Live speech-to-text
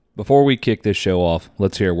Before we kick this show off,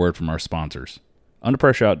 let's hear a word from our sponsors. Under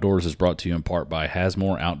Pressure Outdoors is brought to you in part by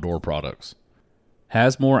Hasmore Outdoor Products.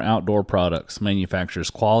 Hasmore Outdoor Products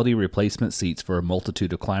manufactures quality replacement seats for a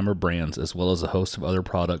multitude of climber brands as well as a host of other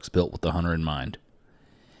products built with the hunter in mind.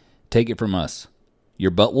 Take it from us.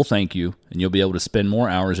 Your butt will thank you, and you'll be able to spend more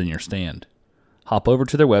hours in your stand. Hop over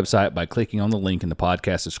to their website by clicking on the link in the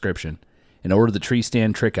podcast description and order the Tree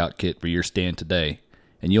Stand Trick Out Kit for your stand today,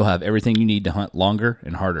 and you'll have everything you need to hunt longer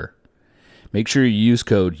and harder. Make sure you use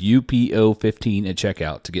code UPO15 at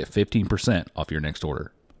checkout to get 15% off your next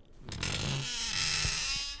order.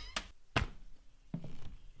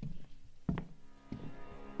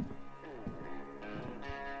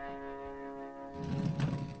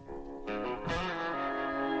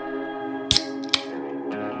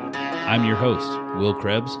 I'm your host, Will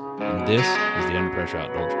Krebs, and this is the Under Pressure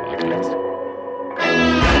Outdoors Podcast.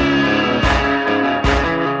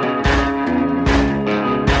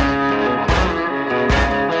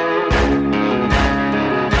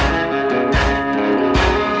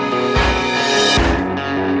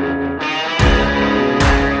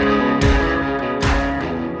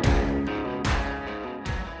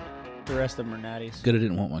 The rest of them are natties. Good I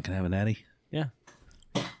didn't want one. Can I have a natty? Yeah.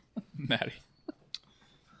 Natty.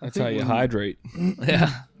 That's how you hydrate. Yeah.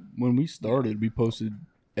 When we started, we posted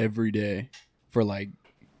every day for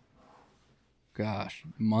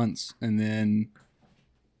months. And then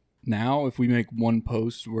now if we make one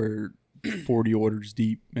post, we're 40 orders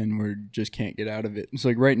deep and we just can't get out of it. It's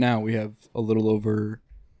like right now we have a little over,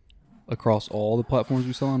 across all the platforms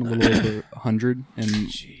we sell on, a little over 100. And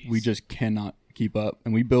we just cannot keep up.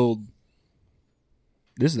 And we build...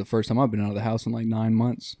 This is the first time I've been out of the house in 9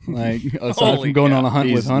 months. Aside from going on a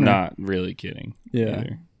hunt with Hunter. Not really kidding. Yeah.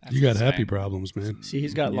 You got happy problems, man. See,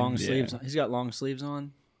 he's got long sleeves. He's got long sleeves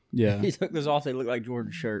on. Yeah. He took those off. They look like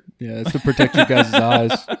Jordan's shirt. Yeah, it's to protect you guys'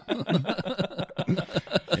 eyes.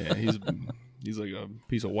 Yeah, he's like a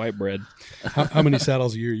piece of white bread. How many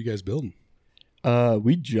saddles a year are you guys building?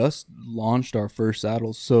 We just launched our first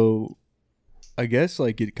saddles, so I guess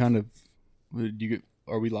it kind of.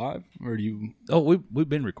 Are we live or do you? Oh, we've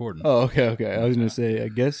been recording. Oh, okay. I was gonna say, I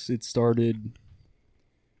guess it started.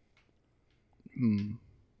 A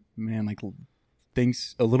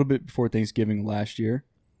little bit before Thanksgiving last year.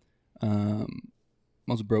 I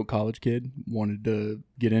was a broke college kid, wanted to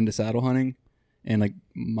get into saddle hunting, and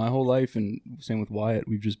my whole life, and same with Wyatt,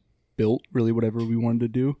 we've just built really whatever we wanted to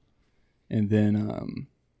do, and then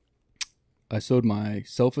I sewed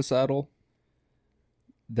myself a saddle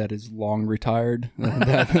that is long retired.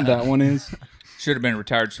 that one is. Should have been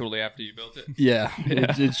retired shortly after you built it. Yeah.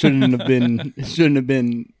 It shouldn't have been. It shouldn't have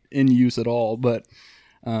been in use at all. But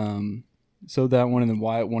so that one, and then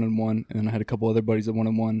Wyatt wanted one, and then I had a couple other buddies that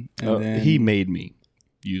wanted one. And then He made me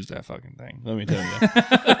use that fucking thing. Let me tell you.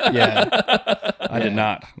 yeah, I did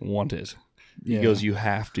not want it. yeah. He goes, "You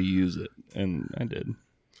have to use it," and I did.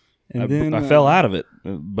 And I then fell out of it,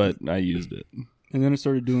 but I used it. And then I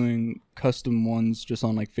started doing custom ones just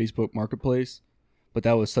on Facebook Marketplace, but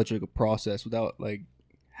that was such a process without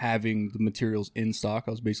having the materials in stock.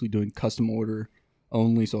 I was basically doing custom order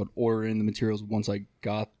only, so I'd order in the materials once I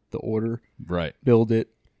got the order, Right. build it,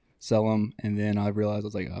 sell them, and then I realized I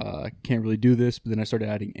was I can't really do this. But then I started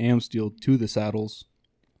adding Amsteel to the saddles,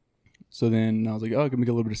 so then I was like, I can make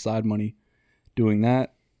a little bit of side money doing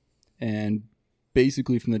that, and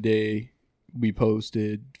basically from the day we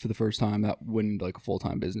posted for the first time, that went into a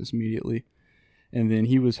full-time business immediately. And then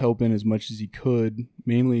he was helping as much as he could,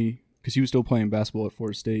 mainly because he was still playing basketball at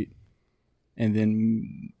Florida State. And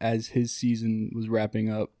then as his season was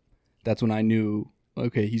wrapping up, that's when I knew,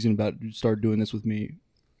 okay, he's about to start doing this with me,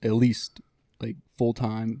 at least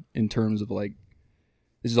full-time, in terms of this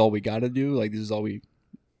is all we got to do. This is all we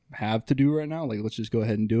have to do right now. Let's just go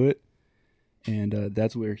ahead and do it. And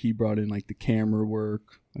that's where he brought in the camera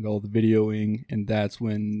work, all the videoing, and that's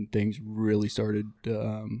when things really started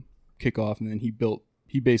to kick off. And then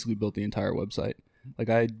he basically built the entire website.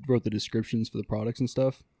 I wrote the descriptions for the products and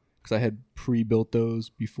stuff because I had pre-built those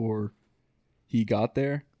before he got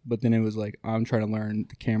there. But then it was I'm trying to learn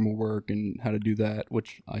the camera work and how to do that,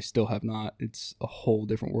 which I still have not. It's a whole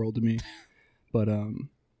different world to me. But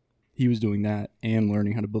he was doing that and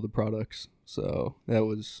learning how to build the products. So that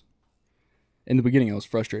was... In the beginning, I was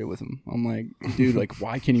frustrated with him. I'm like, dude,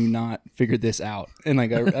 why can you not figure this out? And I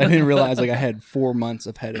didn't realize I had 4 months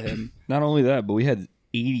ahead of him. Not only that, but we had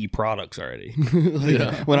 80 products already.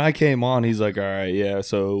 When I came on, he's like, all right, yeah,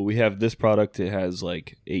 so we have this product. It has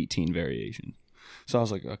 18 variations. So I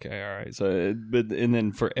was like, okay, all right. So, and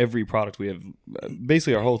then for every product we have,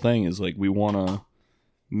 basically our whole thing is we want to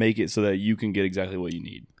make it so that you can get exactly what you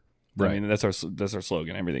need. Right. I mean, that's our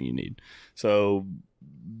slogan. Everything you need. So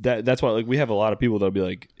that's why like we have a lot of people that'll be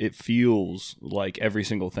like, it feels like every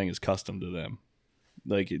single thing is custom to them.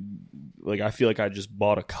 Like I feel like I just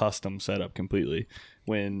bought a custom setup completely.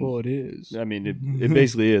 When Well, it is. I mean, it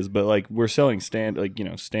basically is, but like we're selling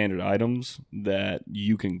standard items that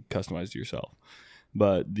you can customize to yourself.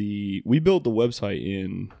 But we built the website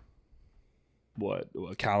in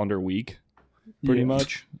a calendar week, pretty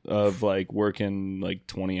much, of like working like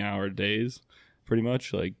 20-hour days, pretty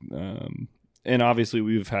much. Like, and obviously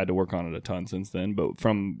we've had to work on it a ton since then. But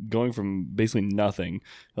from going from basically nothing,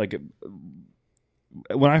 like.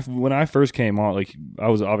 When I first came on, like I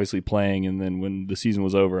was obviously playing, and then when the season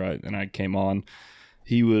was over, I came on,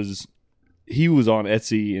 he was on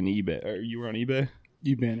Etsy and eBay. Or you were on eBay?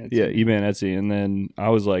 eBay and Etsy. Yeah, eBay and Etsy, and then I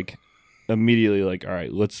was like immediately like, all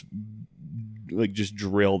right, let's like just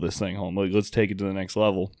drill this thing home. Like let's take it to the next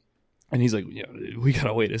level. And he's like, yeah, we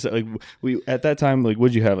gotta wait a second. Like we at that time, like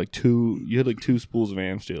what'd you have? Like you had like 2 spools of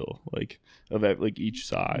AM steel, like of like each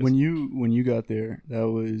size. When you got there, that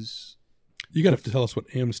was. You got to tell us what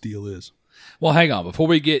Amsteel is. Well, hang on. Before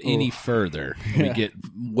we get any further, we get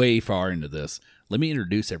way far into this. Let me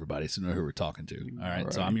introduce everybody so you know who we're talking to. All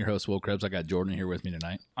right. So I'm your host, Will Krebs. I got Jordan here with me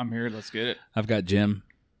tonight. I'm here. Let's get it. I've got Jim.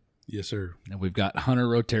 Yes, sir. And we've got Hunter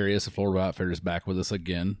Rotarius of Florida Outfitters back with us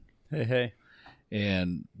again. Hey.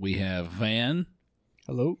 And we have Van.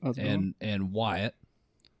 Hello. How's it going? And Wyatt.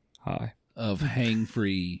 Hi. Of Hang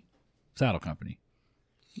Free Saddle Company.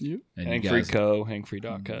 You? And Hang you Free guys, Co.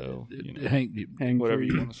 Hangfree.co. Hang Whatever free.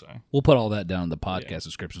 you want to say. we'll put all that down in the podcast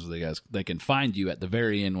description so they can find you at the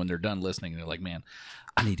very end when they're done listening and they're like, man,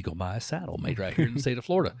 I need to go buy a saddle made right here in the state of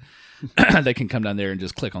Florida. They can come down there and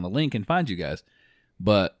just click on the link and find you guys.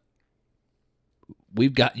 But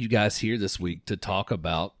we've got you guys here this week to talk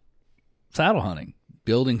about saddle hunting,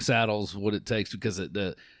 building saddles, what it takes, because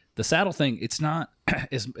the saddle thing, it's not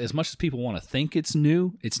as much as people want to think it's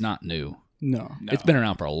new. It's not new. No. It's been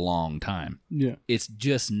around for a long time. Yeah. It's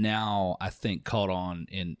just now, I think, caught on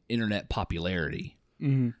in internet popularity.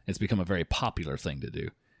 Mm-hmm. It's become a very popular thing to do,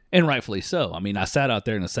 and rightfully so. I mean, I sat out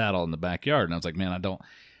there in a saddle in the backyard, and I was like, man,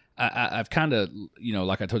 I've kind of,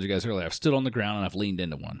 like I told you guys earlier, I've stood on the ground and I've leaned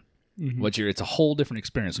into one. Mm-hmm. It's a whole different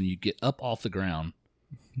experience when you get up off the ground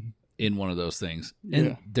in one of those things,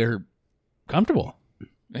 and they're comfortable.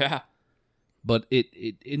 Yeah. But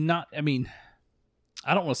it not. I mean,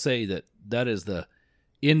 I don't want to say that is the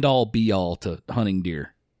end all be all to hunting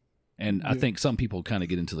deer. And I think some people kind of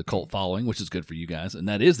get into the cult following, which is good for you guys, and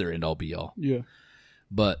that is their end all be all. Yeah.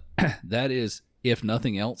 But that is, if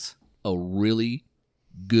nothing else, a really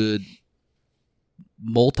good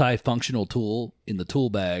multifunctional tool in the tool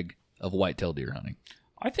bag of whitetail deer hunting.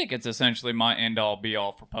 I think it's essentially my end all be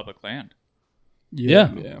all for public land.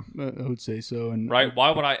 Yeah. I would say so. And Right?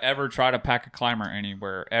 Why would I ever try to pack a climber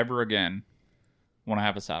anywhere ever again when I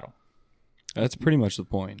have a saddle? That's pretty much the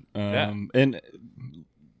point. Yeah. And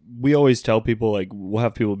we always tell people, like, we'll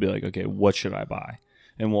have people be like, okay, what should I buy?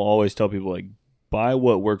 And we'll always tell people, like, buy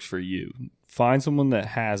what works for you. Find someone that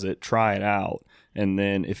has it, try it out, and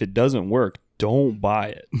then if it doesn't work, don't buy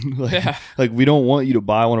it. Like, we don't want you to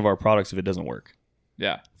buy one of our products if it doesn't work.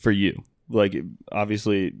 Yeah. For you. Like,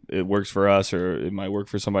 obviously, it works for us, or it might work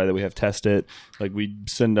for somebody that we have test it. Like, we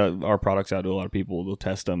send our products out to a lot of people. They'll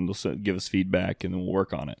test them. They'll give us feedback, and then we'll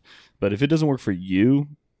work on it. But if it doesn't work for you,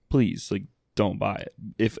 please, like, don't buy it.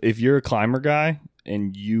 If you're a climber guy,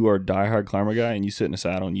 and you are a diehard climber guy, and you sit in a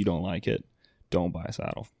saddle and you don't like it, don't buy a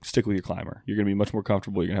saddle. Stick with your climber. You're going to be much more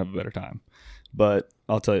comfortable. You're going to have a better time. But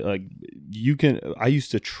I'll tell you, like, I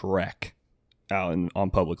used to trek out on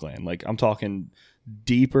public land. Like, I'm talking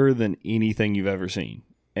deeper than anything you've ever seen.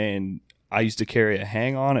 And I used to carry a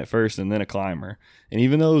hang on at first and then a climber. And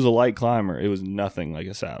even though it was a light climber, it was nothing like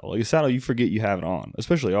a saddle. Like a saddle, you forget you have it on,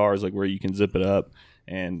 especially ours, like where you can zip it up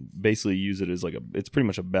and basically use it as like it's pretty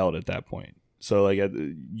much a belt at that point. So like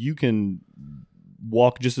you can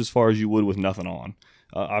walk just as far as you would with nothing on.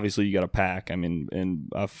 Obviously, you got a pack. I mean,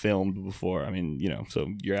 and I've filmed before. I mean, so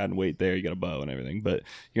you're adding weight there. You got a bow and everything, but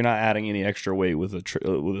you're not adding any extra weight with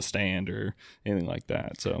a stand or anything like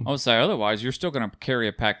that. So I would say otherwise, you're still going to carry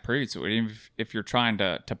a pack pretty. So even if you're trying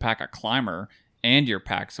to pack a climber and you're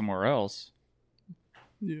packed somewhere else,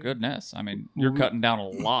 goodness, I mean, you're cutting down a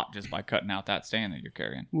lot just by cutting out that stand that you're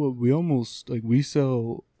carrying. Well, we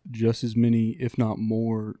sell just as many, if not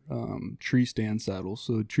more, tree stand saddles.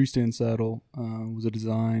 So tree stand saddle was a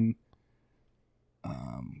design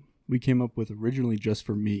we came up with originally just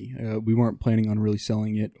for me. We weren't planning on really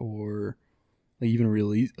selling it or like even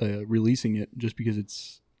releasing it, just because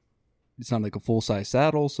it's not like a full size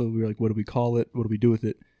saddle. So we were like, what do we call it? What do we do with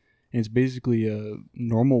it? and it's basically a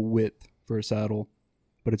normal width for a saddle,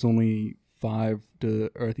 but it's only 5 to,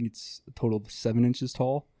 or I think it's a total of 7 inches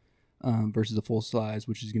tall, versus a full size,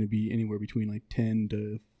 which is going to be anywhere between like 10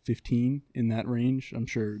 to 15 in that range. I'm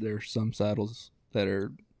sure there are some saddles that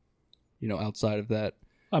are, outside of that.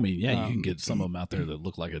 I mean, yeah, you can get some of them out there that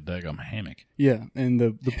look like a daggum hammock. Yeah, and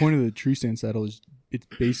the point of the tree stand saddle is it's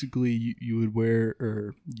basically you would wear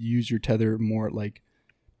or use your tether more at like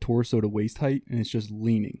torso to waist height, and it's just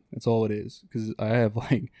leaning. That's all it is. Because I have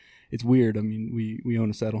it's weird. I mean, we own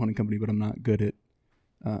a saddle hunting company, but I'm not good at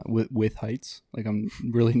with heights. Like I'm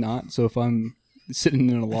really not. So if I'm sitting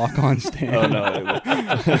in a lock-on stand,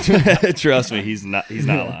 trust me, he's not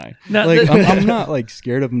lying. Like I'm not like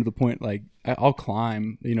scared of him to the point like I'll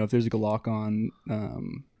climb. If there's like a lock-on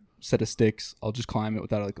set of sticks, I'll just climb it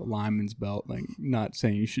without like a lineman's belt. Like, not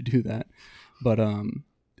saying you should do that, but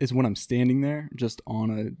it's when I'm standing there just on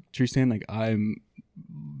a tree stand, like I'm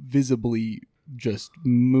visibly just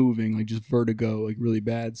moving, like just vertigo, like really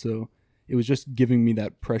bad. So it was just giving me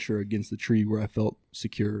that pressure against the tree where I felt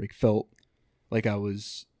secure, like felt like I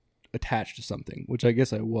was attached to something, which I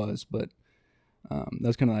guess I was, but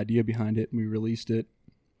that's kind of the idea behind it. And we released it.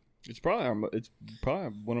 It's probably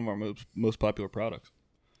one of our most popular products.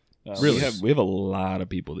 Really, we have a lot of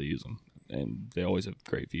people that use them, and they always have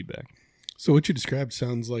great feedback. So what you described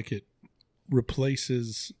sounds like it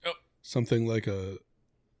replaces something like a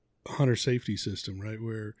hunter safety system, right?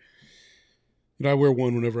 Where I wear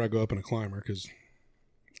one whenever I go up in a climber because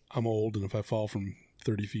I'm old, and if I fall from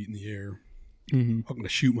 30 feet in the air, I'm going to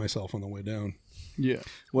shoot myself on the way down. Yeah.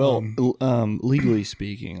 Well, legally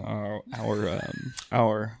speaking, our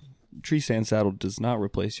tree stand saddle does not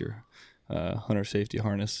replace your hunter safety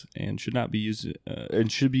harness, and should not be used.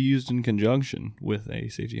 It should be used in conjunction with a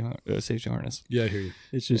safety harness. Yeah, I hear you.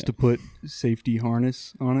 It's just to put safety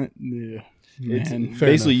harness on it. Yeah. Man.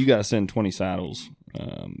 Basically, you got to send 20 saddles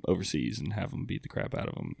overseas and have them beat the crap out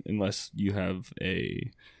of them, unless you have a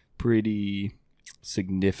pretty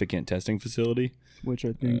significant testing facility, which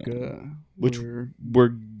I think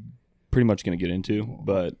we're pretty much going to get into.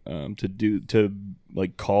 But to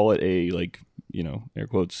call it a air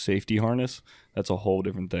quotes safety harness, that's a whole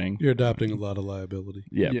different thing. You're adopting a lot of liability.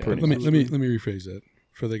 Yeah. Let me rephrase that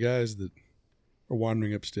for the guys that are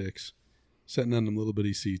wandering up sticks, sitting on them little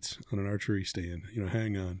bitty seats on an archery stand,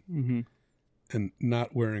 hang on, and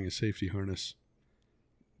not wearing a safety harness.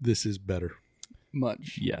 This is better.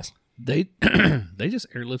 Much. Yes. They just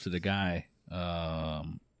airlifted a guy.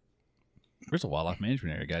 There's a wildlife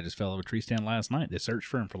management area guy just fell out of a tree stand last night. They searched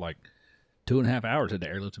for him for like 2.5 hours. Had to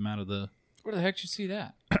airlift him out of the. Where the heck did you see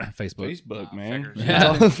that? Facebook, man.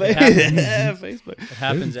 Yeah. Facebook. It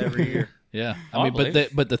happens every year. Yeah, I mean,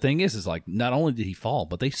 but the thing is like not only did he fall,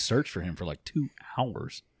 but they searched for him for like 2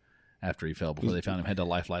 hours after he fell before they found him. Had to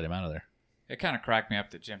life flight him out of there. It kind of cracked me up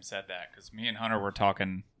that Jim said that, because me and Hunter were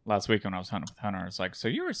talking last week when I was hunting with Hunter. It's like, so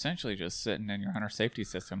you were essentially just sitting in your hunter safety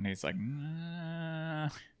system. And he's like, nah.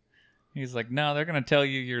 He's like, no, they're going to tell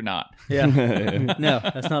you you're not. Yeah. No,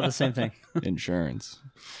 that's not the same thing. Insurance.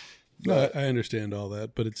 No, I understand all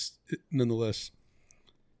that, but nonetheless,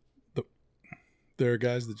 there are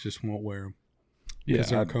guys that just won't wear them because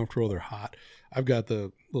they're uncomfortable. They're hot. I've got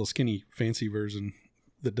the little skinny fancy version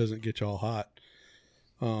that doesn't get you all hot.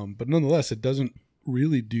 But nonetheless, it doesn't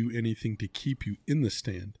really do anything to keep you in the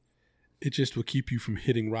stand. It just will keep you from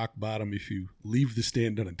hitting rock bottom if you leave the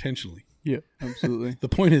stand unintentionally. Yeah, absolutely. The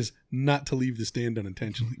point is not to leave the stand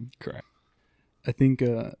unintentionally. Correct. I think,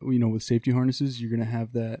 with safety harnesses, you're going to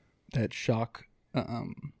have that shock. I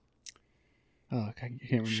can't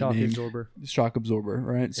remember Shock the name. absorber. Shock absorber,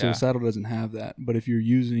 right? So Yeah. a saddle doesn't have that. But if you're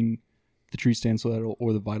using the tree stand saddle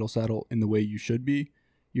or the Vital saddle in the way you should be,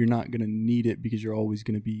 you're not going to need it because you're always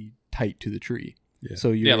going to be tight to the tree. Yeah.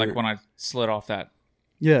 So Yeah, like when I slid off that.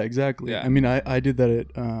 Yeah, exactly. Yeah. I mean, I did that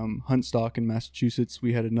at Huntstock in Massachusetts.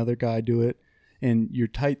 We had another guy do it, and you're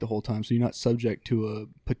tight the whole time, so you're not subject to a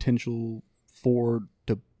potential 4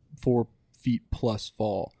 feet plus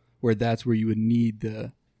fall, where that's where you would need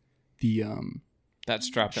the That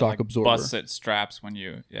strap shock that absorber. busts its straps when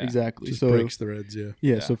you Exactly. Just So breaks threads, yeah.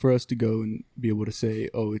 yeah, so for us to go and be able to say,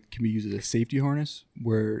 oh, it can be used as a safety harness,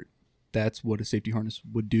 where that's what a safety harness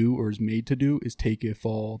would do or is made to do, is take a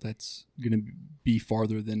fall that's going to be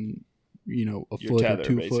farther than, a Your foot tether, or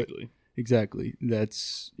 2 foot. basically. Exactly.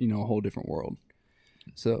 That's, a whole different world.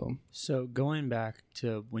 So, Going back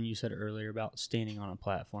to when you said earlier about standing on a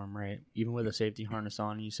platform, right? Even with a safety harness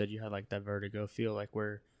on, you said you had like that vertigo feel, like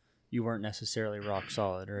where you weren't necessarily rock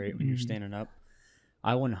solid, right? When you're standing up.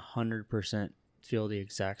 I 100% feel the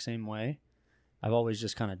exact same way. I've always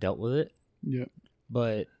just kind of dealt with it. yeah.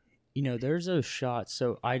 But, there's those shots.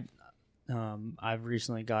 So I've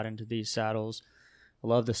recently got into these saddles. I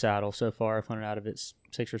love the saddle so far. I've hunted out of it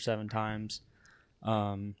 6 or 7 times.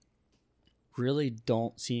 Really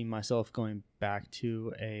don't see myself going back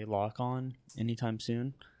to a lock-on anytime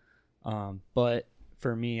soon. But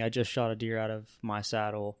for me, I just shot a deer out of my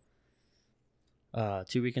saddle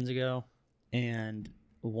 2 weekends ago, and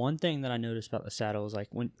one thing that I noticed about the saddle is like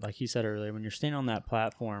he said earlier, when you're standing on that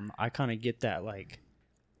platform, I kind of get that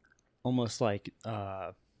almost like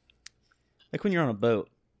when you're on a boat,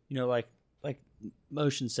 like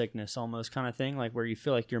motion sickness almost kind of thing, like where you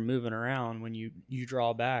feel like you're moving around when you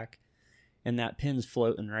draw back and that pin's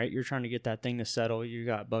floating, right? You're trying to get that thing to settle. You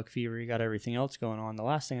got buck fever, you got everything else going on. The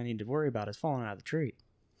last thing I need to worry about is falling out of the tree.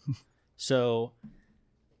 So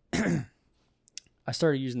I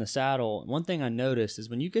started using the saddle. One thing I noticed is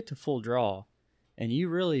when you get to full draw and you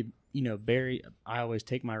really, bury, I always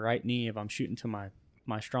take my right knee if I'm shooting to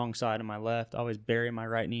my strong side of my left. I always bury my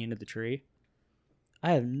right knee into the tree.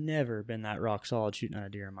 I have never been that rock solid shooting at a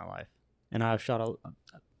deer in my life. And I've shot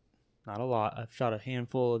not a lot. I've shot a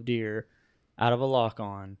handful of deer out of a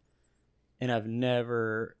lock-on. And I've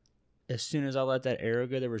never, as soon as I let that arrow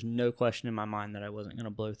go, there was no question in my mind that I wasn't going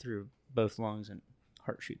to blow through both lungs and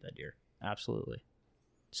heart shoot that deer. Absolutely.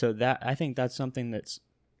 So I think that's something that's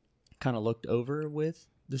kind of looked over with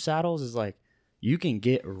the saddles is like you can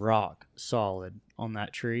get rock solid on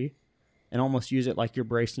that tree and almost use it like you're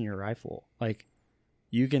bracing your rifle. Like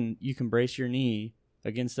you can brace your knee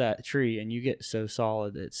against that tree and you get so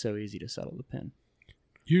solid that it's so easy to settle the pin.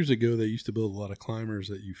 Years ago, they used to build a lot of climbers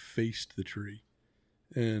that you faced the tree.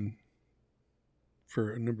 And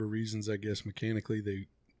for a number of reasons, I guess mechanically, they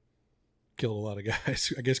killed a lot of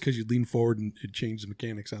guys. I guess because you lean forward and it changed the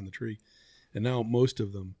mechanics on the tree. And now most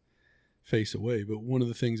of them face away. But one of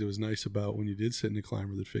the things that was nice about when you did sit in a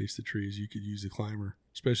climber that faced the tree is you could use the climber,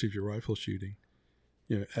 especially if you're rifle shooting,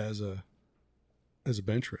 as a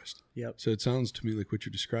bench rest. Yep. So it sounds to me like what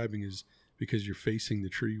you're describing is because you're facing the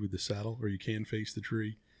tree with the saddle, or you can face the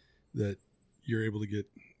tree, that you're able to get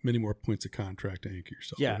many more points of contact to anchor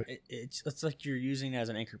yourself. Yeah, right? it's like you're using it as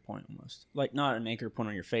an anchor point almost. Like not an anchor point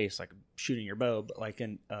on your face, like shooting your bow, but like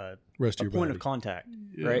a point body. of contact,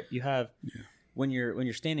 Yeah. right? You have when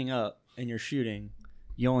you're standing up and you're shooting,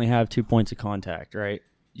 you only have 2 points of contact, right?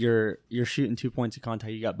 You're shooting 2 points of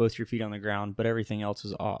contact. You got both your feet on the ground, but everything else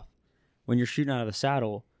is off. When you're shooting out of the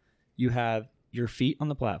saddle, you have your feet on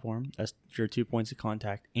the platform. That's your 2 points of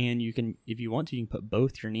contact. And you can, if you want to, you can put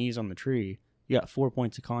both your knees on the tree. You got 4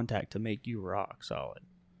 points of contact to make you rock solid.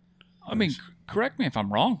 I mean, correct me if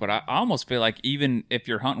I'm wrong, but I almost feel like even if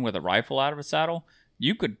you're hunting with a rifle out of a saddle,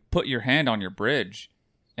 you could put your hand on your bridge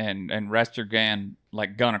and rest your gun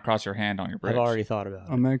across your hand on your bridge. I've already thought about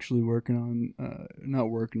it. I'm actually not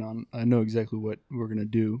working on, I know exactly what we're going to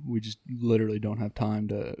do. We just literally don't have time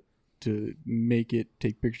to make it,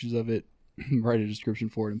 take pictures of it, write a description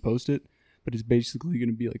for it and post it. But it's basically going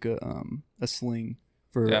to be like a sling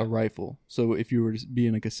for a rifle. So if you were to be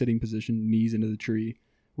in like a sitting position, knees into the tree,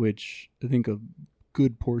 which I think a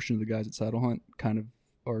good portion of the guys at Saddle Hunt kind of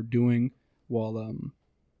are doing while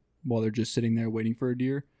they're just sitting there waiting for a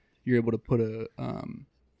deer, you're able to put a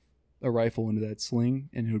rifle into that sling,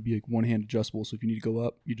 and it would be like one hand adjustable. So if you need to go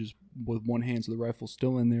up, you just with one hand, so the rifle's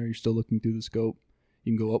still in there, you're still looking through the scope.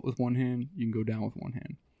 You can go up with one hand, you can go down with one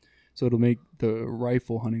hand. So it'll make the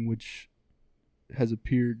rifle hunting, which has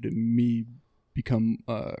appeared to me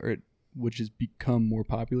which has become more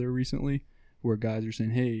popular recently, where guys are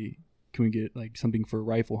saying, hey, can we get like something for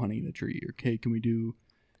rifle hunting in a tree? Or hey, can we do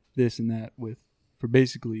this and that for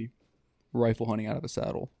basically rifle hunting out of a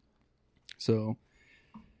saddle? So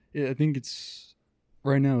yeah, I think it's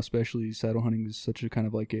right now, especially saddle hunting is such a kind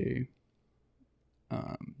of like a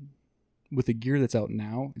with the gear that's out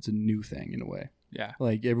now, it's a new thing in a way. Yeah.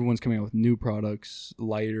 Like everyone's coming out with new products,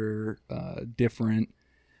 lighter, different.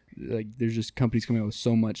 Like there's just companies coming out with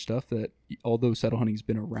so much stuff that although saddle hunting's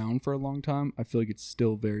been around for a long time, I feel like it's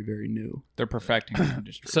still very, very new. They're perfecting the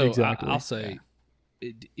industry. So Exactly. I'll say,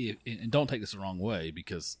 and don't take this the wrong way,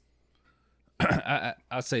 because I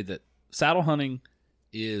say that saddle hunting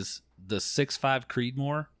is the 6.5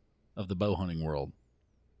 Creedmoor of the bow hunting world.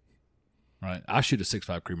 Right? I shoot a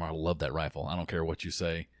 6.5 Creedmoor. I love that rifle. I don't care what you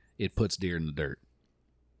say. It puts deer in the dirt.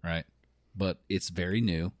 Right? But it's very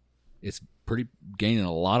new. It's gaining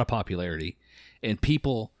a lot of popularity, and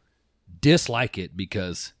people dislike it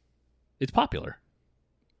because it's popular.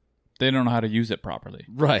 They don't know how to use it properly.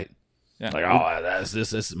 Right. Yeah. Like,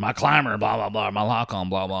 this is my climber, blah, blah, blah, my lock-on,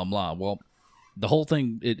 blah, blah, blah. Well, the whole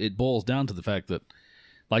thing, it boils down to the fact that,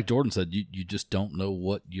 like Jordan said, you just don't know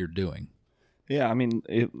what you're doing. Yeah, I mean,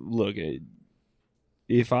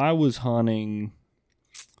 if I was hunting,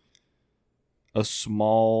 a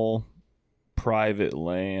small private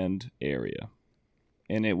land area,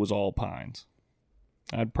 and it was all pines,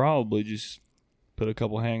 I'd probably just put a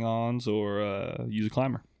couple hang-ons or use a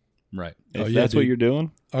climber. Right. If that's what you're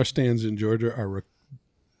doing. Our stands in Georgia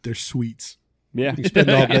they're suites. Yeah. You spend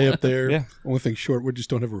all day up there. Yeah. Only thing short, we just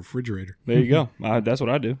don't have a refrigerator. There you go. That's what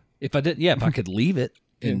I do. If I could leave it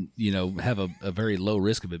and, have a very low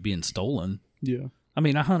risk of it being stolen. Yeah. I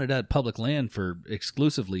mean, I hunted at public land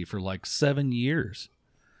exclusively for like 7 years.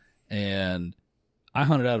 And I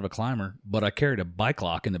hunted out of a climber, but I carried a bike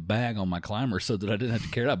lock in the bag on my climber so that I didn't have to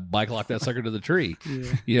carry it. I bike lock that sucker to the tree.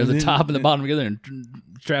 Yeah. The top and the bottom together and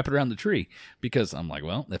strap it around the tree. Because I'm like,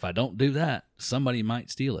 well, if I don't do that, somebody might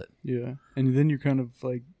steal it. Yeah. And then you're kind of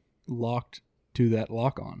like locked to that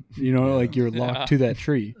lock on. Like you're locked to that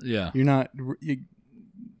tree. Yeah. You're not...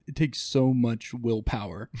 It takes so much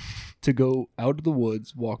willpower to go out to the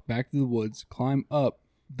woods, walk back to the woods, climb up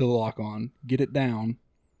the lock on, get it down,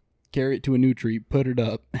 carry it to a new tree, put it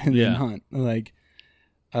up, and then hunt. Like,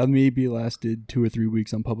 I maybe lasted 2 or 3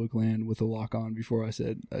 weeks on public land with a lock on before I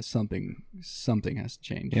said something has to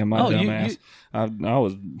change. Yeah, my dumbass.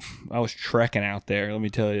 I was trekking out there. Let me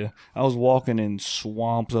tell you, I was walking in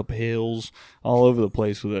swamps, up hills, all over the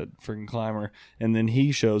place with that freaking climber. And then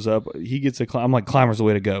he shows up. He gets a climber. I'm like, climber's the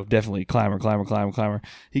way to go. Definitely climber.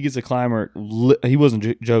 He gets a climber. He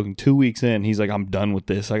wasn't joking. 2 weeks in, he's like, I'm done with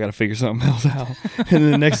this. I got to figure something else out. And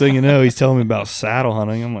then the next thing you know, he's telling me about saddle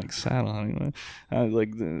hunting. I'm like, saddle hunting? I was like,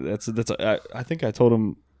 I think I told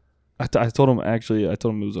him. I told him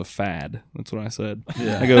it was a fad. That's what I said.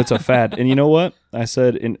 Yeah. I go, it's a fad. And you know what? I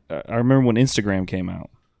said, I remember when Instagram came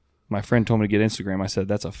out. My friend told me to get Instagram. I said,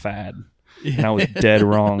 that's a fad. Yeah. And I was dead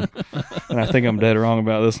wrong. And I think I'm dead wrong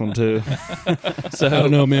about this one too. So I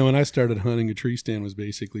don't know, man. When I started hunting, a tree stand was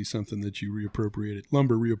basically something that you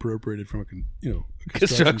lumber reappropriated from a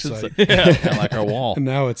construction site. Yeah, like our wall. And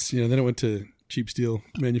now it's, then it went to cheap steel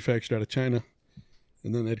manufactured out of China.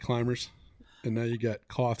 And then they had climbers, and now you got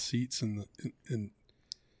cloth seats and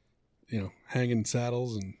hanging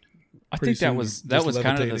saddles, and I think that was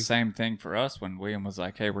kind of the same thing for us when William was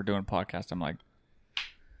like, "Hey, we're doing a podcast." I'm like,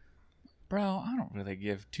 "Bro, I don't really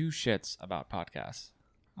give two shits about podcasts."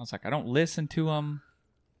 I was like, "I don't listen to them,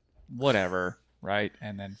 whatever, right?"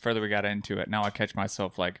 And then further we got into it. Now I catch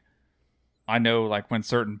myself like, I know like when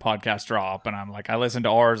certain podcasts drop, and I'm like, I listen to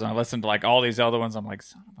ours, and I listen to like all these other ones. I'm like,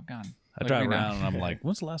 son of a gun. I drive around and I'm like,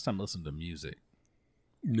 when's the last time I listened to music?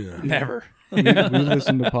 No. Never. we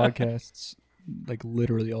listen to podcasts like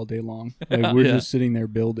literally all day long. Like we're just sitting there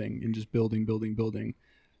building and just building.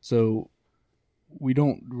 So we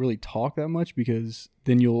don't really talk that much because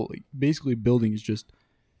then basically building is just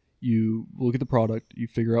you look at the product, you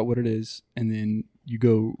figure out what it is, and then you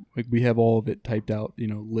go, like we have all of it typed out,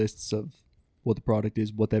 lists of what the product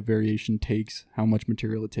is, what that variation takes, how much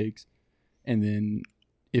material it takes, and then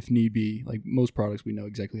if need be, like most products we know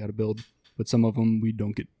exactly how to build, but some of them we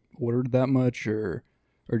don't get ordered that much or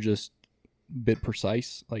just a bit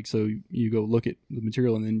precise. Like, so you go look at the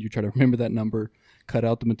material and then you try to remember that number, cut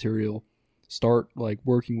out the material, start like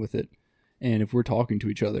working with it. And if we're talking to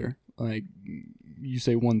each other, like you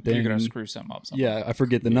say one thing, you're going to screw something up. Yeah, I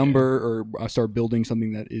forget the number or I start building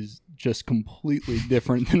something that is just completely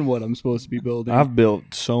different than what I'm supposed to be building. I've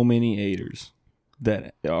built so many aiders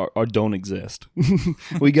that don't exist.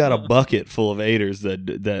 We got a bucket full of aiders that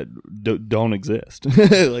don't exist.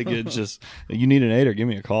 Like it's just, you need an aider, give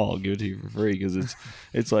me a call, I'll give it to you for free because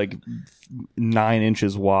it's like 9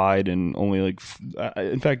 inches wide and only like.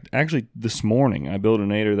 In fact, actually, this morning I built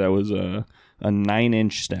an aider that was a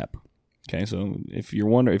 9-inch step. Okay, so if you're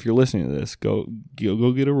listening to this, go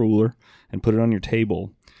get a ruler and put it on your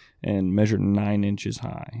table and measure 9 inches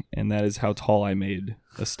high, and that is how tall I made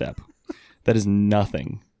a step. That is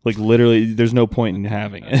nothing. Like literally, there's no point in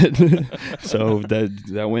having it. So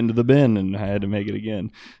that went into the bin, and I had to make it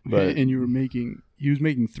again. But he was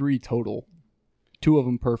making 3 total. 2 of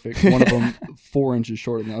them perfect. One of them 4 inches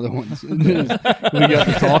shorter than the other ones. We got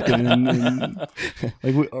to talking, and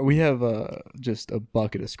like we have just a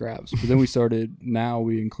bucket of scraps. But then we started. Now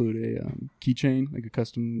we include a keychain, like a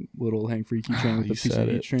custom little hang-free keychain with a piece of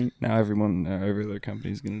heat shrink. Now every other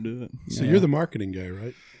company is going to do it. So you're the marketing guy,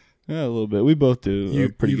 right? Yeah, a little bit. We both do a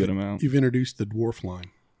pretty good amount. You've introduced the dwarf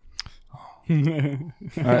line.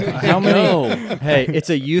 How many? Hey,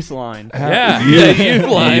 it's a youth line. Youth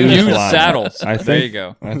line. Youth saddles. There you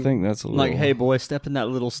go. I think that's a little... Like, hey, boy, step in that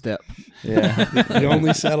little step. Yeah. The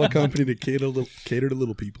only saddle company to cater to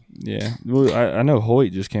little people. Yeah. Well, I know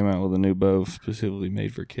Hoyt just came out with a new bow specifically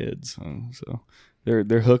made for kids. So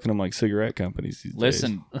they're hooking them like cigarette companies these days.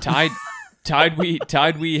 Listen, Tide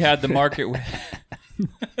we had the market with...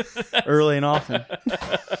 Early and often.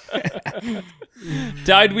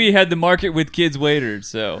 Tidewee had the market with kids waiters,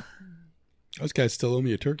 so Those guys still owe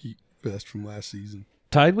me a turkey vest from last season.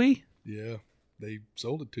 Tidewee? Yeah, they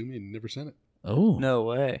sold it to me and never sent it. Oh. No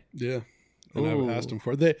way. Yeah. And Ooh. I asked them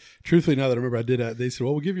for it. They, truthfully, now that I remember I did that, they said,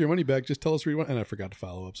 well, we'll give you your money back. Just tell us where you want. And I forgot to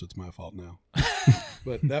follow up, so it's my fault now.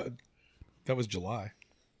 But that was July.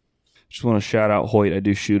 Just want to shout out Hoyt. I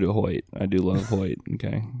do shoot at Hoyt. I do love Hoyt.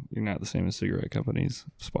 Okay, you're not the same as cigarette companies.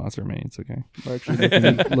 Sponsor me. It's okay. We're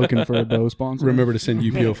actually looking for a bow sponsor. Remember to send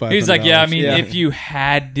UPO $500. he's like, yeah. I mean, Yeah. if you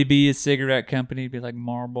had to be a cigarette company, it'd be like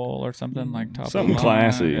Marlboro or something like top. Something of the line.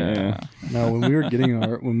 classy, yeah. No, when we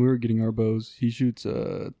were getting our bows, he shoots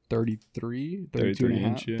a 33 and a 33 half,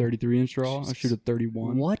 inch, yeah. 33 inch draw. I shoot a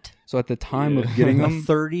 31. What? So at the time Yeah. of getting A them,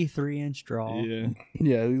 33-inch draw. Yeah.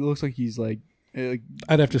 yeah, it looks like he's like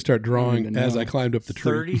I'd have to start I don't drawing even as know. I climbed up the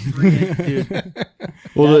tree. 33, dude.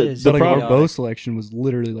 Well, That the, is the but like problem, our bow selection was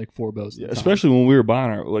literally like 4 bows. at yeah, the time. especially when we were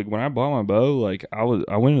buying our, like when I bought my bow, like I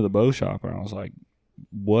went to the bow shop and I was like,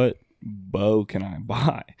 what bow can I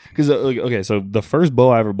buy? Because okay, so the first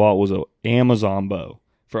bow I ever bought was an Amazon bow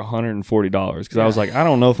for $140 because I was like, I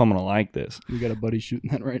don't know if I'm gonna like this. We got a buddy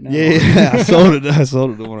shooting that right now. Yeah, I sold it. I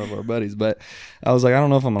sold it to one of our buddies, but I was like, I don't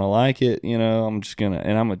know if I'm gonna like it. You know, I'm just gonna,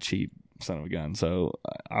 and I'm a cheap son of a gun, so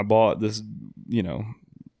I bought this,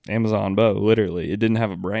 Amazon bow. Literally, it didn't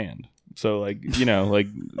have a brand. So like,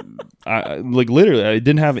 I like literally, I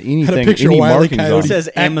didn't have anything, picture any Wile E. markings on Coyote. It it. says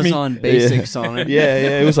Acme. Amazon Basics on it. Yeah,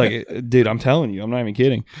 it was like, dude, I'm telling you, I'm not even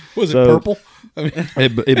kidding. Was it So- purple? I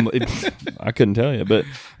mean, I couldn't tell you, but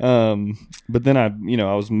then I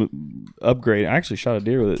was upgrading. I actually shot a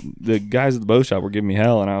deer with it. The guys at the bow shop were giving me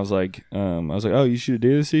hell, and I was like, oh, you shoot a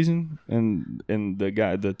deer this season? And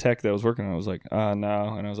the tech that was working on it was like, no,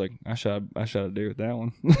 and I was like, I shot a deer with that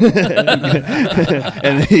one,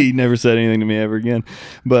 and he never said anything to me ever again.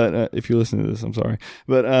 But if you listen to this, I'm sorry,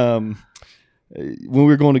 but when we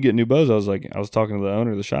were going to get new bows, I was talking to the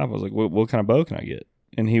owner of the shop. I was like, what kind of bow can I get?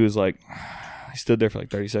 And he was like, he stood there for like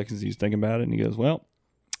 30 seconds. He was thinking about it, and he goes, well,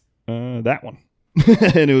 that one.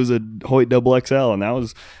 And it was a Hoyt Double XL, and that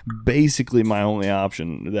was basically my only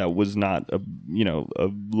option. That was not a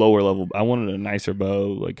lower level. I wanted a nicer bow,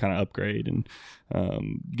 like kind of upgrade and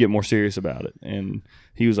get more serious about it. And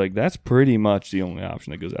he was like, that's pretty much the only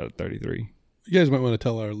option that goes out at 33. you guys might want to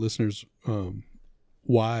tell our listeners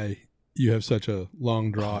why you have such a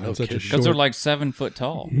long draw and such a short. because they're like 7 foot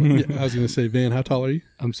tall. Yeah, I was going to say, Van, how tall are you?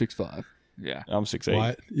 I'm 6'5". Yeah. I'm 6'8".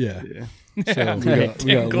 Wyatt? Yeah. Yeah. So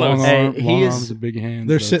We got Close. long, Hey, long he is- arms and big hands.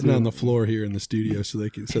 they're That's sitting it. on the floor here in the studio so they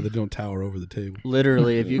don't tower over the table.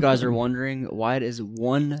 Literally, if you guys are wondering, Wyatt is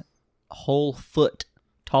 1 whole foot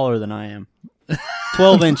taller than I am.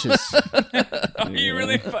 12 inches. Are you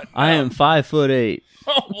really fun? I am 5'8".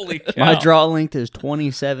 Holy cow. My draw length is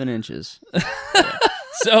 27 inches.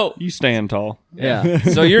 So, You stand tall. Yeah.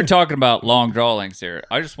 so you're talking about long draw lengths here.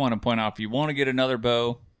 I just want to point out, if you want to get another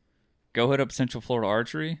bow, go hit up Central Florida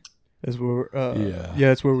Archery. That's where Yeah.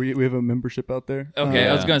 that's where we have a membership out there. Okay,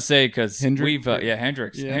 I was gonna say because Hendrick? we've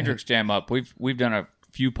Hendricks Yeah. Hendricks Jam Up. We've done a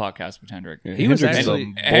few podcasts with Hendrick. Yeah, He was Hendrick's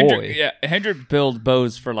actually- a Hendrick, boy. Hendrick builds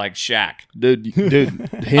bows for like Shaq. Dude,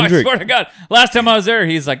 I Hendrick. swear to God, last time I was there,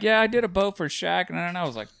 he's like, "Yeah, I did a bow for Shaq," and I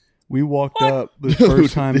was like, We walked up the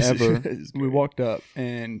first time This is- ever. this is We great. walked up,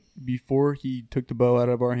 and before he took the bow out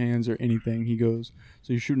of our hands or anything, he goes,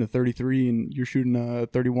 "So you're shooting a 33 and you're shooting a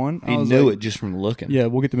 31?" He knew it just from looking. Yeah,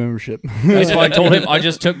 we'll get the membership. That's why I told him I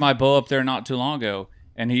just took my bow up there not too long ago,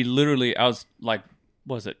 and he literally, I was like,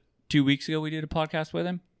 was it 2 weeks ago we did a podcast with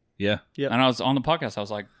him? Yeah. Yep. And I was on the podcast, I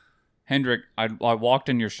was like, Hendrick, I walked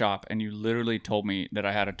in your shop and you literally told me that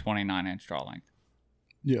I had a 29-inch draw length.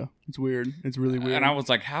 Yeah, it's weird. It's really weird. And I was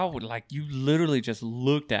like, how would, like, you literally just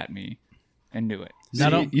looked at me and knew it.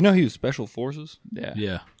 See, you know he was Special Forces? Yeah.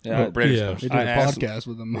 Yeah. Yeah, British yeah. they did I a asked podcast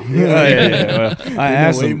with him. yeah. Well, I They know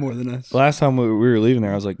asked way him more than us. last time we were leaving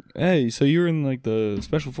there. I was like, "Hey, so you were in like the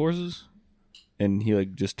Special Forces?" And he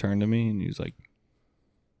like just turned to me and he was like,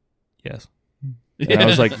 "Yes." And I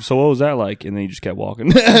was like, "So what was that like?" And then he just kept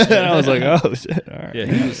walking. And I was like, "Oh shit! All right." Yeah,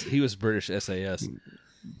 he was British SAS.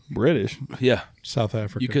 British. Yeah. South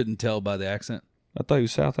Africa. You couldn't tell by the accent. I thought he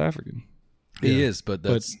was South African. He Yeah. is, but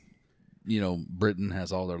that's Britain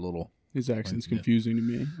has all their little. His accent's Yeah. confusing to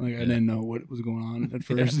me. Like I Yeah. didn't know what was going on at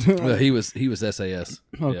first. Well, he was SAS.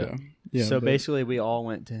 Okay. Yeah, so but basically, we all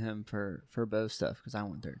went to him for bow stuff because I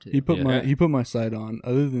went there too. he put Yeah. my sight on.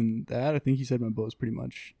 Other than that, I think he said my bow was pretty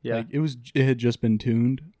much Yeah. it had just been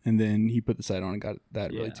tuned, and then he put the sight on and got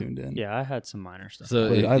that really Yeah. tuned in. Yeah, I had some minor stuff. So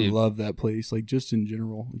But I it- love that place. Like just in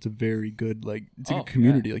general, it's a very good it's like Oh, a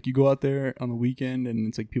community. Like you go out there on the weekend and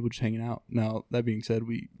it's like people just hanging out. Now that being said,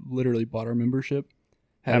 we literally bought our membership,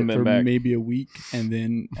 had Haven't it been for back. maybe a week, and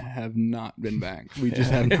then have not been back. We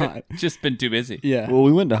just have not. Just been too busy. Yeah. Well,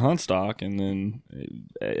 we went to Huntstock, and then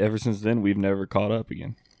ever since then we've never caught up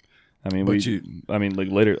again. I mean, But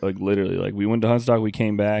literally, like we went to Huntstock, we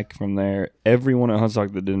came back from there. Everyone at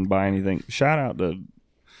Huntstock that didn't buy anything, shout out to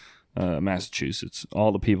Massachusetts.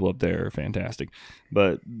 All the people up there are fantastic.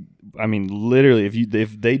 But I mean, literally,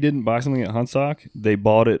 if they didn't buy something at Huntstock, they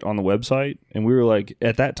bought it on the website, and we were like,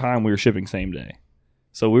 at that time, we were shipping same day.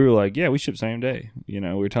 So we were like, yeah, we ship same day. You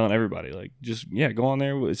know, we were telling everybody, like, just, go on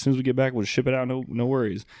there. As soon as we get back, we'll ship it out. No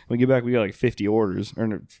worries. When we get back, we got like 50 orders,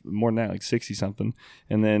 or more than that, like 60 something.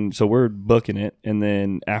 And then, so we're booking it. And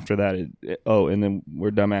then after that, and then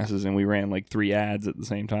we're dumbasses and we ran like 3 ads at the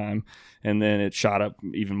same time. And then it shot up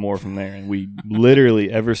even more from there. And we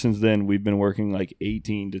literally, ever since then, we've been working like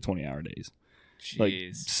 18 to 20 hour days. Like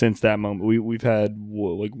Jeez. since that moment, we've had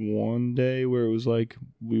like one day where it was like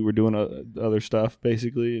we were doing other stuff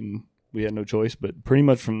basically, and we had no choice. But pretty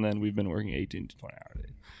much from then, we've been working 18 to 20 hour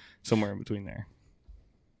days, somewhere in between there.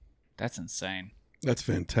 That's insane. That's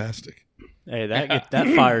fantastic. Hey, that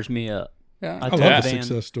fires me up. Yeah. I I told love a Van,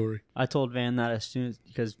 success story. I told Van that as soon as,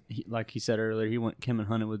 because like he said earlier, he came and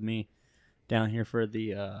hunted with me down here for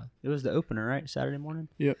the it was the opener, right? Saturday morning.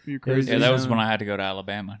 Yep. You're It was crazy. Yeah, that was zone. when I had to go to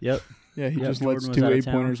Alabama. Yep. Yeah, he Yep, just Jordan lets was 2 out of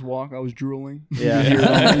 8-pointers walk. I was drooling. Yeah. You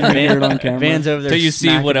can hear it on camera. Van's over there. Till you see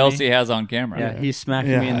smacking what else me. he has on camera. Yeah, he's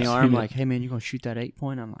smacking Yeah, me in the I've arm seen it. like, "Hey man, you gonna shoot that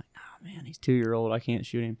 8-point?" I'm like, "Oh man, he's 2-year-old. I can't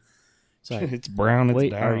shoot him." It's like, It's brown. It's wait,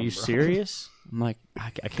 down, are you bro. serious? I'm like, I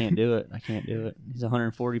can't do it. I can't do it. He's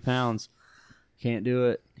 140 pounds. Can't do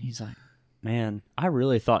it. He's like, man, I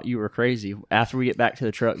really thought you were crazy. After we get back to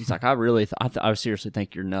the truck, he's like, I really, I seriously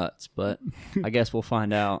think you're nuts, but I guess we'll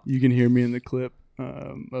find out. You can hear me in the clip.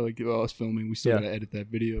 Like while I was filming, we still Yeah. gotta edit that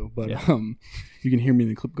video, but Yeah. you can hear me in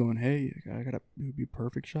the clip going, "Hey, I gotta, it would be a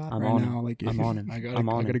perfect shot I'm right on now. him. Like, I'm on him. I I'm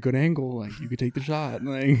on got him." a good angle. Like, you could take the shot."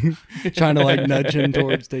 Like, trying to like nudge him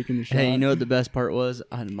towards taking the shot. Hey, you know what the best part was?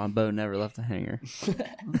 My bow never left the hanger.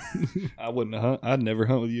 I wouldn't hunt. I'd never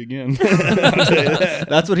hunt with you again.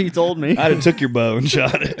 That's what he told me. I'd have took your bow and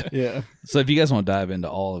shot it. Yeah, So if you guys want to dive into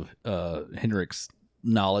all of Hendrick's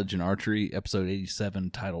knowledge in archery, episode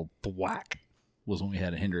 87 titled "Thwack" was when we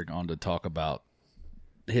had Hendrick on to talk about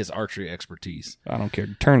his archery expertise. I don't care.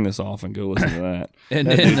 Turn this off and go listen to that. And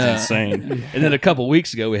That then, dude's insane. And then a couple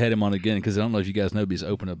weeks ago, we had him on again because I don't know if you guys know, but he's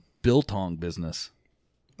opened a biltong business.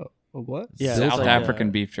 a what? Yeah, South it's like African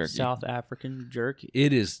a beef jerky. South African jerky.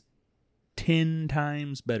 It is 10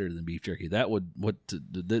 times better than beef jerky.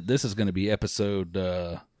 This is going to be episode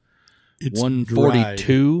It's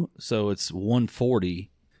 142, so it's 140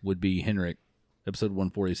 would be Henrik. Episode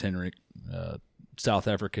 140 is Henrik. South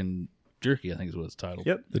African jerky, I think is what it's titled.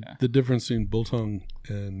 Yep. The difference in biltong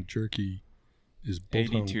and jerky is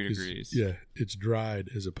biltong 82 is- degrees. Yeah, it's dried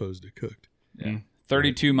as opposed to cooked. Yeah.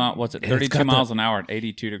 32 mile. What's it? And it's 32 got miles an hour at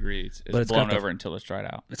 82 degrees. But It's it's got blown the- over until it's dried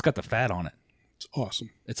out. It's got the fat on it. It's awesome.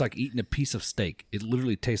 It's like eating a piece of steak. It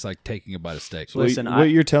literally tastes like taking a bite of steak. So Listen, what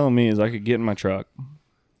you're telling me is I could get in my truck,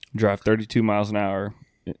 drive 32 miles an hour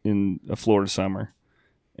in a Florida summer,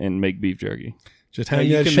 and make beef jerky. Just No, hang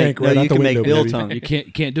you that can shank make, right no, out you the can window, make baby. biltong. You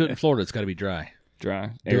can't do it in Florida. It's got to be dry. Dry.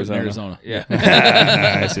 Do it in Arizona. Yeah.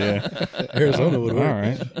 Nice, yeah. Arizona would All work.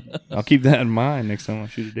 right. I'll keep that in mind next time I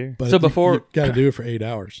shoot a deer. But So before- you got to do it for 8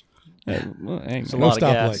 hours. Well, hey, It's a man, lot of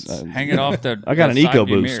gas. stoplights. Hang it off the. I got an the side Eco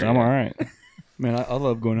view Boost. mirror, I'm yeah. all right. Man, I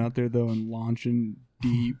love going out there though and launching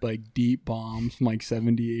deep bombs from like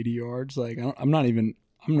 70, 80 yards. Like I'm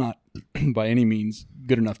not by any means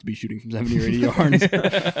good enough to be shooting from 70 or 80 yards.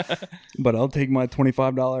 But I'll take my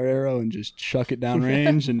 $25 arrow and just chuck it down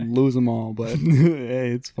range and lose them all. But hey,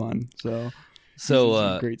 it's fun. So it's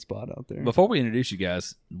a great spot out there. Before we introduce you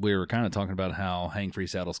guys, we were kind of talking about how Hang Free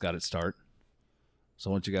Saddles got its start. So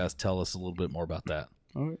why don't you guys tell us a little bit more about that?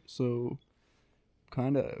 All right, so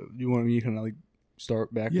you want me to kind of like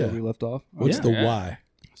start back Yeah. where we left off? What's Okay. the Yeah. why?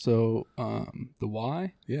 So the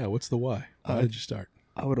why? Yeah, what's the why? How did you start?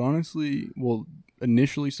 I would honestly,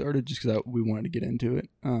 initially started just because we wanted to get into it.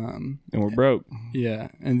 And we're broke. Yeah,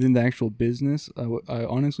 and then the actual business, I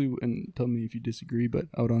honestly, and tell me if you disagree, but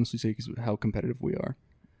I would honestly say because how competitive we are.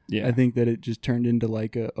 Yeah. I think that it just turned into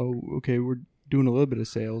like okay, we're doing a little bit of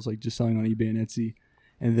sales, like just selling on eBay and Etsy,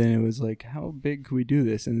 and then it was like, how big could we do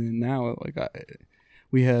this? And then now, like,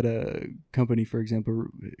 we had a company, for example,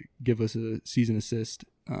 give us a season assist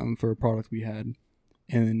for a product we had,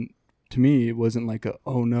 and to me, it wasn't like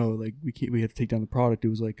oh no, like we have to take down the product. It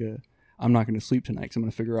was like I'm not going to sleep tonight because I'm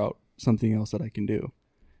going to figure out something else that I can do.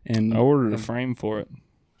 And I ordered a frame for it.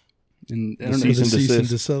 And I The don't know, cease and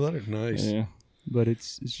desist letter. Nice. Yeah. but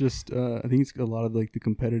it's just I think it's a lot of like the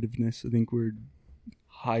competitiveness. I think we're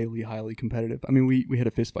highly competitive. I mean, we had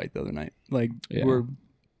a fist fight the other night. Like we're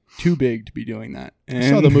too big to be doing that. And I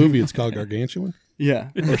saw the movie. It's called Gargantuan. Yeah,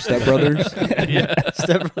 or Step Brothers.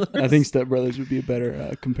 Step Brothers. I think Step Brothers would be a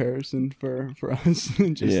better comparison for us.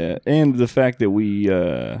 Yeah, and the fact that we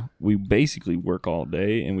basically work all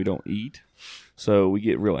day and we don't eat, so we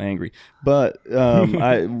get real angry. But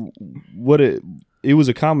it was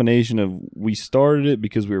a combination of, we started it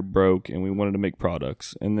because we were broke and we wanted to make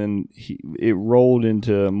products, and then it rolled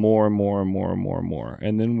into more and more,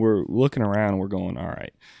 and then we're looking around and we're going, all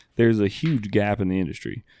right, there's a huge gap in the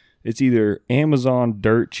industry. It's either Amazon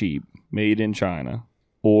dirt cheap, made in China,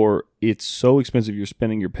 or it's so expensive you're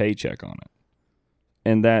spending your paycheck on it.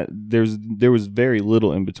 And that there was very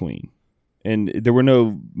little in between. And there were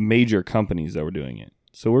no major companies that were doing it.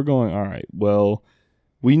 So we're going, all right, well,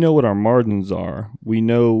 we know what our margins are. We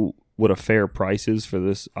know what a fair price is for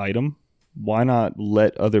this item. Why not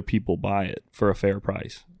let other people buy it for a fair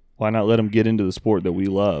price? Why not let them get into the sport that we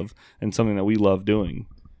love and something that we love doing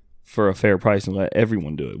for a fair price and let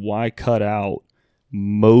everyone do it? Why cut out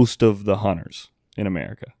most of the hunters in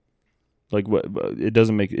America? Like, what? It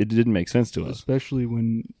didn't make sense to us, especially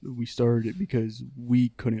when we started it, because we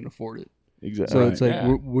couldn't afford it. Exactly. So it's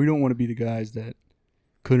like we don't want to be the guys that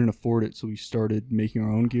couldn't afford it, so we started making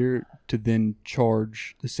our own gear to then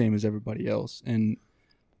charge the same as everybody else. And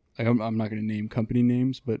I'm not going to name company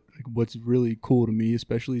names, but like, what's really cool to me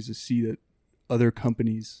especially is to see that other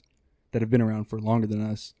companies that have been around for longer than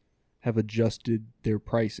us have adjusted their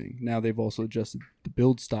pricing. Now they've also adjusted the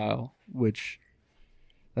build style, which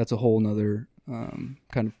that's a whole nother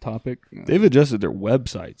kind of topic. They've adjusted their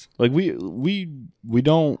websites. Like we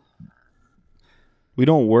don't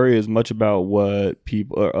worry as much about what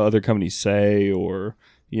people or other companies say, or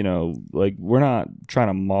like, we're not trying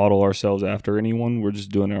to model ourselves after anyone. We're just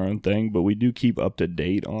doing our own thing, but we do keep up to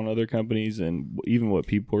date on other companies and even what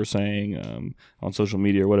people are saying on social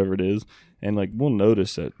media or whatever it is. And like, we'll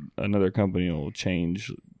notice that another company will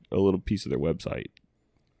change a little piece of their website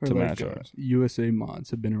to match ours. USA Mods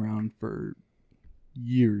have been around for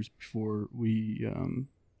years before we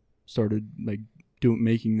started like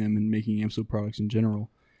making them and making AMSTEEL products in general.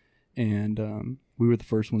 And we were the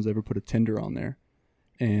first ones to ever put a Tinder on there.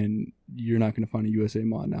 And you're not going to find a USA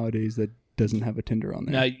Mod nowadays that doesn't have a Tinder on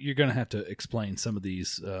there. Now you're going to have to explain some of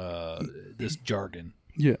these this jargon.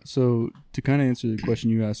 Yeah, so to kind of answer the question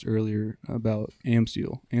you asked earlier about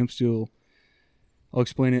AMSTEEL, I'll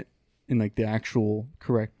explain it in like the actual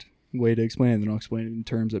correct way to explain it, and then I'll explain it in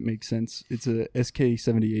terms that make sense. It's a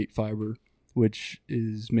SK78 fiber, which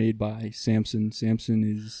is made by Samson. Samson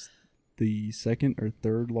is the second or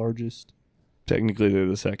third largest. Technically, they're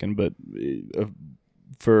the second, but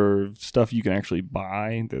for stuff you can actually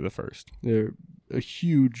buy, they're the first. They're a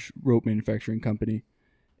huge rope manufacturing company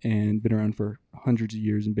and been around for hundreds of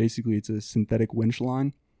years. And basically, it's a synthetic winch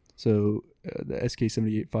line. So the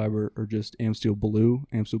SK78 fiber, or just AMSTEEL Blue.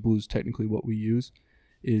 AMSTEEL Blue is technically what we use.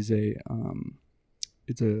 Is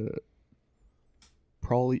it's a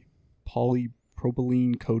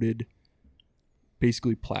polypropylene coated,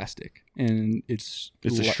 basically plastic, and it's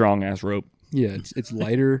a strong ass rope. Yeah, it's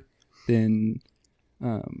lighter than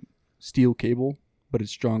steel cable, but it's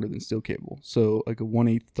stronger than steel cable. So like a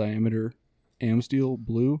 1/8 diameter AMSTEEL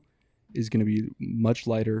Blue is going to be much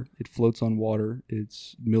lighter. It floats on water.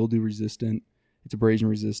 It's mildew resistant. It's abrasion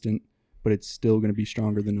resistant, but it's still going to be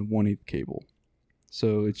stronger than a 1/8 cable.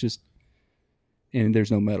 So it's just, and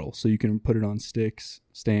there's no metal. So you can put it on sticks,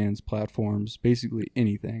 stands, platforms, basically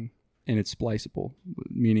anything. And it's spliceable,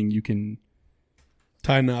 meaning you can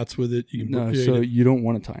tie knots with it. You can you don't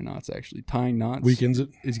want to tie knots, actually. Tying knots weakens it.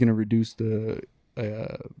 Is going to reduce the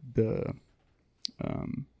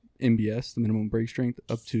MBS, the minimum break strength,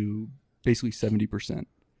 up to basically 70%.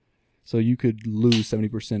 So you could lose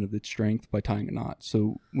 70% of its strength by tying a knot.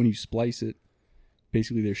 So when you splice it,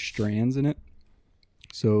 basically there's strands in it.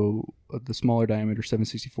 So the smaller diameter,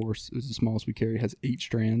 7/64 is the smallest we carry, has 8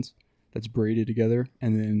 strands that's braided together,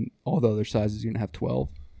 and then all the other sizes you're going to have 12.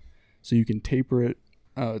 So you can taper it.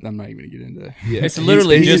 I'm not even going to get into that. Yeah. It's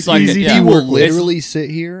literally just like he will literally sit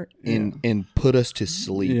here and put us to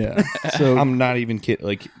sleep. Yeah. So I'm not even kidding.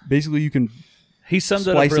 Like, basically, you can he summed it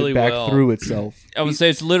up splice really it back well through itself. I would say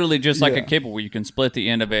it's literally just like Yeah. a cable where you can split the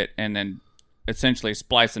end of it and then essentially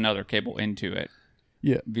splice another cable into it.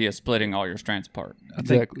 via splitting all your strands apart.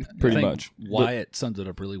 Exactly. Pretty I think much. Wyatt sums it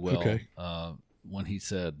up really well. Okay. When he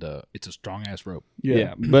said it's a strong ass rope.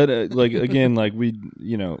 Yeah, but like again, like we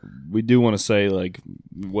do want to say like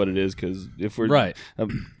what it is, because if we're Right.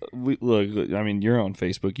 we look. I mean, you're on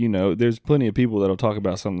Facebook. There's plenty of people that'll talk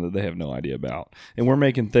about something that they have no idea about, and we're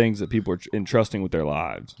making things that people are entrusting with their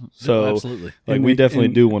lives. So Absolutely. like And we we- definitely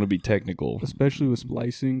and- do want to be technical. especially with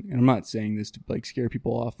splicing. And I'm not saying this to like scare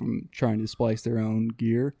people off from trying to splice their own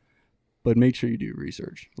gear, but make sure you do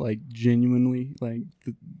research. Like genuinely, like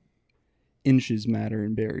the inches matter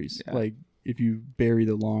in berries. Yeah. Like if you bury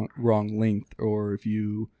the wrong length, or if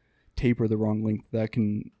you taper the wrong length, that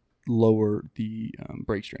can lower the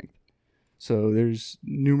break strength. So there's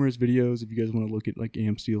numerous videos if you guys want to look at like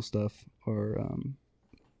AM steel stuff, or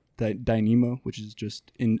Dynamo, which is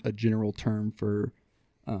just in a general term for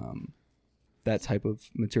that type of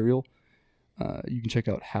material. You can check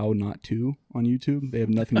out How Not To on YouTube. They have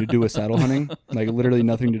nothing to do with saddle hunting, like literally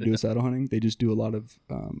nothing to do with saddle hunting. They just do a lot of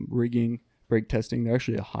rigging, brake testing. They're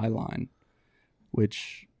actually a Highline,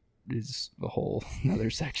 which is a whole another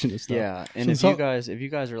section of stuff. Yeah, and if you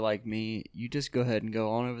guys are like me, you just go ahead and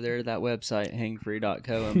go on over there to that website,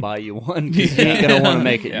 hangfree.co, and buy you one, because you ain't gonna want to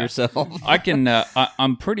make it yourself. I can.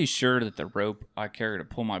 I'm pretty sure that the rope I carry to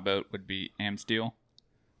pull my boat would be Amsteel,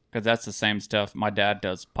 because that's the same stuff. My dad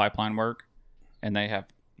does pipeline work, and they have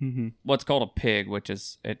what's called a pig, which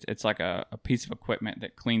is it's like a piece of equipment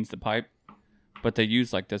that cleans the pipe, but they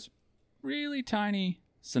use like this really tiny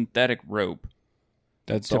synthetic rope.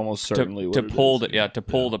 That's almost certainly what to it pull is. to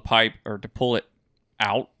pull the pipe, or to pull it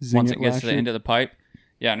out once it gets to the end of the pipe.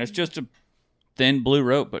 Yeah, and it's just a thin blue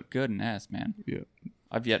rope, but goodness, man. Yeah.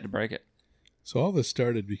 I've yet to break it. So all this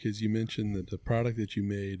started because you mentioned that the product that you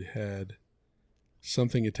made had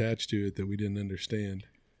something attached to it that we didn't understand.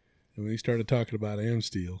 And when you started talking about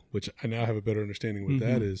Amsteel, which I now have a better understanding what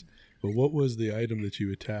that is, but what was the item that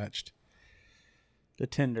you attached? The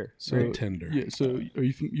tender. So Tender. Yeah. So are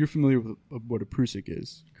you're familiar with what a Prusik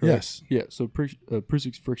is? Correct? Yes. Yeah. So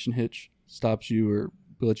Prusik's friction hitch stops you, or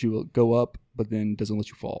lets you go up, but then doesn't let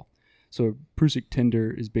you fall. So a Prusik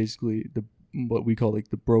tender is basically what we call like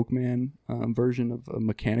the Brokeman version of a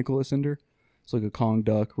mechanical ascender. It's like a Kong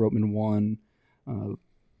Duck, Ropeman 1,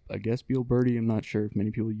 I guess Beal Birdie. I'm not sure if many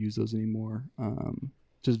people use those anymore.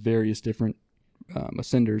 Just various different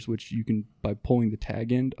ascenders, which you can, by pulling the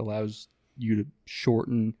tag end, allows you to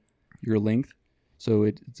shorten your length. So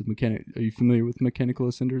it's a mechanic. Are you familiar with mechanical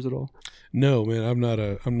ascenders at all? No, man, I'm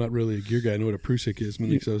not really a gear guy. I know what a Prusik is,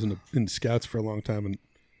 mainly because I was in scouts for a long time, and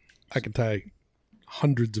I could tie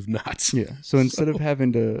hundreds of knots. Yeah. So instead of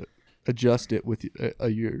having to adjust it with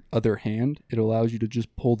your other hand, it allows you to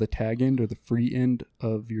just pull the tag end or the free end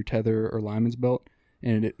of your tether or lineman's belt,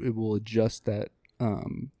 and it will adjust that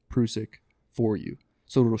Prusik for you.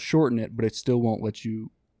 So it'll shorten it, but it still won't let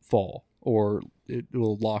you fall, or it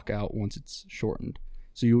will lock out once it's shortened.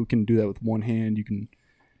 So you can do that with one hand. You can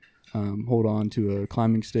hold on to a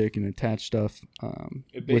climbing stick and attach stuff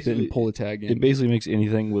with it and pull the tag in. It basically makes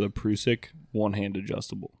anything with a Prusik one-hand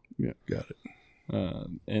adjustable. Yeah, Got it.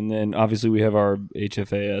 And then obviously we have our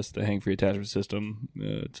HFAS, the Hang Free Attachment System.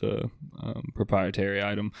 It's a proprietary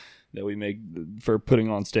item that we make for putting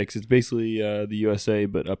on sticks. It's basically the USA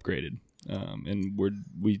but upgraded. And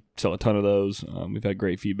we sell a ton of those. We've had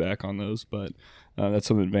great feedback on those, but that's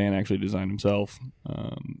something that Van actually designed himself.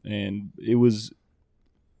 And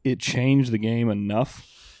it changed the game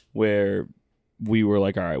enough where we were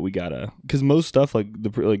like, all right, we gotta, because most stuff like the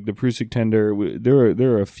Prusik tender,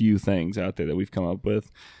 there are a few things out there that we've come up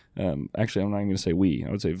with. Actually, I'm not even gonna say we. I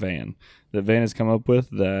would say Van. That Van has come up with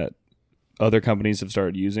that other companies have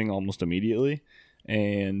started using almost immediately.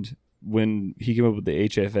 And when he came up with the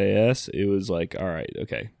HFAS, it was like, all right,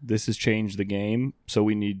 okay, this has changed the game, so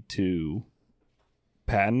we need to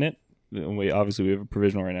patent it. And we have a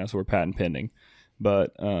provisional right now, so we're patent pending.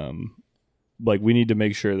 But like we need to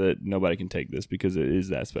make sure that nobody can take this because it is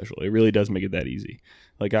that special. It really does make it that easy.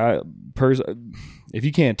 Like if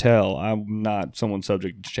you can't tell, I'm not someone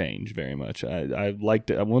subject to change very much. I like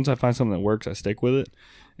to, once I find something that works, I stick with it.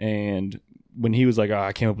 And when he was like,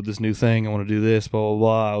 I came up with this new thing, I want to do this, blah, blah,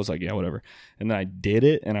 blah, I was like, yeah, whatever. And then I did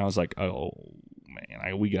it, and I was like, oh,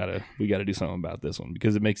 man, we gotta do something about this one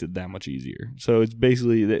because it makes it that much easier. So it's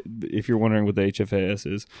basically, that if you're wondering what the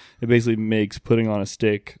HFAS is, it basically makes putting on a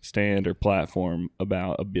stick, stand, or platform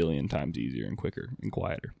about 1 billion times easier and quicker and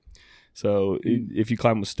quieter. So if you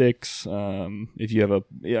climb with sticks, if you have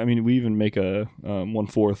we even make a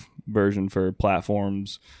 1/4 version for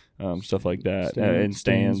platforms, stuff like that, and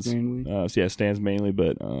stands mainly. Stands mainly,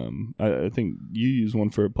 but I think you use one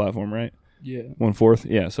for a platform, right? Yeah. 1/4.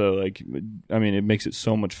 Yeah. So like, I mean, it makes it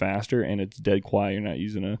so much faster, and it's dead quiet. You're not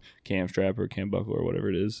using a cam strap or a cam buckle or whatever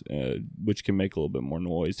it is, which can make a little bit more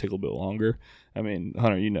noise, take a little bit longer. I mean,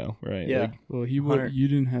 Hunter, you know, right? Yeah. Like, Well, you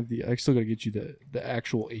didn't have the. I still got to get you the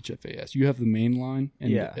actual HFAS. You have the main line,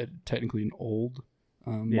 and technically an old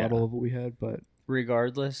model of what we had, but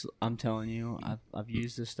regardless, I'm telling you, I've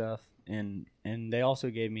used this stuff, and they also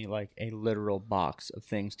gave me like a literal box of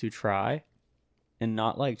things to try, and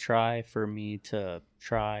not like try for me to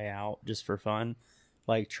try out just for fun,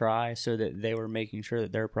 like try so that they were making sure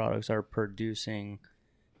that their products are producing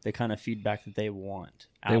the kind of feedback that they want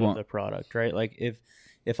out of the product, right? Like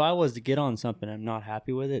if I was to get on something and I'm not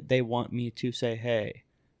happy with it, they want me to say, hey,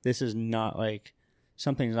 this is not like,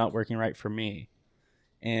 something's not working right for me.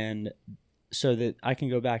 And so that I can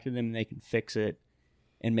go back to them and they can fix it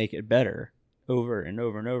and make it better over and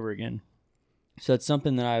over and over again. So it's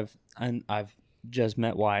something that I've just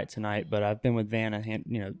met Wyatt tonight, but I've been with Van and,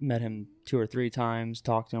 you know, met him 2 or 3 times,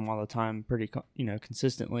 talked to him all the time pretty, you know,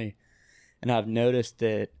 consistently. And I've noticed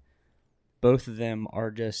that both of them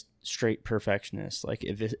are just straight perfectionists. Like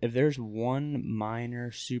if there's one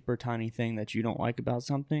minor, super tiny thing that you don't like about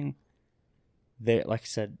something, they, like I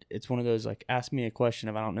said, it's one of those, like, ask me a question.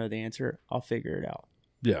 If I don't know the answer, I'll figure it out.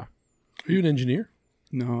 Yeah. Are you an engineer?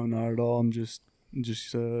 no, not at all. I'm just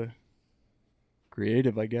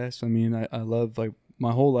creative, I guess. I mean, I love, like,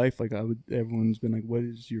 my whole life, like, everyone's been like, what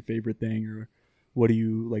is your favorite thing, or what do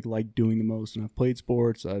you like doing the most? And I've played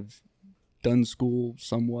sports, I've done school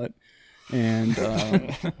somewhat, and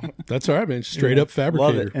that's all right, man. Straight up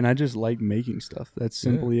fabricator. love it. And I just like making stuff. That's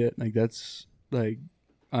simply it. Like, that's like,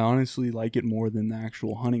 I honestly like it more than the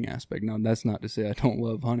actual hunting aspect. Now, that's not to say I don't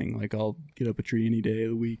love hunting. Like, I'll get up a tree any day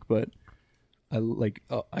of the week, but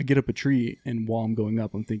I get up a tree, and while I'm going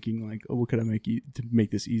up, I'm thinking like, oh, what could I make to make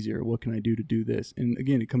this easier? What can I do to do this? And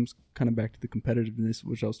again, it comes kind of back to the competitiveness,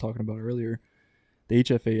 which I was talking about earlier. The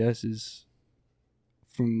HFAS is,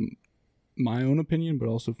 from my own opinion, but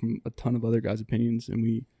also from a ton of other guys' opinions, and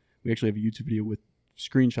we actually have a YouTube video with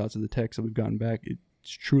screenshots of the text that we've gotten back.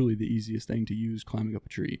 It's truly the easiest thing to use climbing up a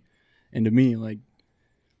tree. And to me, like,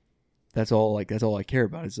 that's all I care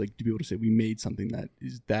about, is like to be able to say we made something that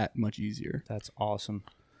is that much easier. That's awesome.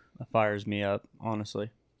 That fires me up, honestly,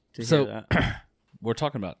 to hear that. We're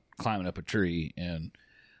talking about climbing up a tree, and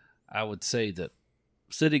I would say that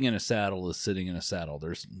sitting in a saddle is sitting in a saddle.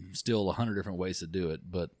 There's still 100 different ways to do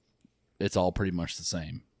it, but it's all pretty much the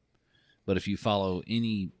same. But if you follow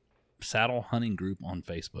any saddle hunting group on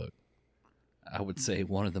Facebook, I would say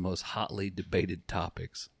one of the most hotly debated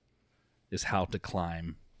topics is how to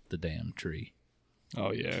climb the damn tree.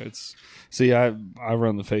 oh yeah, I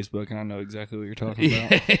run the Facebook, and I know exactly what you're talking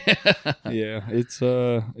about. Yeah,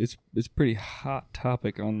 it's pretty hot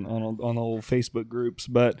topic on the old Facebook groups,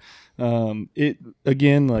 but it,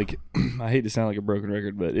 again, like, I hate to sound like a broken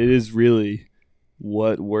record, but it is really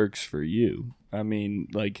what works for you. I mean,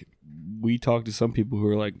 like, we talk to some people who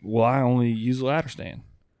are like, well, I only use a ladder stand,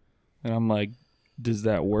 and I'm like, does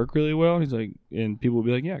that work really well? And he's like, and people will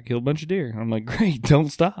be like, yeah, I killed a bunch of deer. And I'm like, great, don't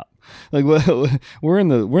stop. Like, well, we're in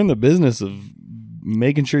the business of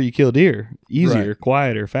making sure you kill deer easier, right,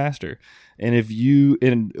 quieter, faster. And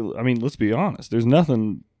I mean, let's be honest, there's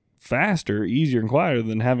nothing faster, easier, and quieter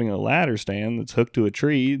than having a ladder stand that's hooked to a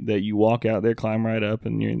tree that you walk out there, climb right up,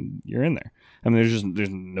 and you're in there. I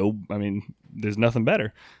mean, there's nothing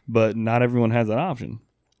better, but not everyone has that option,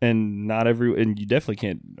 and you definitely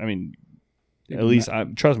can't. I mean, at least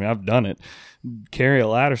trust me, I've done it. Carry a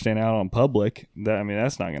ladder stand out on public,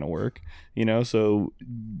 that's not going to work, you know. So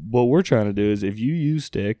what we're trying to do is, if you use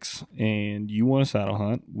sticks and you want to saddle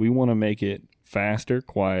hunt, we want to make it faster,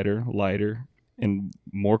 quieter, lighter, and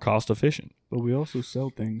more cost efficient. But we also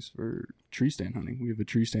sell things for tree stand hunting. We have a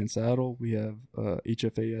tree stand saddle. We have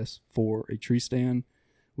HFAS for a tree stand.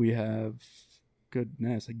 We have,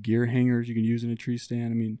 goodness, like gear hangers you can use in a tree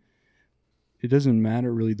stand. I mean, it doesn't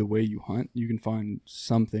matter really the way you hunt. You can find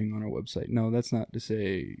something on our website. No, that's not to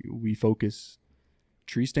say we focus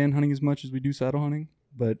tree stand hunting as much as we do saddle hunting,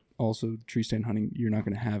 but also tree stand hunting, you're not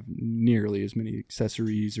going to have nearly as many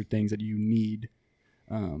accessories or things that you need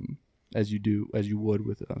as you would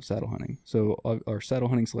with saddle hunting. So our saddle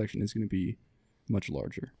hunting selection is going to be much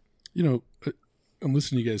larger. You know, I'm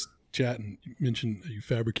listening to you guys chat, and you mentioned you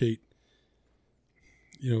fabricate.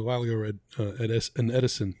 You know, a while ago I read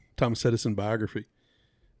an Thomas Edison biography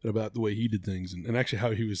about the way he did things, and actually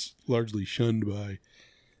how he was largely shunned by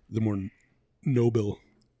the more noble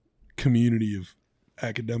community of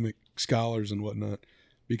academic scholars and whatnot,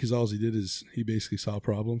 because all he did is he basically saw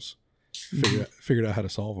problems, figured out how to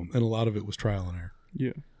solve them, and a lot of it was trial and error.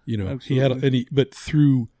 Yeah, you know, absolutely. but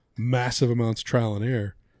through massive amounts of trial and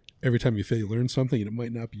error. Every time you fail, you learn something, and it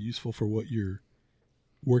might not be useful for what you're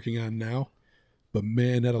working on now. But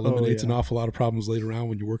man, that eliminates an awful lot of problems later on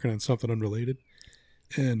when you're working on something unrelated.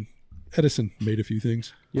 And Edison made a few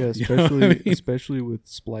things. Yeah, especially with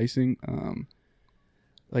splicing.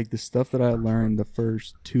 Like the stuff that I learned the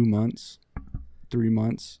first 2 months, 3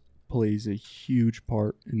 months plays a huge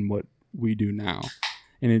part in what we do now.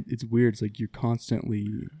 And it's weird. It's like you're constantly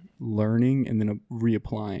learning and then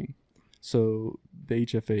reapplying. So the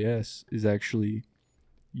HFAS is actually,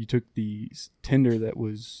 you took the tender that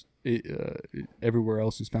was everywhere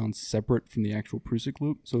else is found separate from the actual Prusik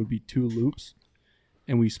loop. So it would be 2 loops.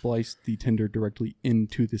 And we spliced the tender directly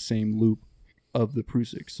into the same loop of the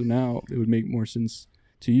Prusik. So now it would make more sense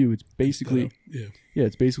to you. It's basically,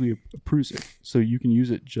 it's basically a Prusik. So you can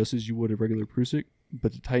use it just as you would a regular Prusik,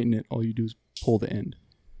 but to tighten it, all you do is pull the end.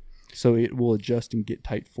 So it will adjust and get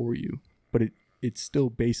tight for you. But it's still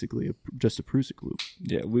basically just a Prusik loop.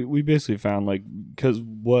 Yeah, we basically found, like, because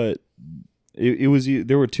it was,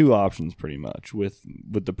 there were 2 options pretty much with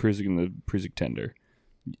the Prusik and the Prusik tender.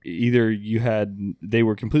 Either they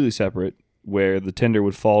were completely separate, where the tender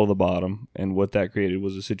would fall to the bottom, and what that created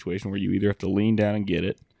was a situation where you either have to lean down and get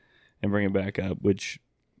it and bring it back up, which,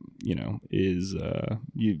 is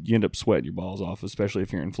you end up sweating your balls off, especially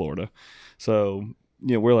if you're in Florida. So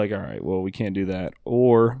we're like, all right, well, we can't do that.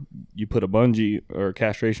 Or you put a bungee or a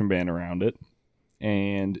castration band around it,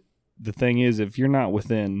 and the thing is, if you're not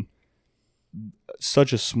within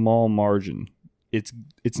such a small margin, it's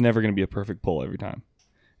never going to be a perfect pull every time.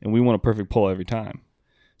 And we want a perfect pull every time.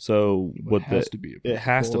 So it has to be a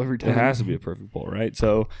perfect pull every time. It has to be a perfect pull, right?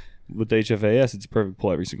 So with the HFAS, it's a perfect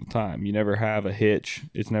pull every single time. You never have a hitch.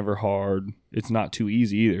 It's never hard. It's not too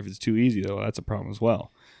easy either. If it's too easy, though, that's a problem as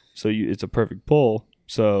well. So it's a perfect pull.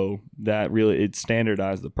 So that really, it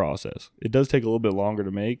standardized the process. It does take a little bit longer to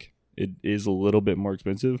make. It is a little bit more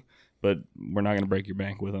expensive, but we're not going to break your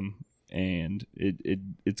bank with them. And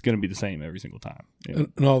it's going to be the same every single time.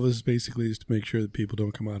 And all this basically is to make sure that people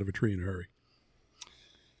don't come out of a tree in a hurry.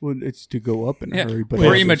 Well, it's to go up in a hurry, but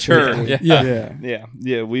premature. Yeah.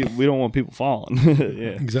 We don't want people falling.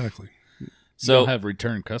 Yeah, exactly. So you'll have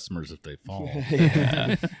return customers if they fall.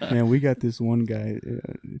 Man, we got this one guy.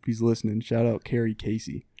 If he's listening, shout out Kerry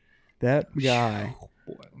Casey. That guy.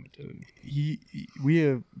 Boy, let me tell you. We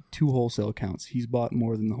have 2 wholesale accounts. He's bought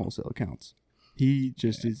more than the wholesale accounts. He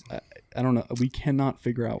just is. I don't know. We cannot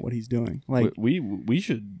figure out what he's doing. Like we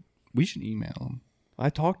should email him. I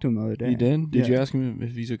talked to him the other day. You did? Did you ask him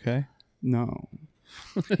if he's okay? No.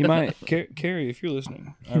 He might. Carrie, if you're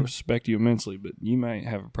listening, I respect you immensely, but you might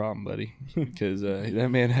have a problem, buddy, because that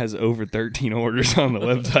man has over 13 orders on the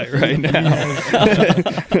website right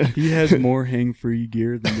now. He has more hang-free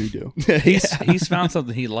gear than we do. He's found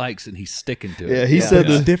something he likes and he's sticking to it. Yeah, he said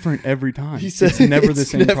it's different every time. He said it's never the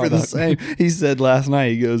same. Never the same. He said last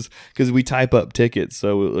night, he goes, because we type up tickets,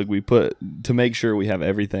 so like we put, to make sure we have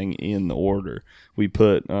everything in the order, we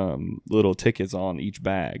put little tickets on each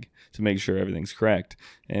bag to make sure everything's correct.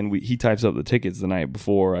 And he types up the tickets the night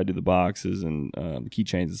before I do the boxes and the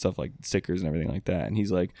keychains and stuff, like stickers and everything like that. And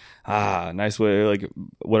he's like, nice way, like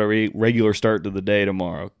what a regular start to the day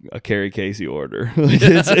tomorrow, a Kerry Casey order. Like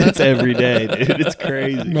it's every day, dude. It's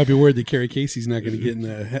crazy. You might be worried that Kerry Casey's not going to get in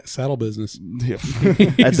the saddle business. Yeah.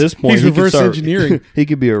 At this point, he's reverse engineering. He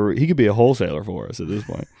could be a wholesaler for us at this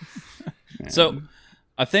point. So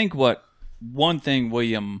I think one thing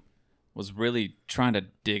William was really trying to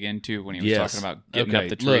dig into when he was talking about getting up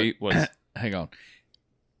the tree was... Hang on.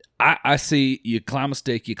 I see you climb a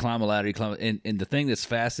stick, you climb a ladder, and the thing that's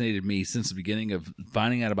fascinated me since the beginning of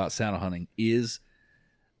finding out about saddle hunting is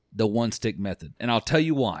the one stick method. And I'll tell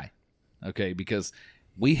you why. Okay, because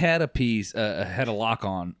we had a lock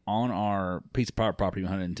on our piece of private property we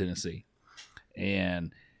hunted in Tennessee.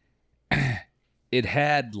 And it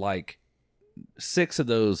had like 6 or 8 of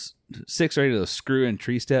those screw-in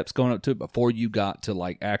tree steps going up to it before you got to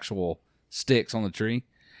like actual sticks on the tree.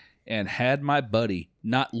 And had my buddy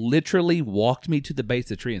not literally walked me to the base of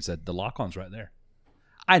the tree and said, the lock-on's right there,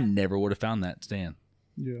 I never would have found that stand.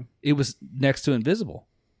 Yeah. It was next to invisible.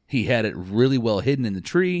 He had it really well hidden in the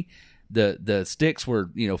tree. The sticks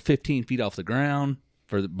were, 15 feet off the ground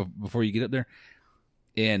before you get up there.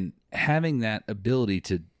 And having that ability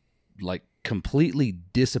to like completely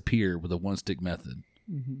disappear with a one stick method.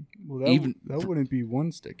 Mm-hmm. Well, that wouldn't be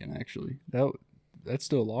one sticking actually. That's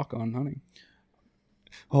still lock on hunting.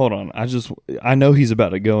 Hold on. I know he's about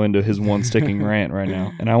to go into his one sticking rant right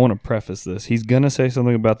now, and I want to preface this. He's going to say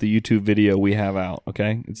something about the YouTube video we have out,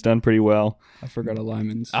 okay? It's done pretty well. I forgot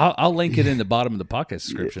alignments. I'll link it in the bottom of the podcast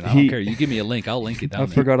description. I don't care. You give me a link, I'll link it down I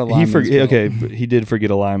there. forgot alignments. Okay, but he did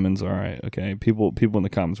forget alignments. All right, okay. People in the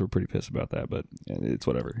comments were pretty pissed about that, but it's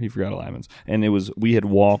whatever. He forgot alignments, and we had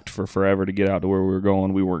walked for forever to get out to where we were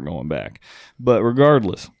going. We weren't going back, but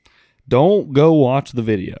regardless, don't go watch the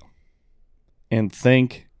video and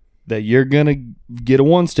think that you're going to get a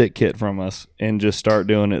one-stick kit from us and just start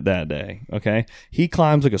doing it that day, okay? He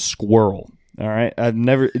climbs like a squirrel, all right?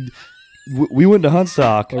 We went to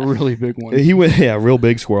Huntstock. A really big one. He went, yeah, real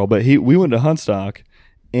big squirrel, but we went to Huntstock,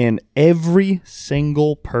 and every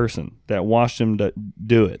single person that watched him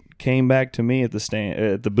do it came back to me at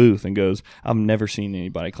the booth and goes, I've never seen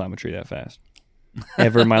anybody climb a tree that fast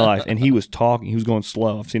ever in my life. And he was talking. He was going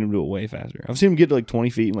slow. I've seen him do it way faster. I've seen him get to like 20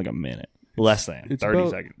 feet in like a minute. Less than it's 30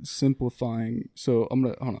 about seconds. Simplifying. So I'm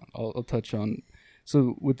gonna hold on. I'll touch on.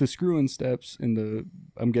 So with the screw-in steps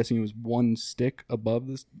I'm guessing it was one stick above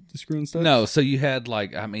the screw-in steps. No, so you had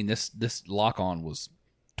this lock-on was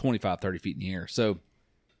 25, 30 feet in the air. So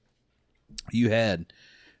you had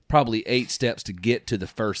probably 8 steps to get to the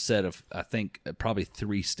first set of, I think, probably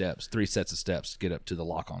 3 sets of steps to get up to the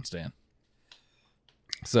lock-on stand.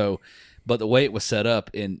 So, but the way it was set up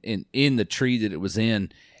in the tree that it was in,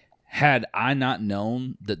 had I not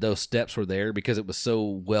known that those steps were there because it was so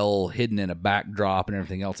well hidden in a backdrop and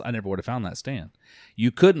everything else, I never would have found that stand. You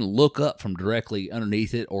couldn't look up from directly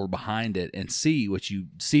underneath it or behind it and see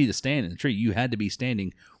the stand in the tree. You had to be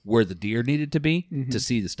standing where the deer needed to be to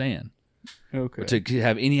see the stand. Okay. To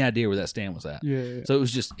have any idea where that stand was at. Yeah. So it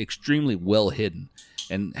was just extremely well hidden.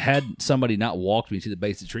 And had somebody not walked me to the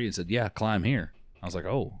base of the tree and said, yeah, climb here, I was like,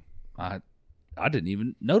 oh, I didn't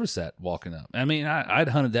even notice that walking up. I mean, I'd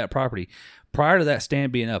hunted that property. Prior to that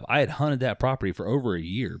stand being up, I had hunted that property for over a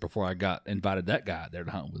year before I got invited that guy there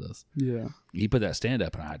to hunt with us. Yeah. He put that stand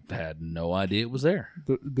up, and I had no idea it was there.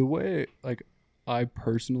 The way, like, I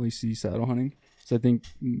personally see saddle hunting, so I think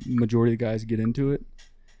majority of the guys get into it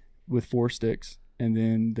with 4 sticks, and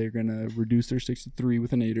then they're going to reduce their sticks to 3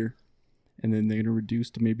 with an aider, and then they're going to reduce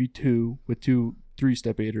to maybe 2 with 2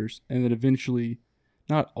 3-step aiders, and then eventually...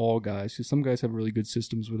 Not all guys, because some guys have really good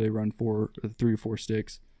systems where they run 3 or 4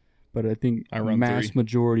 sticks, but I think mass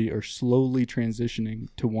majority are slowly transitioning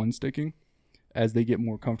to one sticking as they get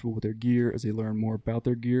more comfortable with their gear, as they learn more about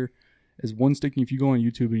their gear. As one sticking, if you go on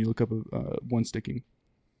YouTube and you look up one sticking,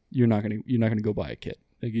 you're not gonna go buy a kit.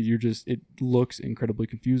 Like it looks incredibly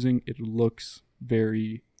confusing. It looks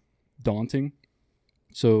very daunting.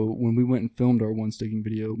 So when we went and filmed our one sticking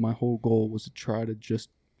video, my whole goal was to try to just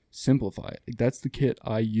simplify it. Like, that's the kit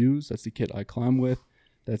I use. That's the kit I climb with.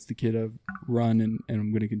 That's the kit I've run and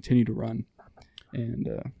I'm going to continue to run.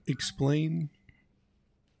 And explain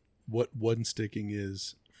what one sticking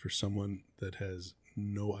is for someone that has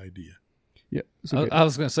no idea. Yeah, I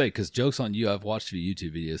was going to say, because joke's on you, I've watched your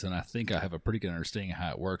YouTube videos and I think I have a pretty good understanding of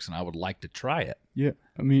how it works, and I would like to try it. Yeah,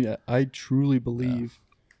 I mean, I truly believe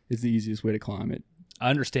it's the easiest way to climb it. I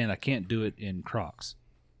understand I can't do it in Crocs.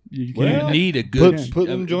 You need a good put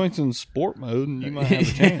them joints in sport mode, and you might have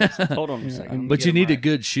a chance. Hold on a second. But you need a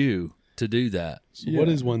good shoe to do that. So what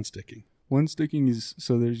is one sticking? One sticking is,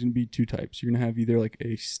 so there's going to be 2 types. You're going to have either like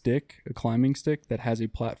a stick, a climbing stick that has a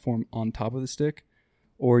platform on top of the stick,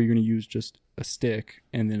 or you're going to use just a stick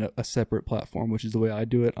and then a separate platform, which is the way I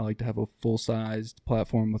do it. I like to have a full-sized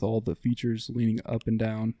platform with all the features leaning up and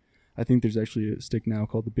down. I think there's actually a stick now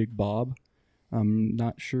called the Big Bob. I'm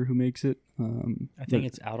not sure who makes it. I think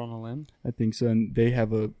it's Out on a Limb. I think so. And they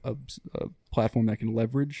have a platform that can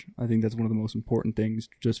leverage. I think that's one of the most important things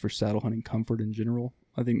just for saddle hunting comfort in general.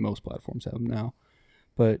 I think most platforms have them now.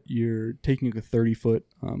 But you're taking a 30-foot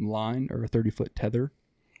line or a 30-foot tether,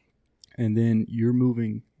 and then you're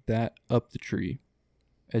moving that up the tree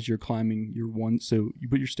as you're climbing your one. So you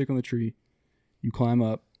put your stick on the tree, you climb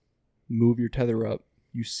up, move your tether up,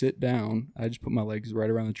 you sit down. I just put my legs right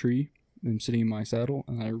around the tree. I'm sitting in my saddle,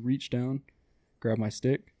 and I reach down, grab my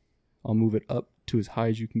stick. I'll move it up to as high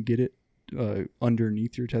as you can get it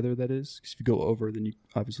underneath your tether, that is. Because if you go over, then you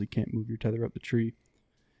obviously can't move your tether up the tree.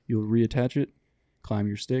 You'll reattach it, climb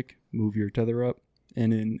your stick, move your tether up,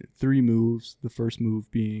 and in 3 moves, the first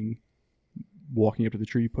move being walking up to the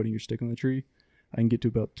tree, putting your stick on the tree, I can get to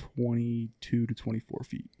about 22 to 24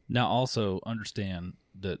 feet. Now, also understand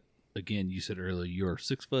that, again, you said earlier you're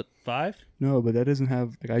 6'5". No, but that doesn't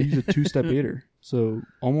have, like, I use a 2-step aider. So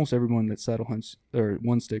almost everyone that saddle hunts or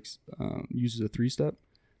one sticks uses a 3-step.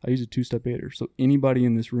 I use a 2-step aider, so anybody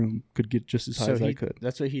in this room could get just as high as I could.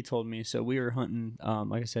 That's what he told me. So we were hunting.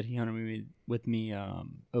 Like I said, he hunted with me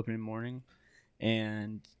opening morning,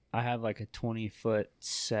 and I have like a 20-foot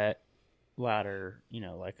set ladder.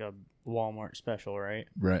 Like a Walmart special, right?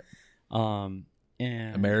 Right. And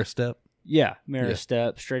A Mara step. Yeah, Mara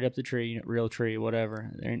step straight up the tree, real tree,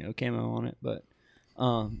 whatever. There ain't no camo on it, but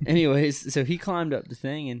anyways, so he climbed up the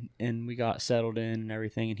thing and we got settled in and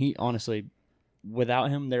everything. And he honestly, without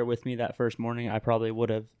him there with me that first morning, I probably would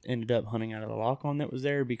have ended up hunting out of the lock-on that was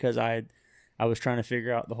there because I was trying to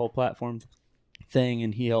figure out the whole platform thing,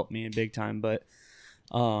 and he helped me in big time. But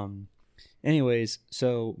anyways,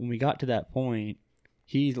 so when we got to that point,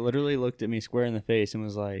 he literally looked at me square in the face and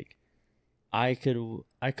was like, I could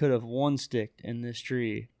have one-sticked in this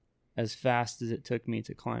tree as fast as it took me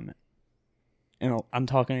to climb it. And I'm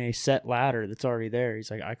talking a set ladder that's already there.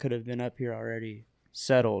 He's like, I could have been up here already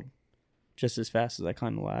settled just as fast as I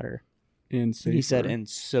climbed the ladder. And he said, and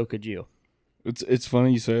so could you. It's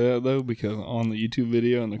funny you say that, though, because on the YouTube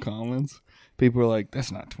video in the comments, people are like,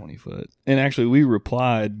 that's not 20 foot. And actually, we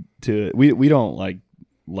replied to it. We don't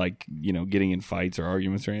like getting in fights or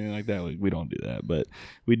arguments or anything like that. We don't do that. But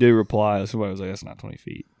we did reply. Somebody was like, that's not 20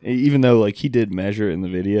 feet. Even though he did measure it in the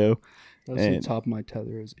video. The top of my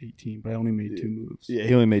tether is 18, but I only made 2 moves. Yeah,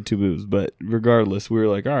 he only made 2 moves. But regardless, we were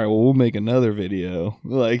like, all right, well, we'll make another video,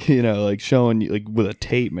 showing you with a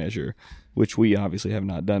tape measure, which we obviously have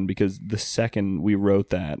not done because the second we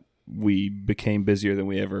wrote that, we became busier than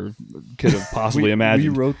we ever could have possibly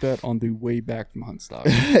imagined. We wrote that on the way back from Huntstock.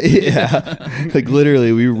 Yeah.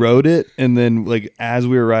 Literally, we wrote it, and then, as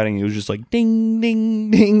we were writing, it was just ding,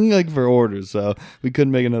 ding, ding, for orders. So we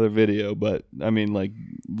couldn't make another video. But,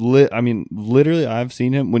 literally, I've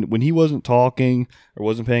seen him, when he wasn't talking or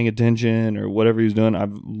wasn't paying attention or whatever he was doing,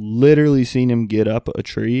 I've literally seen him get up a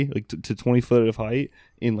tree, to 20 foot of height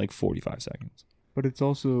in, 45 seconds. But it's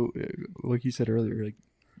also, like you said earlier,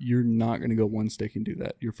 you're not going to go one stick and do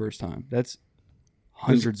that your first time. That's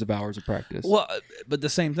hundreds of hours of practice. Well, but the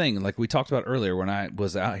same thing, like we talked about earlier, when I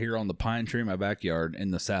was out here on the pine tree in my backyard in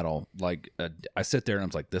the saddle, I sit there and I'm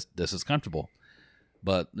like, this is comfortable.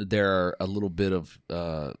 But there are a little bit of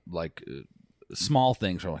small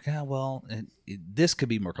things where I'm like, this could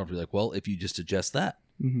be more comfortable. If you just adjust that,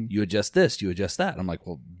 you adjust this, you adjust that. I'm like,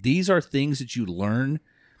 these are things that you learn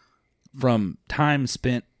from time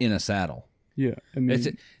spent in a saddle. Yeah,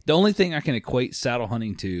 the only thing I can equate saddle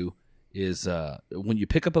hunting to is when you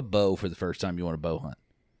pick up a bow for the first time, you want to bow hunt.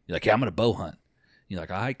 You're like, I'm going to bow hunt. You're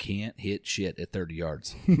like, I can't hit shit at 30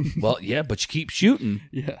 yards. Well, yeah, but you keep shooting.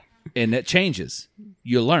 Yeah, and that changes.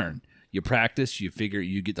 You learn, you practice, you figure,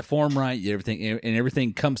 you get the form right,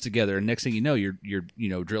 everything comes together. And next thing you know,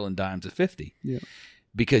 you're drilling dimes at 50. Yeah,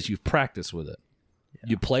 because you've practiced with it. Yeah.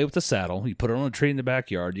 You play with the saddle. You put it on a tree in the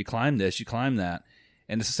backyard. You climb this. You climb that.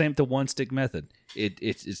 And it's the same with the one stick method.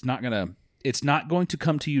 It's not going to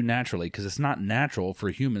come to you naturally because it's not natural for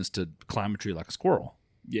humans to climb a tree like a squirrel.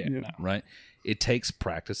 Yeah. No, right. It takes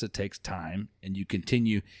practice. It takes time, and you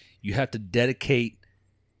continue. You have to dedicate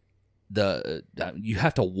you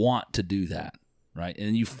have to want to do that, right?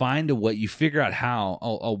 And you find a way. You figure out how.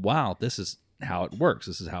 Oh wow, this is how it works.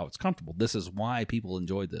 This is how it's comfortable. This is why people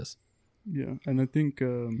enjoy this. Yeah, and I think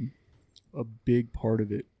a big part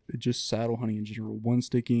of it. Just saddle hunting in general, one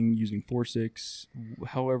sticking, using 4-6,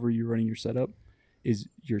 however you're running your setup, is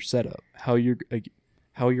your setup. How you're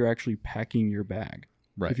actually packing your bag.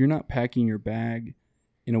 Right. If you're not packing your bag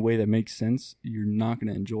in a way that makes sense, you're not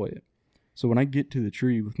going to enjoy it. So when I get to the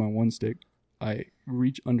tree with my one stick, I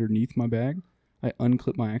reach underneath my bag, I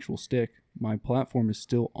unclip my actual stick. My platform is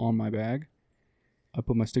still on my bag. I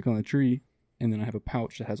put my stick on the tree. And then I have a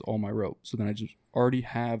pouch that has all my rope. So then I just already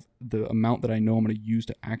have the amount that I know I'm going to use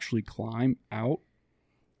to actually climb out.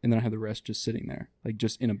 And then I have the rest just sitting there.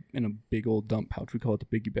 Just in a big old dump pouch. We call it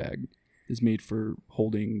the biggie bag. It's made for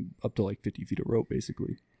holding up to 50 feet of rope,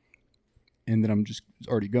 basically. And then I'm just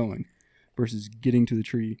already going. Versus getting to the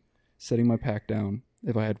tree, setting my pack down.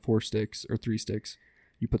 If I had 4 sticks or 3 sticks,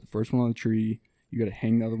 you put the first one on the tree. You got to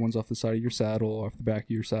hang the other ones off the side of your saddle, off the back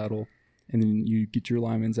of your saddle. And then you get your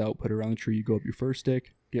linemen's out, put it around the tree, you go up your first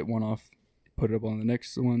stick, get one off, put it up on the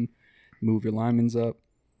next one, move your linemen's up,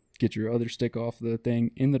 get your other stick off the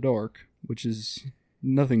thing in the dark, which is,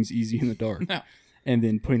 nothing's easy in the dark. No. And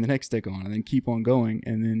then putting the next stick on, and then keep on going,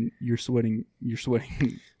 and then you're sweating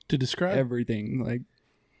to describe everything.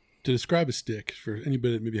 To describe a stick, for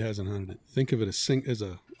anybody that maybe hasn't hunted it, think of it as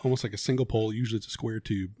almost like a single pole, usually it's a square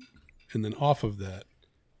tube, and then off of that,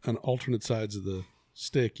 on alternate sides of the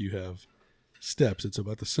stick, you have steps. It's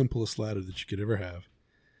about the simplest ladder that you could ever have.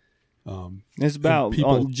 It's about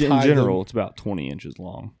people in tie general. them- It's about 20 inches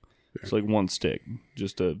long. It's like one stick,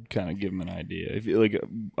 just to kind of give them an idea. If you, like,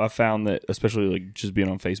 I found that, especially like just being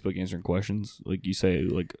on Facebook answering questions, like you say,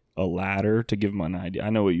 like a ladder to give them an idea. I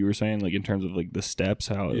know what you were saying, like in terms of like the steps,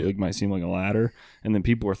 how it like, might seem like a ladder, and then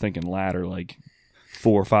people are thinking ladder like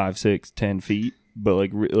 4, 5, 6, 10 feet. But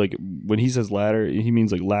like when he says ladder, he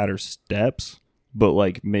means like ladder steps, but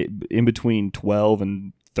like in between 12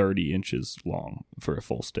 and 30 inches long for a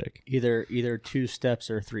full stick. Either 2 steps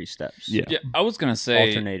or 3 steps. Yeah. Yeah, I was gonna say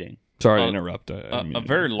Alternating. Sorry to Uh, interrupt. a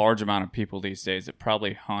very large amount of people these days that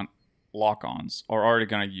probably hunt lock-ons are already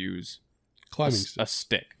gonna use Climbing a stick.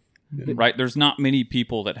 stick. Yeah. Right? There's not many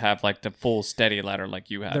people that have like the full steady ladder like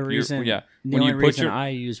you have. The reason, yeah. the When only you put reason your I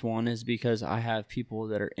use one is because I have people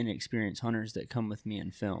that are inexperienced hunters that come with me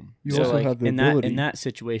and film. You also have the in ability. that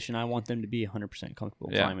situation, I want them to be 100%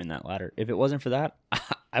 comfortable Yeah. climbing that ladder. If it wasn't for that,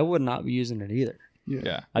 I would not be using it either.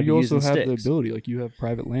 yeah. I'd you be also using have the sticks. ability, like you have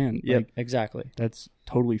private land. Yep, Like, exactly. that's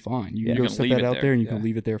totally fine. You Yeah. can You go can set leave that it out there. there, and you Yeah. can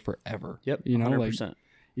leave it there forever. Yep, You know, 100%. like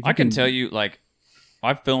if I can tell you, like,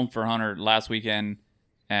 I filmed for Hunter last weekend,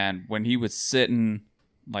 and when he was sitting,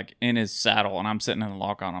 like, in his saddle, and I'm sitting in the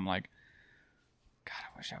lock-on, I'm like, God,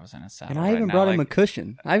 I wish I was in a saddle. And I right even now. brought him a Like,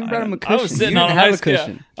 cushion. I even brought him a I cushion. was sitting You on a didn't have nice a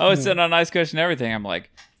cushion. Yeah, I was sitting on a nice cushion and everything. I'm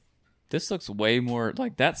like, this looks way more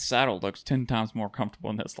like that saddle looks 10 times more comfortable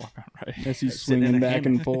in this lock-on, right? as he's Sitting in swinging a back hammock.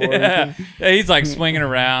 and forth. Yeah. Yeah, he's like swinging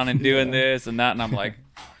around and doing this and that, and I'm like,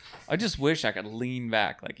 I just wish I could lean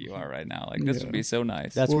back like you are right now. Like this would be so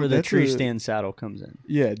nice. That's Well, where the that's tree a- stand saddle comes in.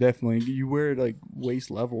 Yeah, definitely. You wear it like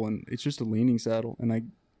waist level, and it's just a leaning saddle.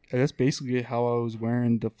 And that's basically how I was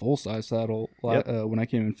wearing the full size saddle when I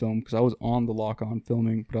came and filmed, because I was on the lock on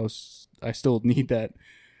filming, but I still need that.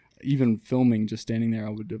 Even filming, just standing there, I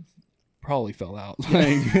would have probably fell out.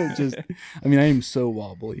 Like, just, I mean, I am so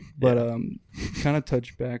wobbly. But kind of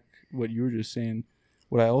touch back what you were just saying.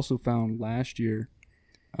 What I also found last year,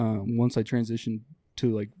 once I transitioned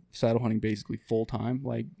to like saddle hunting basically full time,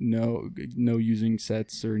 like no using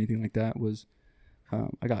sets or anything like that, was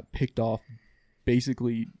I got picked off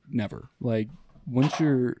basically never. Like once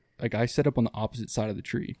you're like, I set up on the opposite side of the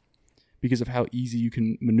tree because of how easy you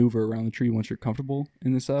can maneuver around the tree once you're comfortable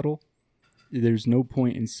in the saddle. There's no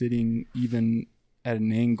point in sitting even at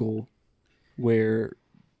an angle where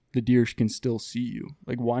the deer can still see you.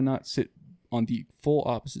 Like, why not sit on the full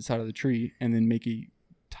opposite side of the tree and then make a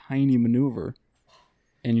tiny maneuver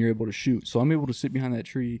and you're able to shoot? So I'm able to sit behind that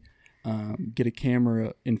tree, get a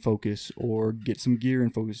camera in focus or get some gear in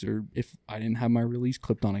focus, or if I didn't have my release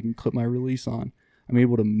clipped on, I can clip my release on. I'm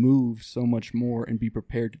able to move so much more and be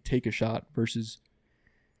prepared to take a shot versus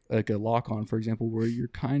like a lock on, for example, where you're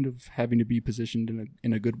kind of having to be positioned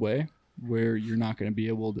in a good way where you're not going to be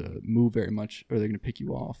able to move very much or they're going to pick you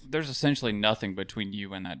off. There's essentially nothing between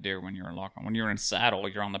you and that deer when you're in lock-on. When you're in saddle,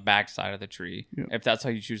 you're on the back side of the tree, if that's how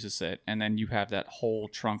you choose to sit, and then you have that whole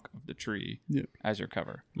trunk of the tree as your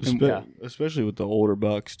cover. Especially with the older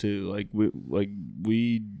bucks too. Like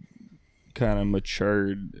we kind of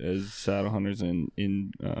matured as saddle hunters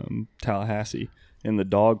in Tallahassee, and the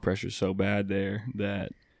dog pressure's so bad there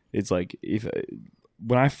that it's like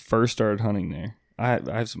when I first started hunting there,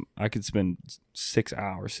 I could spend 6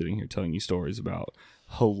 hours sitting here telling you stories about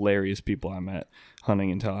hilarious people I met hunting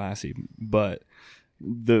in Tallahassee. But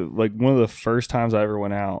one of the first times I ever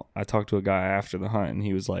went out, I talked to a guy after the hunt, and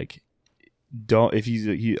he was like, he's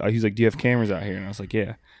like, do you have cameras out here? And I was like,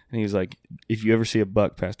 yeah. And he was like, if you ever see a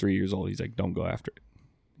buck past 3 years old, he's like, don't go after it.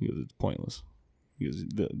 He goes, it's pointless. He goes,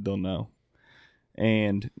 they'll know.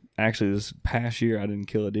 And actually, this past year, I didn't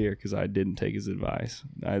kill a deer because I didn't take his advice.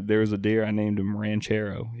 There was a deer, I named him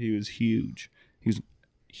Ranchero. He was huge.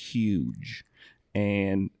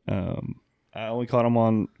 And I only caught him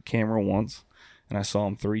on camera once, and I saw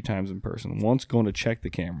him 3 times in person. Once going to check the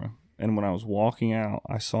camera, and when I was walking out,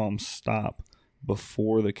 I saw him stop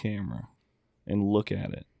before the camera and look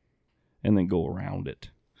at it, and then go around it.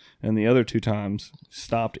 And the other 2 times,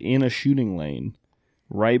 stopped in a shooting lane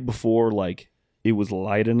right before, like, it was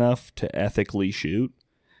light enough to ethically shoot.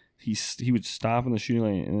 He would stop in the shooting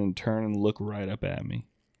lane and then turn and look right up at me,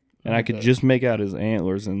 and I could just make out his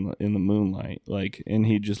antlers in the moonlight, like, and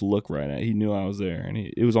he'd just look right at. He knew I was there, and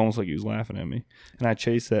it was almost like he was laughing at me. And I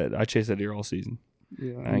chased that deer all season.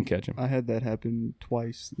 Yeah, I didn't catch him. I had that happen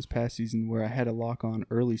twice this past season where I had a lock on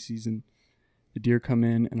early season. The deer come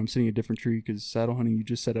in, and I'm sitting in a different tree because saddle hunting you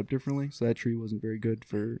just set up differently, so that tree wasn't very good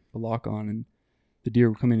for a lock on, and the deer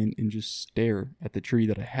would come in and just stare at the tree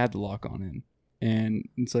that I had the lock on in. And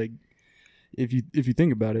it's like, if you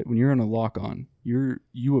think about it, when you're on a lock on,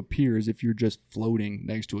 you appear as if you're just floating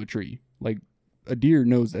next to a tree. Like, a deer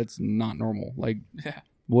knows that's not normal. Like,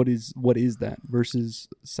 what is that versus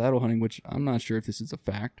saddle hunting, which I'm not sure if this is a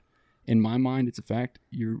fact. In my mind, it's a fact.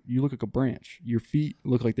 You look like a branch. Your feet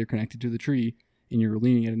look like they're connected to the tree, and you're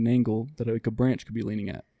leaning at an angle that like a branch could be leaning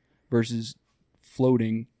at, versus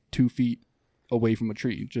floating 2 feet away from a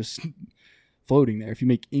tree, just floating there. If you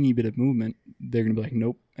make any bit of movement, they're gonna be like,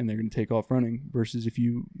 nope, and they're gonna take off running. Versus if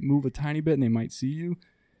you move a tiny bit and they might see you,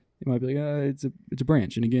 they might be like, it's a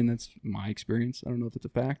branch. And again, that's my experience. I don't know if it's a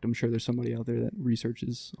fact. I'm sure there's somebody out there that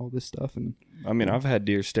researches all this stuff. And I mean, I've had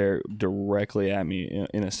deer stare directly at me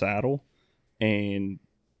in a saddle and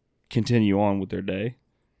continue on with their day.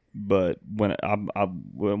 But when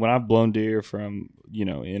I've blown deer from, you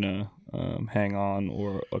know, in a hang on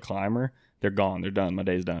or a climber, they're gone. They're done. My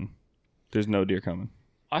day's done. There's no deer coming.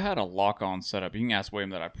 I had a lock on setup. You can ask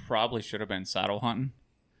William that I probably should have been saddle hunting,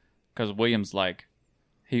 because William's like,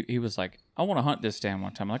 he was like, I want to hunt this stand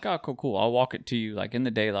one time. I'm like, oh, cool. I'll walk it to you like in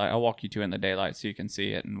the daylight. I'll walk you to it in the daylight so you can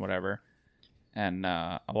see it and whatever. And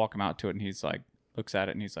I walk him out to it, and he's like, looks at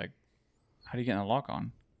it, and he's like, how do you get the lock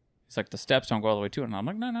on? He's like, the steps don't go all the way to it. And I'm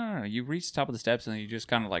like, no. You reach the top of the steps, and then you just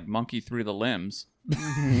kind of like monkey through the limbs.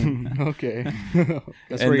 okay.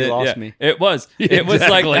 That's where you lost me. It was. It was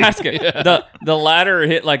like basket. The ladder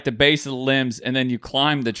hit like the base of the limbs, and then you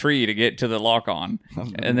climbed the tree to get to the lock on,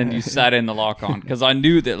 and then you sat in the lock on, because I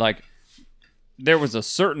knew that like there was a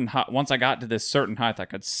certain height. Once I got to this certain height, I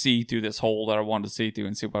could see through this hole that I wanted to see through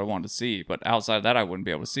and see what I wanted to see. But outside of that, I wouldn't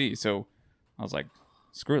be able to see. So I was like,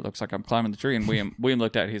 screw it. Looks like I'm climbing the tree. And William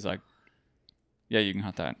looked at it. He's like, yeah, you can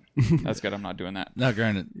hunt that. That's good. I'm not doing that. Now,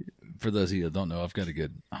 granted, for those of you that don't know, I've got a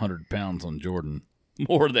good 100 pounds on Jordan.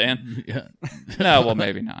 More than? Yeah. No, well,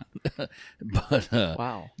 maybe not. But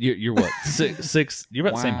Wow. You're what? Six? You're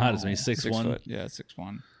about the same height as me. 6'1". 6 foot. Yeah, 6'1".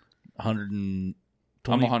 120.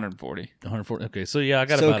 I'm 140. 140. Okay, so yeah, I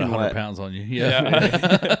got Soaking about 100 wet. pounds on you.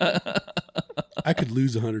 Yeah. I could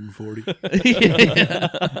lose 140.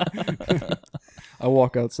 I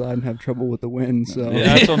walk outside and have trouble with the wind, so Yeah,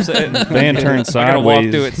 that's what I'm saying. Van turns I gotta walk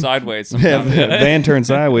sideways. through it sideways Yeah, sometimes. van turns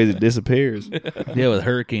sideways, it disappears. Yeah, with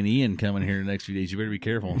Hurricane Ian coming here the next few days, you better be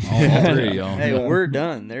careful. All three of y'all. Hey, we're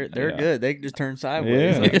done. They're good. They can just turn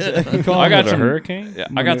sideways. Yeah. You call I it got a some hurricane? Yeah,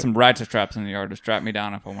 I got some ratchet straps in the yard to strap me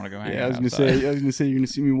down if I want to go hang yeah, I was out gonna outside. say you're gonna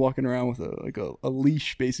see me walking around with a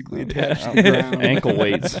leash basically attached to the ground, Ankle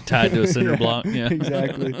weights. Tied to a cinder block. Yeah.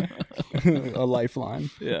 exactly, a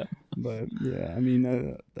lifeline. Yeah. But yeah, I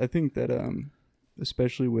mean, I think that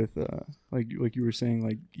especially with like you were saying,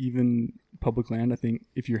 like even public land, I think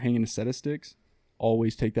if you're hanging a set of sticks,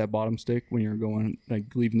 always take that bottom stick when you're going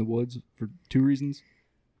like leaving the woods for 2 reasons.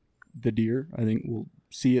 The deer, I think, will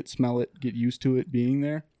see it, smell it, get used to it being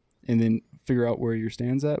there, and then figure out where your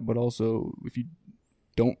stand's at. But also, if you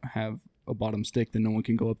don't have a bottom stick, then no one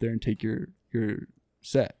can go up there and take your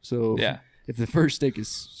set. So Yeah. if the first stick is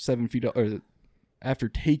 7 feet, or after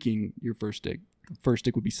taking your first stick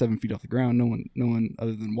would be 7 feet off the ground. No one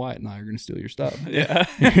other than Wyatt and I are going to steal your stuff. Yeah.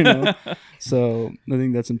 You know? So I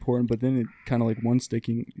think that's important. But then it kind of like one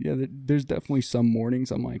sticking. Yeah, there's definitely some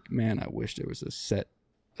mornings I'm like, man, I wish there was a set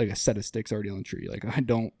of sticks already on the tree. Like I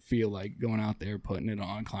don't feel like going out there, putting it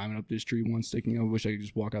on, climbing up this tree, one sticking. I wish I could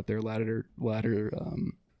just walk out there, ladder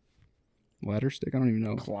stick. I don't even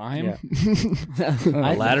know. Climb?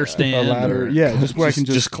 A ladder stand. A ladder. or- Yeah, just where I can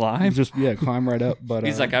just climb? climb right up. But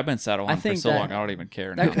He's like, I've been saddle I hunting for think so that- long, I don't even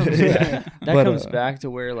care now. That comes back. That But, comes back to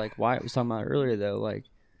where like Wyatt was talking about earlier, though. Like,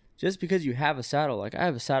 just because you have a saddle, like I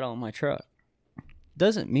have a saddle in my truck,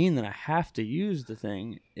 doesn't mean that I have to use the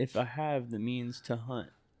thing if I have the means to hunt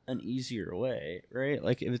an easier way, right?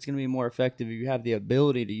 Like, if it's going to be more effective, if you have the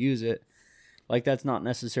ability to use it, like that's not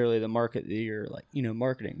necessarily the market that you're like,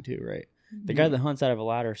 marketing to, right? The guy that hunts out of a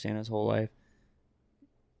ladder stand his whole life,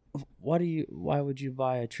 why would you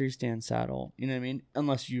buy a tree stand saddle? You know what I mean?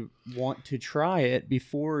 Unless you want to try it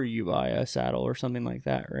before you buy a saddle or something like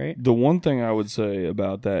that, right? The one thing I would say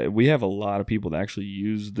about that, we have a lot of people that actually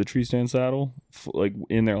use the tree stand saddle like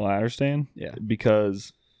in their ladder stand. Yeah.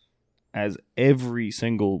 Because as every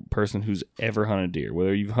single person who's ever hunted deer,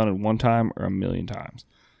 whether you've hunted one time or a million times,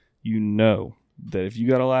 you know that if you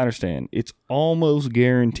got a ladder stand, it's almost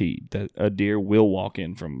guaranteed that a deer will walk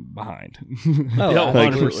in from behind. Yeah,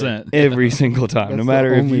 100%. Every single time, that's no matter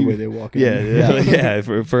the if only you, way they walk in. yeah.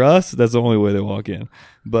 For us, that's the only way they walk in.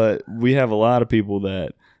 But we have a lot of people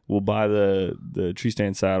that will buy the tree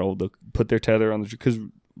stand saddle. They'll put their tether on the tree, because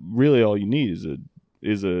really all you need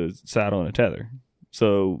is a saddle and a tether.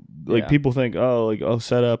 So like people think,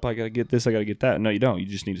 set up, I gotta get this, I gotta get that. No, you don't. You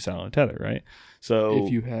just need a saddle and a tether, right? So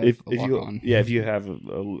If you have a lock on. if you have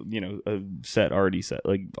a set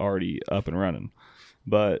already up and running.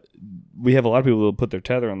 But we have a lot of people that'll put their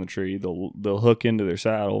tether on the tree. They'll hook into their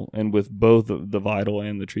saddle, and with both the Vital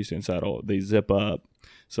and the tree stand saddle, they zip up.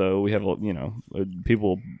 So we have,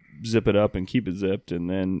 people zip it up and keep it zipped, and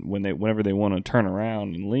then whenever they want to turn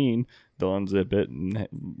around and lean, they'll unzip it and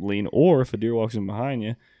lean. Or if a deer walks in behind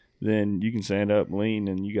you, then you can stand up, lean,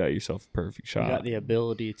 and you got yourself a perfect shot. You got the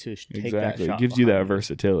ability to take that exactly. shot. It gives you that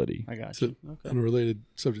versatility. I got so, you. Okay. On a related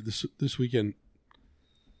subject, this weekend,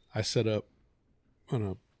 I set up on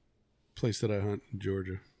a place that I hunt in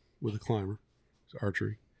Georgia with a climber, it's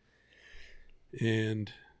archery,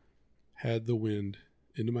 and had the wind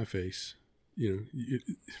into my face. You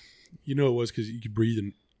know it was because you could breathe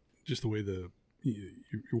and just the way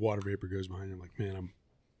your water vapor goes behind you. I'm like, man,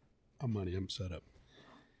 I'm money. I'm set up.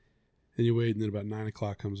 And you wait, and then about 9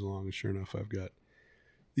 o'clock comes along, and sure enough, I've got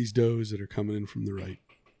these does that are coming in from the right,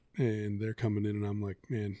 and they're coming in, and I'm like,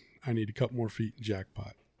 man, I need a couple more feet and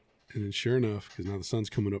jackpot. And then sure enough, because now the sun's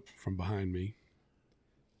coming up from behind me,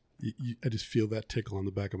 I just feel that tickle on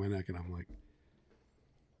the back of my neck, and I'm like,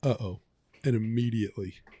 uh-oh. And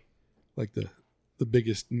immediately, like the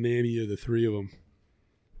biggest nanny of the three of them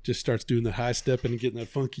just starts doing the high step and getting that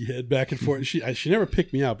funky head back and forth. And she never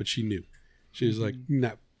picked me out, but she knew. She was like,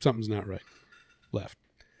 nah, something's not right. Left.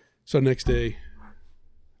 So next day,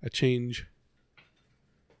 I change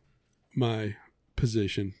my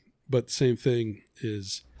position, but the same thing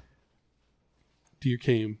is deer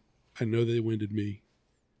came. I know they winded me,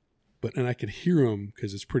 and I could hear them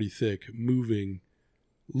because it's pretty thick,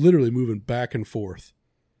 literally moving back and forth.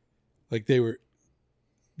 Like they're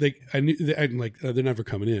never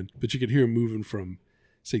coming in, but you could hear them moving from,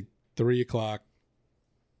 say, 3 o'clock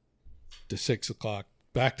to 6 o'clock,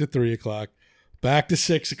 back to 3 o'clock, back to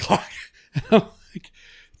 6 o'clock. And I'm like,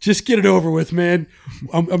 just get it over with, man.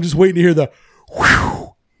 I'm just waiting to hear the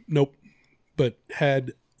whew. Nope. But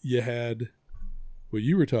had you had what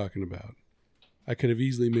you were talking about, I could have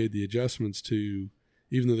easily made the adjustments to,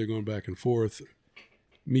 even though they're going back and forth,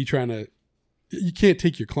 me trying to, you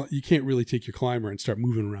can't really take your climber and start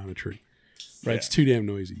moving around a tree, right? Yeah. It's too damn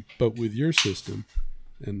noisy. But with your system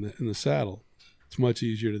and the saddle, it's much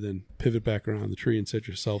easier to then pivot back around the tree and set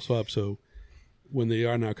yourselves up. So when they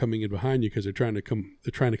are now coming in behind you, because they're trying to come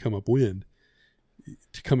upwind,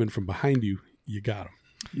 to come in from behind you, you got them.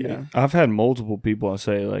 Yeah, I've had multiple people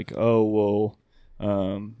say like, "Oh, well,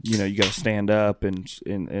 you got to stand up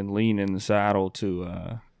and lean in the saddle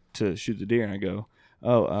to shoot the deer." And I go,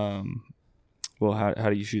 "Oh, well, how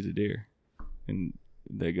do you shoot the deer?" And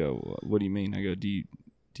they go, "What do you mean?" I go, "Do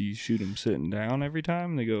you shoot them sitting down every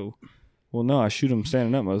time?" And they go, "Well, no, I shoot them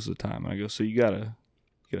standing up most of the time." And I go, "So you gotta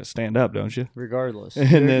stand up, don't you?" Regardless.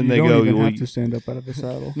 And then they go, "You don't even have to stand up out of a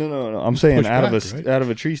saddle." No. I'm saying out of a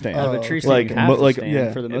tree stand. Out of a tree stand,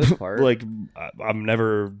 for the most part. Like I've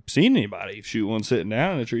never seen anybody shoot one sitting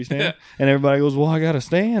down in a tree stand, and everybody goes, "Well, I got to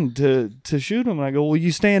stand to shoot them." And I go, "Well,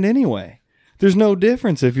 you stand anyway. There's no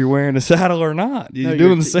difference if you're wearing a saddle or not. You're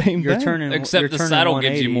doing the same thing. Except the saddle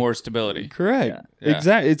gives you more stability. Correct. Yeah.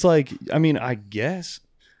 Exactly. It's like, I mean, I guess,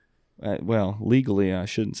 well, legally I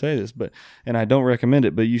shouldn't say this, and I don't recommend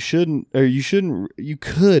it, but you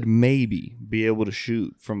could maybe be able to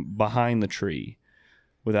shoot from behind the tree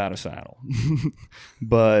without a saddle.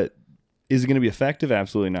 But is it going to be effective?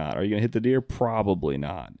 Absolutely not. Are you going to hit the deer? Probably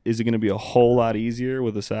not. Is it going to be a whole lot easier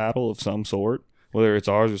with a saddle of some sort, whether it's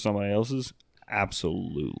ours or somebody else's?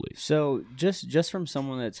 Absolutely. So just from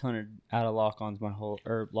someone that's hunted out of lock-ons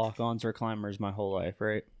lock-ons or climbers my whole life,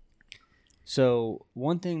 right? So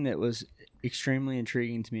one thing that was extremely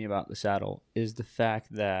intriguing to me about the saddle is the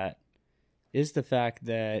fact that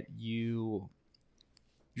you're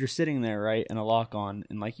sitting there, right, in a lock-on,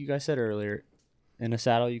 and like you guys said earlier, in a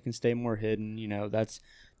saddle you can stay more hidden. That's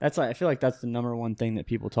like, I feel like that's the number one thing that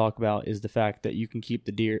people talk about, is the fact that you can keep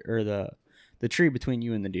the deer or the tree between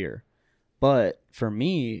you and the deer. But for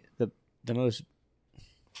me, the most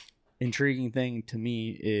intriguing thing to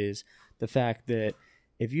me is the fact that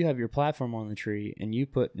if you have your platform on the tree and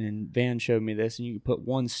Van showed me this, and you put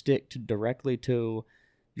one stick directly to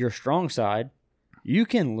your strong side, you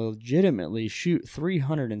can legitimately shoot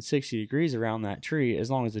 360 degrees around that tree, as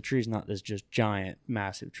long as the tree's not this just giant,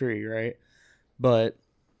 massive tree, right? But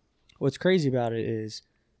what's crazy about it is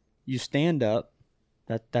you stand up.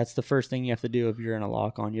 That's the first thing you have to do if you're in a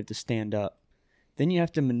lock-on. You have to stand up. Then you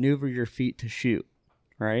have to maneuver your feet to shoot,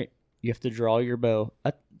 right? You have to draw your bow.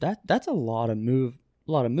 That's a lot of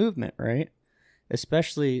movement, right?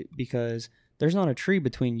 Especially because there's not a tree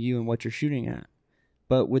between you and what you're shooting at.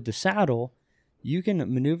 But with the saddle, you can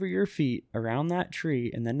maneuver your feet around that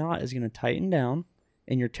tree, and the knot is going to tighten down,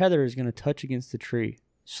 and your tether is going to touch against the tree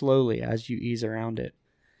slowly as you ease around it.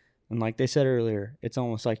 And like they said earlier, it's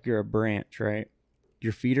almost like you're a branch, right?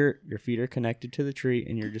 Your feet are connected to the tree,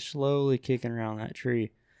 and you're just slowly kicking around that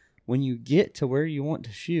tree. When you get to where you want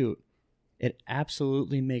to shoot, it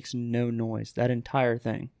absolutely makes no noise. That entire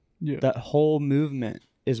thing. Yeah. That whole movement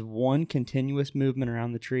is one continuous movement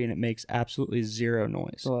around the tree, and it makes absolutely zero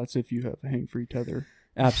noise. So that's if you have a hang-free tether.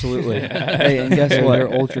 Absolutely. Hey, and guess And what?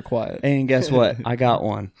 they're ultra quiet. Hey, and guess what? I got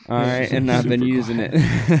one. All right, and I've been Super using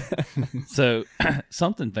it. So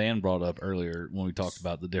something Van brought up earlier when we talked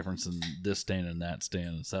about the difference in this stand and that stand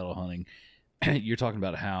and saddle hunting. You're talking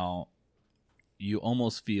about how you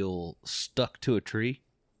almost feel stuck to a tree.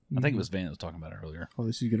 I think it was Van that was talking about it earlier. Oh,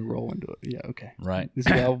 this is going to roll into it. Yeah, okay. Right.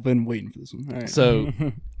 I've been waiting for this one. All right. So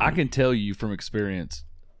I can tell you from experience,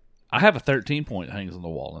 I have a 13-point that hangs on the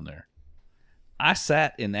wall in there. I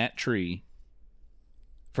sat in that tree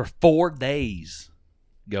for 4 days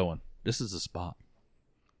going, this is the spot.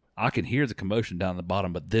 I can hear the commotion down the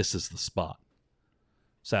bottom, but this is the spot.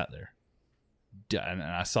 Sat there. And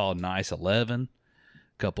I saw a nice 11,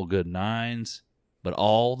 a couple good 9s, but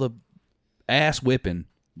all the ass whipping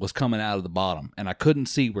was coming out of the bottom, and I couldn't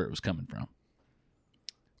see where it was coming from.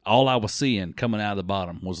 All I was seeing coming out of the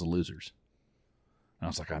bottom was the losers. And I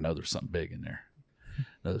was like, I know there's something big in there. I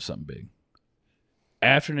know there's something big.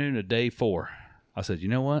 Afternoon of day 4, I said, you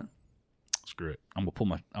know what? Screw it. I'm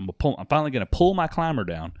finally gonna pull my climber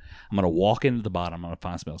down. I'm gonna walk into the bottom. I'm gonna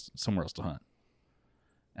find somewhere else to hunt.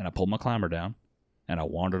 And I pulled my climber down, and I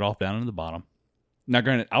wandered off down into the bottom. Now,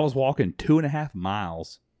 granted, I was walking 2.5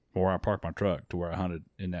 miles from where I parked my truck to where I hunted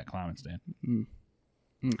in that climbing stand.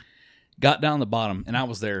 Got down the bottom, and I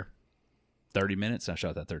was there 30 minutes. And I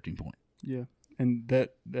shot that 13-point. Yeah. And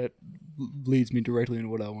that leads me directly into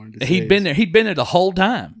what I wanted to say. He'd been there the whole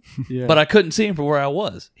time, Yeah. but I couldn't see him from where I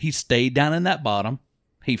was. He stayed down in that bottom.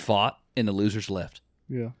 He fought, and the losers left.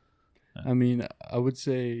 Yeah. I mean, I would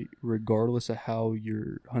say regardless of how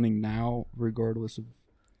you're hunting now, regardless of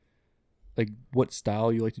like what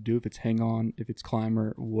style you like to do, if it's hang on, if it's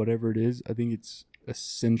climber, whatever it is, I think it's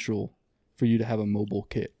essential for you to have a mobile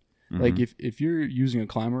kit. Mm-hmm. Like if you're using a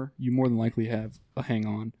climber, you more than likely have a hang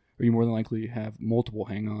on, or you more than likely have multiple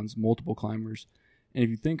hang-ons, multiple climbers. And if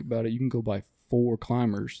you think about it, you can go buy 4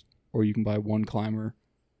 climbers, or you can buy 1 climber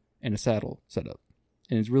and a saddle setup.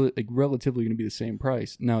 And it's really like relatively going to be the same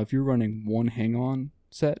price. Now, if you're running 1 hang-on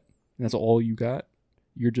set, and that's all you got,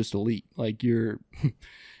 you're just elite. Like you're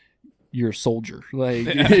a soldier. Like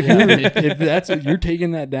if that's you're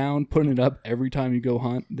taking that down, putting it up every time you go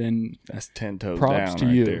hunt, then That's 10 toes props down to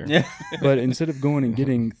right you. there. Yeah. But instead of going and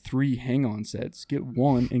getting 3 hang-on sets, get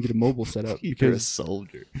 1 and get a mobile setup. You're a Because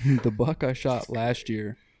soldier. the buck I shot last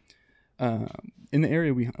year, in the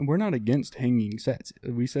area we're not against hanging sets.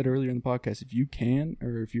 We said earlier in the podcast, if you can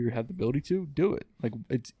or if you have the ability to, do it. Like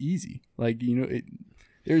it's easy. Like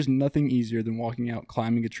there's nothing easier than walking out,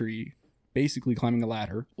 climbing a tree, basically climbing a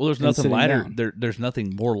ladder. Well, there's and nothing sitting lighter. down. There's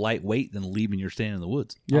nothing more lightweight than leaving your stand in the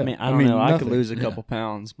woods. Yeah, I mean, I don't know. I could nothing. lose a couple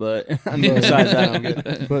pounds, but I mean, besides that, I'm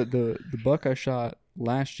good. But the buck I shot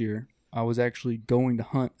last year, I was actually going to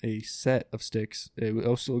hunt a set of sticks. It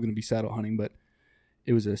was still going to be saddle hunting, but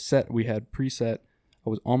it was a set we had preset. I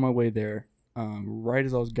was on my way there, right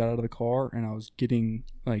as I got out of the car, and I was getting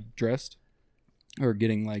like dressed or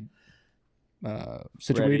getting like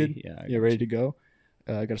situated. Ready. Ready to go.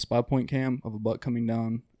 I got a spy point cam of a buck coming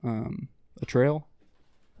down a trail.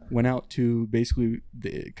 Went out to basically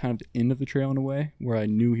the kind of the end of the trail in a way where I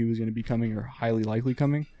knew he was going to be coming or highly likely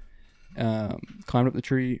coming. Climbed up the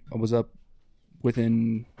tree. I was up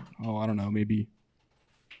within, I don't know, maybe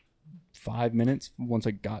 5 minutes once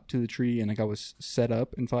I got to the tree, and like I was set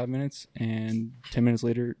up in 5 minutes, and 10 minutes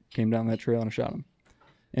later came down that trail and I shot him.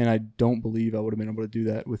 And I don't believe I would have been able to do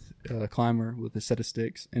that with a climber with a set of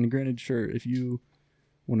sticks. And granted, sure, if you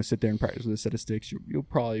want to sit there and practice with a set of sticks, you'll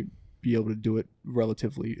probably be able to do it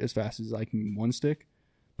relatively as fast as I can 1 stick,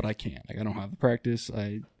 but I can't. Like I don't have the practice.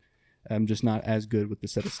 I'm just not as good with the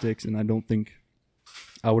set of sticks, and I don't think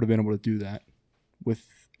I would have been able to do that with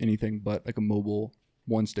anything but like a mobile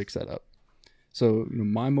 1 stick setup. So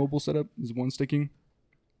my mobile setup is 1 sticking.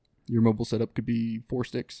 Your mobile setup could be 4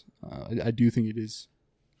 sticks. I do think it is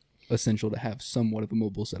essential to have somewhat of a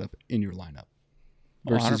mobile setup in your lineup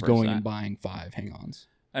versus 100%. going and buying 5 hang-ons.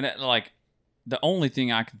 And like the only thing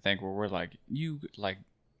I can think where we're like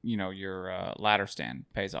your ladder stand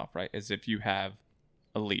pays off, right, is if you have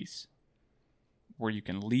a lease where you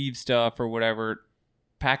can leave stuff or whatever.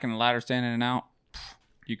 Packing a ladder stand in and out,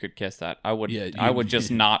 you could kiss that. I would. Yeah, I would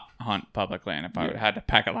just not hunt public land if I had to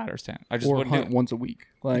pack a ladder stand. I just Or wouldn't hunt do it. once a week.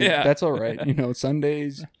 Like Yeah. that's all right.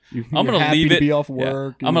 Sundays. You're I'm gonna happy leave to it. be off Yeah.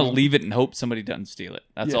 work. I'm gonna leave it and hope somebody doesn't steal it.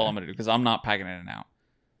 That's all Yeah. I'm gonna do because I'm not packing it in and out.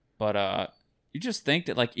 But you just think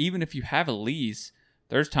that, like, even if you have a lease,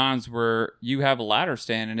 there's times where you have a ladder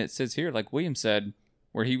stand and it sits here, like William said,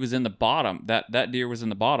 where he was in the bottom. That deer was in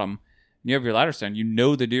the bottom. And you have your ladder stand. You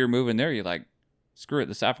know the deer moving there. You're like, screw it.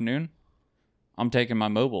 This afternoon, I'm taking my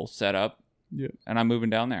mobile setup. Yeah. And I'm moving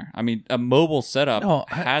down there. I mean, a mobile setup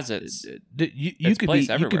has its place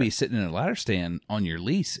everywhere. You could be sitting in a ladder stand on your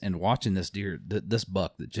lease and watching this deer, this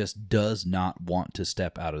buck that just does not want to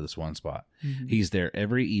step out of this one spot. Mm-hmm. He's there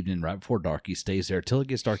every evening right before dark. He stays there till it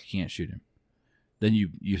gets dark. You can't shoot him. Then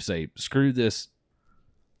you say, screw this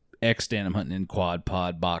X stand I'm hunting in, quad,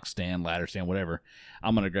 pod, box stand, ladder stand, whatever.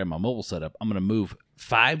 I'm going to grab my mobile setup. I'm going to move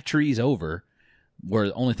 5 trees over where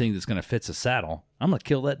the only thing that's going to fit's a saddle. I'm going to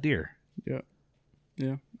kill that deer.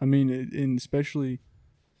 Yeah. I mean, and especially,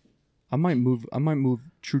 I might move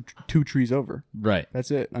 2 trees over. Right.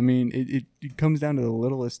 That's it. I mean, it comes down to the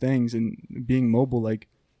littlest things, and being mobile. Like,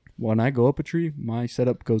 when I go up a tree, my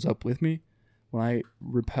setup goes up with me. When I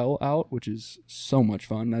rappel out, which is so much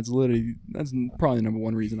fun, that's probably the number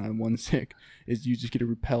one reason I'm one sick, is you just get to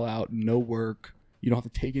rappel out, no work. You don't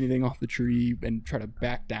have to take anything off the tree and try to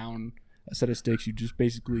back down a set of sticks. You just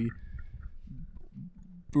basically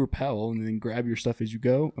rappel and then grab your stuff as you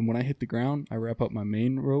go. And when I hit the ground, I wrap up my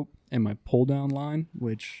main rope and my pull down line,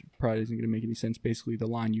 which probably isn't going to make any sense. Basically, the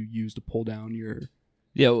line you use to pull down your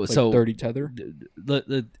so 30 tether.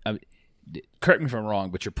 Correct me if I'm wrong,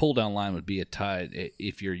 but your pull down line would be a tie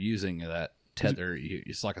if you're using that tether.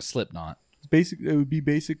 It's like a slip knot. It would be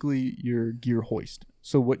basically your gear hoist.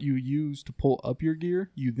 So what you use to pull up your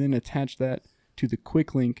gear, you then attach that to the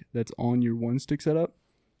quick link that's on your one stick setup.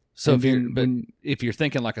 So if you're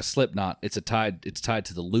thinking like a slip knot, it's tied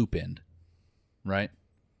to the loop end, right?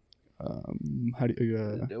 How do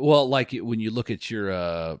you, well, like when you look at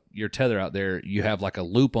your tether out there, you have like a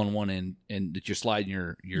loop on one end, and that you're sliding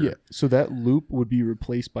your yeah. So that loop would be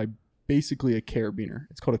replaced by basically a carabiner.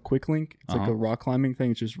 It's called a quick link. It's like a rock climbing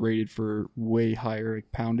thing. It's just rated for way higher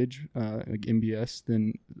poundage, like MBS,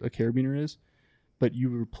 than a carabiner is. But you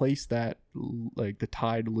replace that, like the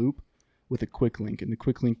tied loop, with a quick link. And the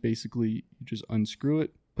quick link, basically, you just unscrew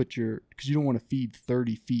it, because you don't want to feed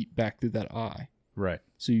 30 feet back through that eye. Right.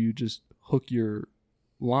 So you just hook your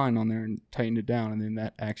line on there and tighten it down, and then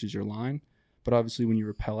that acts as your line. But obviously when you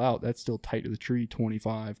rappel out, that's still tight to the tree,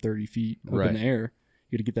 25, 30 feet up in the air.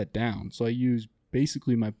 You got to get that down. So I use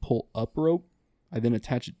basically my pull up rope. I then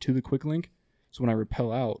attach it to the quick link. So when I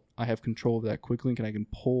rappel out, I have control of that quick link, and I can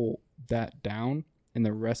pull that down, and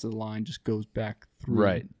the rest of the line just goes back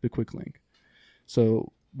through the quick link.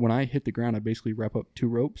 So when I hit the ground, I basically wrap up 2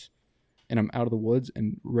 ropes, and I'm out of the woods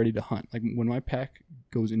and ready to hunt. Like when my pack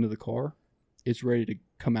goes into the car, it's ready to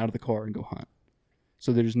come out of the car and go hunt.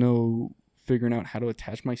 So there's no figuring out how to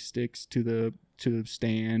attach my sticks to the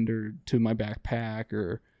stand or to my backpack,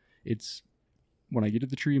 or it's when I get to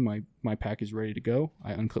the tree, my pack is ready to go.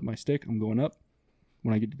 I unclip my stick, I'm going up.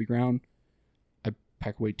 When I get to the ground, I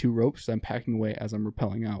pack away 2 ropes. I'm packing away as I'm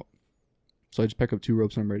rappelling out. So I just pack up 2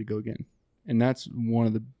 ropes and I'm ready to go again. And that's one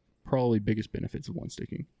of the probably biggest benefits of one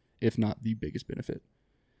sticking, if not the biggest benefit.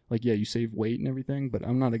 Like, yeah, you save weight and everything, but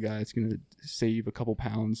I'm not a guy that's going to save a couple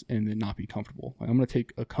pounds and then not be comfortable. Like, I'm going to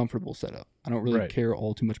take a comfortable setup. I don't really care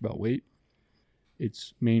all too much about weight.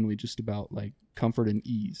 It's mainly just about like comfort and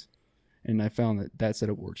ease. And I found that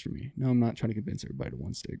setup works for me. Now, I'm not trying to convince everybody to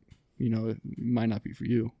one stick. You know, it might not be for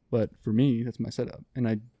you, but for me, that's my setup. And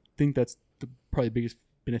I think that's the probably biggest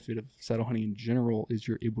benefit of saddle hunting in general, is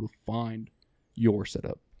you're able to find your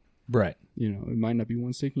setup. Right. You know, it might not be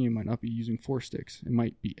one sticking. It might not be using 4 sticks. It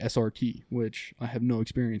might be SRT, which I have no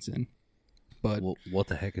experience in. But what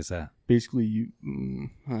the heck is that? Basically,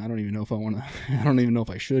 I don't even know if I want to. I don't even know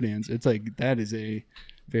if I should answer. It's like that is a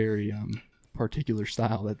very particular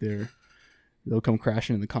style that they'll come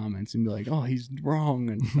crashing in the comments and be like, "Oh, he's wrong."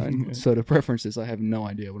 And so the preferences, I have no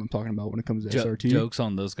idea what I'm talking about when it comes to SRT. Jokes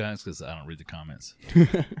on those guys because I don't read the comments.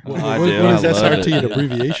 What is SRT an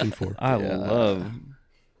abbreviation for? I love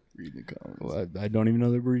reading the comments. Well, I don't even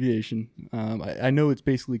know the abbreviation. I know it's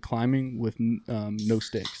basically climbing with no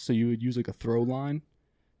sticks. So you would use like a throw line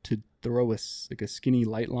to throw a skinny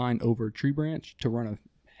light line over a tree branch to run a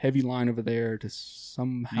heavy line over there to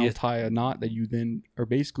somehow tie a knot that you then are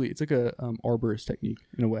basically, it's like a arborist technique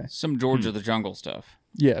in a way. Some George of the Jungle stuff.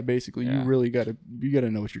 Yeah, basically. You really gotta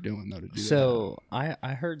know what you're doing though to do that. So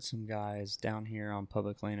I heard some guys down here on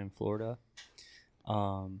public land in Florida.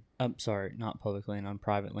 I'm sorry, not public land, on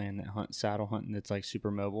private land, that hunt saddle hunting that's like super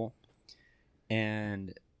mobile,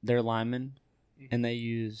 and they're linemen, and they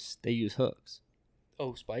use hooks.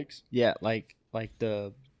 Oh, spikes? Yeah, like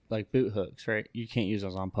boot hooks, right? You can't use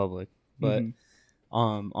those on public, but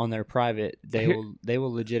on their private, they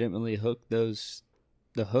will legitimately hook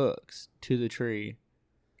the hooks to the tree.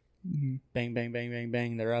 Mm-hmm. Bang, bang, bang, bang,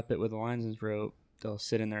 bang. They're up it with a linesman's rope. They'll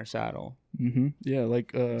sit in their saddle. Mm-hmm. Yeah,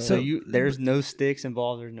 like So there's no sticks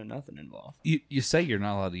involved. There's no nothing involved. You say you're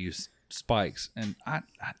not allowed to use spikes, and I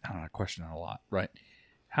don't know, I question that a lot, right?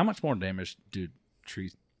 How much more damage do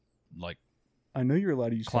trees like I know you're allowed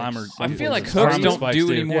to use climbers? I feel like Climbers hooks don't spikes do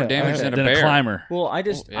do. any more Yeah, damage I- than a than a bear. climber? Well, I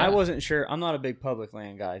yeah. wasn't sure. I'm not a big public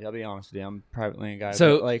land guy. I'll be honest with you. I'm a private land guy.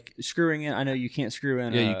 So- but like screwing in, I know you can't screw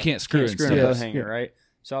in. Yeah, you can't screw in a stuff. bow Yes, hanger, yeah. right?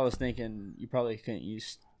 So I was thinking you probably couldn't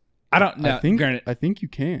use. I don't know. I think you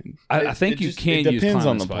can. I think It you just- can It use depends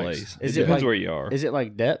on climbing the spikes. place. Is it it depends like- where you are. Is it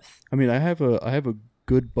like depth? I mean, I have a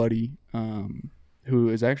good buddy who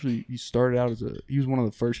is actually he started out he was one of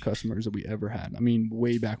the first customers that we ever had. I mean,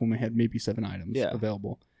 way back when we had maybe 7 items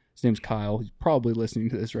available. His name's Kyle. He's probably listening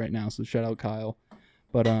to this right now, so shout out Kyle.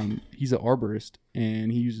 But he's an arborist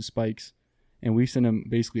and he uses spikes, and we send him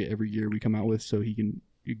basically every year we come out with so he can.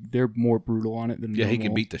 They're more brutal on it than Yeah, he normal.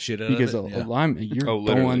 can beat the shit out Because of it. a lineman, you're Oh,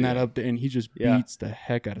 literally, throwing that yeah. up there, and he just Yeah. beats the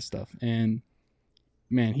heck out of stuff. And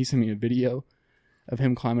man, he sent me a video of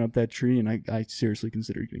him climbing up that tree, and I seriously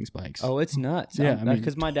consider getting spikes. Oh, it's nuts. yeah, I mean,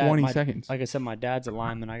 because my dad, 20 seconds. like I said, my dad's a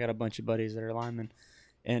lineman. I got a bunch of buddies that are linemen,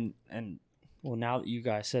 and well, now that you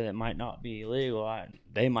guys said it might not be illegal,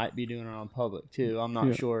 they might be doing it on public too. I'm not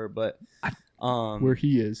Yeah. sure, but Where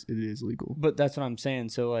he is, it is legal. But that's what I'm saying.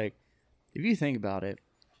 So like, if you think about it,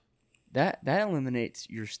 that eliminates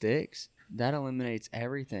your sticks. That eliminates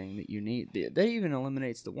everything that you need. That even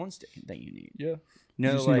eliminates the one stick thing you need. Yeah, No,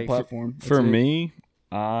 you just need a like platform. For That's it. me,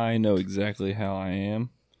 I know exactly how I am,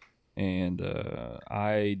 and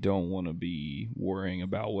I don't want to be worrying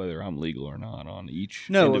about whether I'm legal or not on each.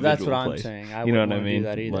 no, that's individual what I'm place. saying. I You know wouldn't what I wanna do mean?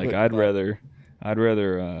 that either. Like but I'd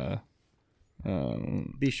rather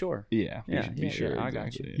be sure. yeah, Yeah, be yeah, sure. I got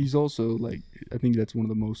exactly, you. yeah. He's also like, I think that's one of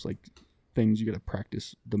the most like things you got to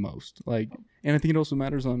practice the most. Like, and I think it also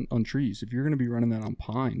matters on trees. If you're going to be running that on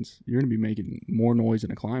pines, you're going to be making more noise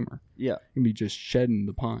than a climber. Yeah. You're going to be just shedding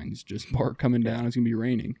the pines, just bark coming down. It's going to be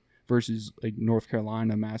raining. Versus like North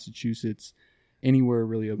Carolina, Massachusetts, anywhere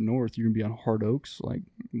really up north, you're going to be on hard oaks. Like,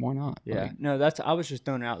 why not? Yeah. Like, No, I was just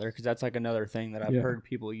throwing it out there because that's like another thing that I've Yeah. heard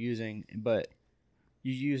people using. But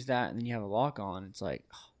you use that and then you have a lock on. It's like,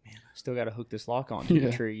 oh man, I still got to hook this lock on to Yeah.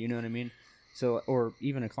 the tree. You know what I mean? So, or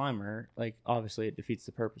even a climber, like obviously it defeats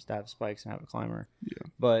the purpose to have spikes and have a climber. Yeah.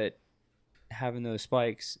 But having those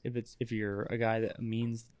spikes, if you're a guy that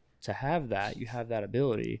means to have that, you have that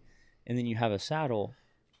ability, and then you have a saddle,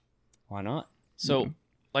 why not? So,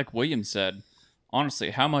 like William said,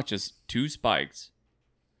 honestly, how much is 2 spikes?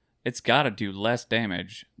 It's got to do less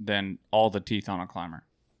damage than all the teeth on a climber.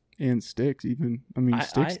 and sticks even. I mean,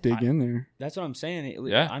 sticks dig in there. That's what I'm saying.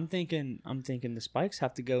 Yeah. I'm thinking the spikes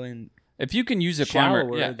have to go in. If you can use a climber,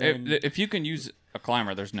 Shallower yeah. than- If you can use a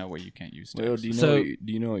climber, there's no way you can't use sticks. Well, do you know? So-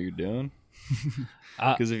 do you know what you're doing?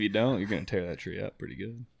 Because if you don't, you're going to tear that tree up pretty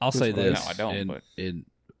good. I'll say That's this. No, I don't, And, but- and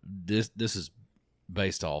this is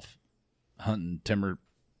based off hunting timber,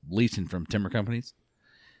 leasing from timber companies,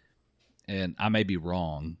 and I may be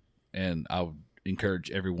wrong, and I would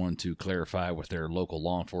encourage everyone to clarify with their local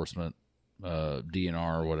law enforcement,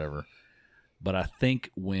 DNR or whatever. But I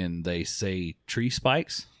think when they say tree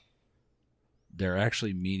spikes, they're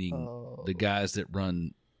actually meaning the guys that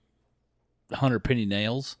run 100 penny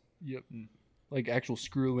nails. Yep. Like actual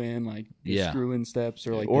screw in, like the Yeah. screw in steps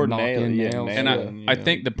or like Or the knock in nail, yeah, nails. nail. And Yeah. I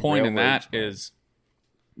think the point in that Railroads, is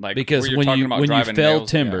like Because where you're when talking you about when you driving fell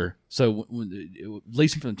nails, timber, so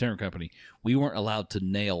leasing from the timber company, we weren't allowed to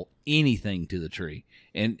nail anything to the tree,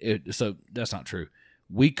 and so that's not true.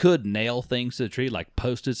 We could nail things to the tree like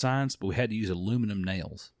posted signs, but we had to use aluminum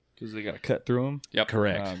nails. Because they got to cut through them. Yep.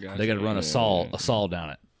 Correct. Oh, gotcha. They got to run Yeah, a saw yeah. down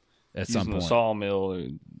it at some Using point. a sawmill. Or,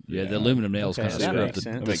 Yeah, the aluminum nails Okay, kind of that screw up makes the,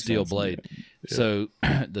 sense. the Makes steel sense, blade. So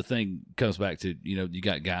the thing comes back to, you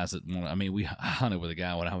got guys that want. I mean, we hunted with a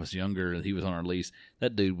guy when I was younger, and he was on our lease.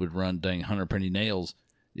 That dude would run dang 100 penny nails,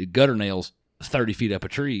 gutter nails, 30 feet up a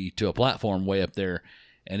tree to a platform way up there,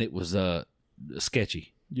 and it was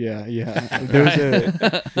sketchy. Yeah, yeah. There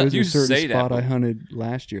was You a certain say that, spot I but- hunted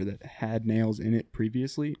last year that had nails in it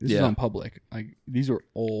previously. This is Yeah. on public. Like these are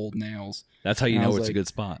old nails. That's how you And I know was it's a like- good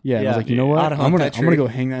spot. Yeah, and I Yeah. was like, you know what? I'd I'm hunt gonna that I'm gonna tree. go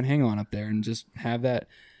hang that hang on up there and just have that.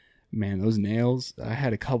 Man, those nails! I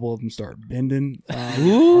had a couple of them start bending. I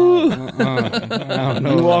don't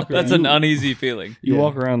know. You walk- That's an uneasy feeling. You Yeah.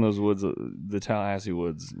 walk around those woods, the Tallahassee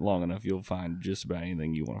woods, long enough, you'll find just about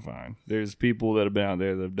anything you want to find. There's people that have been out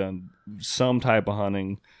there that have done some type of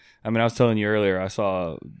hunting. I mean, I was telling you earlier, I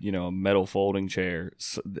saw, a metal folding chair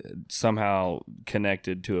somehow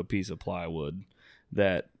connected to a piece of plywood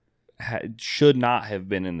that should not have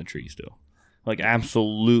been in the tree still. Like,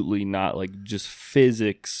 absolutely not. Like, just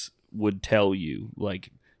physics would tell you.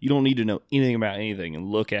 Like, you don't need to know anything about anything and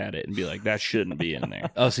look at it and be like, that shouldn't be in there.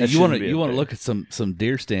 Oh, so That you want shouldn't be to up there. look at some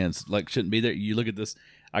deer stands like shouldn't be there. You look at this.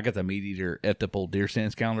 I got the Meat Eater effed up old deer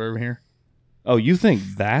stands calendar over here. Oh, you think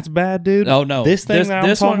that's bad, dude? Oh no, This thing that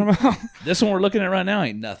I'm talking about? This one we're looking at right now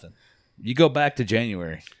ain't nothing. You go back to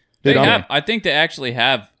January. They Dude, have, I think they actually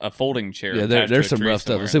have a folding chair. Yeah, attached to there's a some tree rough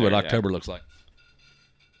stuff. Let's see somewhere what in there, October looks like.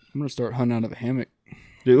 I'm gonna start hunting out of a hammock.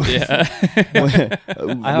 Dude. Yeah.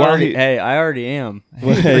 I already am.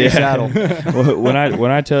 Free saddle. when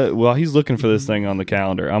I tell, well, he's looking for this thing on the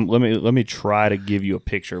calendar. Let me try to give you a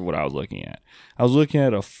picture of what I was looking at. I was looking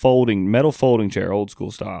at a metal folding chair, old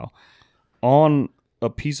school style, on a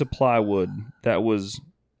piece of plywood that was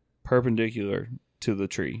perpendicular to the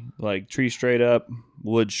tree, like tree straight up,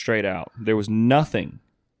 wood straight out. There was nothing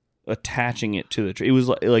attaching it to the tree.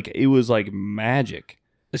 It was like magic.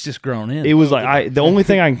 It's just grown in. It was like the only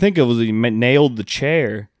thing I can think of was he nailed the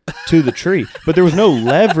chair to the tree, but there was no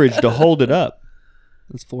leverage to hold it up.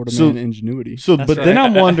 That's Florida man ingenuity. So, but then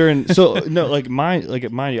I'm wondering. So, no, mind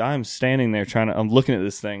you, I'm standing there I'm looking at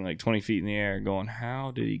this thing like 20 feet in the air, going,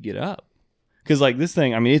 how did he get up? Because like this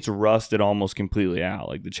thing, I mean, it's rusted almost completely out,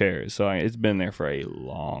 like the chair is. So it's been there for a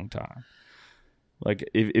long time. Like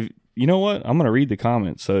if you know what, I'm gonna read the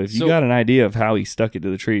comments. So if you got an idea of how he stuck it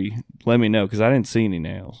to the tree, let me know because I didn't see any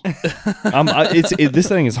nails. This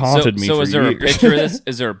thing has haunted me. So for is there years. a picture of this?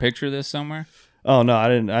 Is there a picture of this somewhere? Oh no, I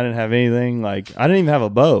didn't have anything. Like I didn't even have a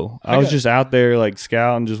bow. I was just out there like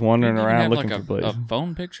scouting, just wandering You didn't around have, looking like, for places. a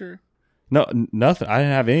phone picture? No, nothing. I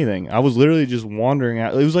didn't have anything. I was literally just wandering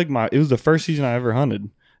out. It was like it was the first season I ever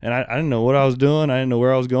hunted. And I didn't know what I was doing. I didn't know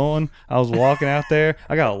where I was going. I was walking out there.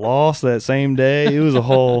 I got lost that same day. It was a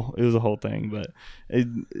whole thing. But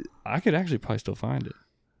I could actually probably still find it.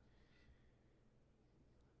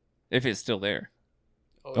 If it's still there.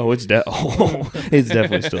 It's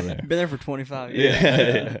definitely still there. Been there for 25 years.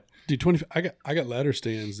 Yeah. Dude, I got ladder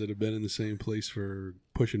stands that have been in the same place for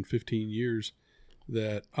pushing 15 years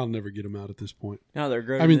that I'll never get them out at this point. No, they're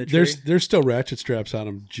growing. I mean, in the tree. there's still ratchet straps on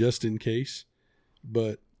them just in case,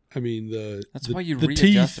 but I mean That's why you the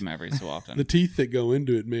readjust teeth, them every so often. the teeth that go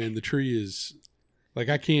into it, man. The tree is like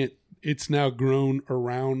I can't. It's now grown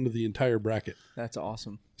around the entire bracket, That's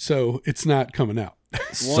awesome. so it's not coming out.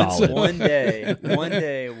 Solid. One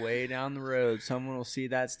day, way down the road, someone will see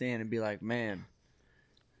that stand and be like, "Man,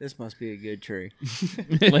 this must be a good tree."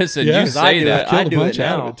 Listen, Yeah. you 'Cause say that. I Killed a do bunch it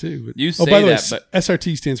out now. of it too. But, You by say the way, that, but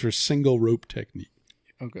SRT stands for single rope technique.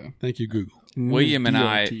 Okay. Thank you, Google. William and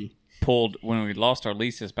I DRT. pulled when we lost our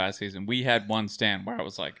lease this past season. We had one stand where I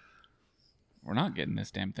was like, "We're not getting this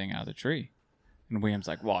damn thing out of the tree." And William's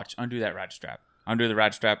like, "Watch, undo that ratchet strap. Undo the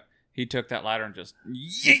ratchet strap." He took that ladder and just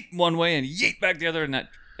yeet one way and yeet back the other, and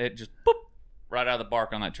it just boop right out of the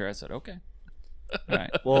bark on that chair. I said, "Okay." All right.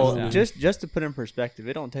 Well, Yeah. just to put in perspective,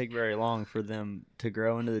 it don't take very long for them to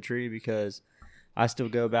grow into the tree because I still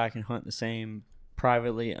go back and hunt the same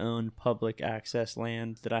privately owned public access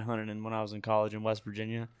land that I hunted in when I was in college in West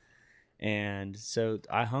Virginia. And so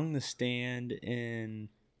I hung the stand in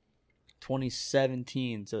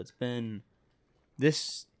 2017. So it's been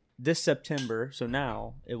this September. So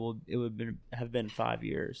now it would have been 5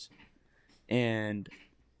 years. And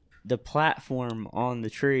the platform on the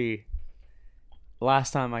tree,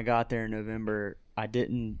 last time I got there in November, I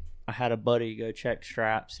had a buddy go check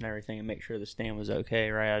straps and everything and make sure the stand was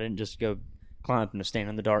okay, right? I didn't just go climb up in the stand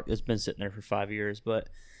in the dark. It's been sitting there for 5 years, but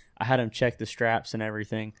I had him check the straps and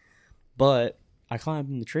everything. But I climbed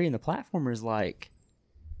in the tree and the platform is like,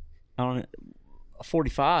 I don't know,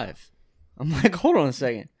 45. I'm like, hold on a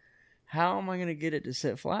second. How am I going to get it to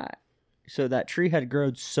sit flat? So that tree had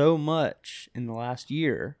grown so much in the last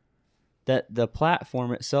year that the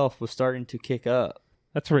platform itself was starting to kick up.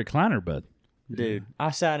 That's a recliner, bud. Dude,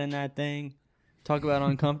 I sat in that thing. Talk about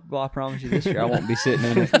uncomfortable. I promise you this year I won't be sitting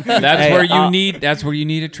in it. That's where you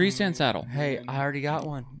need a tree stand saddle. Hey, I already got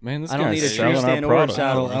one. Man, this I don't guy's need a tree selling our stand or a product.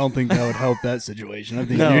 saddle. I don't think that would help that situation. I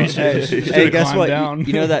think No, you should, hey, guess climb what? down.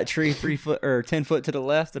 You know that tree 3 foot or 10 foot to the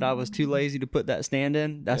left that I was too lazy to put that stand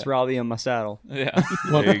in? That's where I'll be in my saddle. Yeah.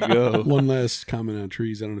 There you go. One last comment on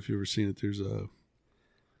trees. I don't know if you've ever seen it.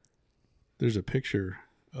 There's a picture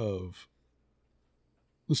of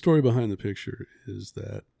the story behind the picture is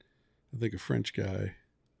that I think a French guy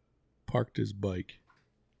parked his bike,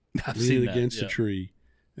 leaned against a tree,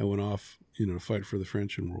 and went off, to fight for the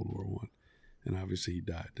French in World War I. And obviously he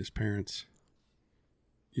died. His parents,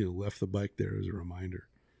 left the bike there as a reminder.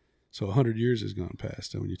 So 100 years has gone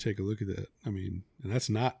past, and when you take a look at that, I mean, and that's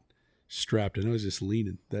not strapped, and I was just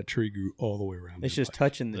leaning. That tree grew all the way around. It's that just bike.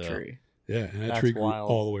 touching the tree. Yeah, and that That's tree grew wild.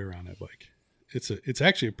 all the way around that bike. It's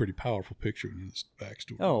actually a pretty powerful picture when you know the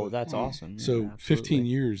backstory. Oh, But- that's awesome. Yeah, so absolutely. 15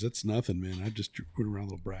 years, that's nothing, man. I just put around a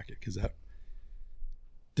little bracket because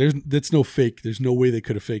that's no fake. There's no way they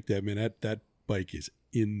could have faked that, man. That bike is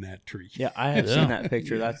in that tree. Yeah, I have Yeah. seen that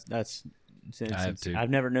picture. That's I have too. I've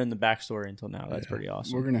never known the backstory until now. That's Yeah. pretty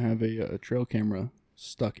awesome. We're gonna have a trail camera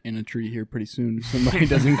stuck in a tree here pretty soon. If somebody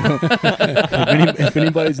doesn't go, if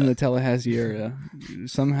anybody's in the Tallahassee area,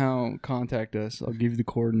 somehow contact us. I'll give you the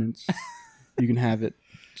coordinates. You can have it.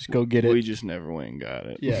 Just go get it. We just never went and got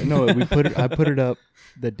it. Yeah, no, I put it up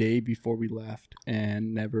the day before we left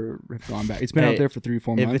and never have gone back. It's been Hey, out there for 3 or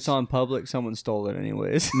 4 if months. it's on public, someone stole it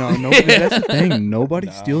anyways. no, that's the thing. Nobody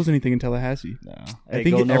No. steals anything in Tallahassee. No. I Hey,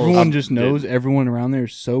 think go Knowles. everyone just knows everyone around there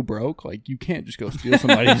is so broke. Like you can't just go steal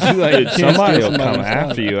somebody's. Like, you Dude, can't steal somebody will somebody's come stuff.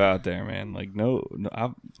 after you out there, man. Like, no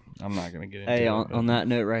I'm not gonna get into Hey, it. on that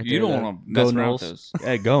note right You there, don't though, want to go mess around Knowles. with those.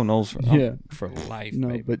 Hey, go Knowles Yeah. for life, No,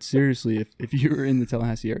 baby. but seriously, if you're in the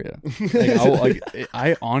Tallahassee area,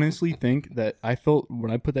 I honestly think that I felt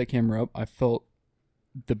when I put that camera up, I felt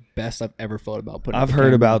the best I've ever felt about putting. I've the heard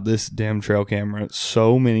camera about up. this damn trail camera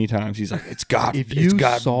so many times. He's like, it's got If you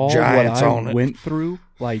saw what giants I on it. went through,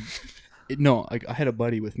 like I had a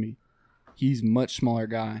buddy with me. He's a much smaller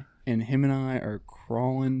guy, and him and I are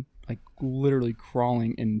crawling, like literally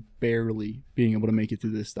crawling and barely being able to make it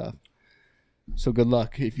through this stuff. So good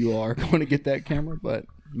luck if you are going to get that camera. But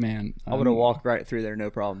man, I would have walked right through there, no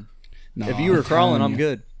problem. No, if you were crawling, telling I'm you.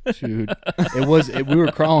 good. Dude, we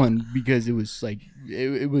were crawling because it was like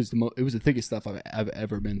it was the thickest stuff I've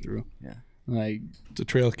ever been through. Yeah. Like It's a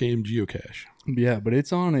trail cam geocache. yeah, but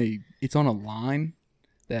it's on a line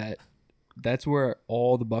that's where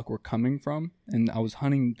all the buck were coming from, and I was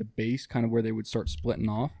hunting the base kind of where they would start splitting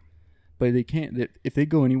off, but they can't. If they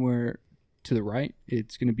go anywhere to the right,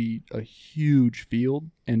 it's going to be a huge field,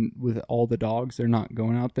 and with all the dogs, they're not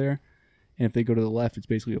going out there. And if they go to the left, it's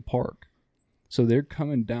basically a park. So they're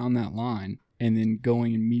coming down that line and then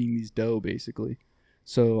going and meeting these doe basically.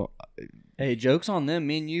 So Hey, joke's on them.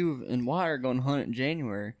 Me and you and Wyatt are going to hunt in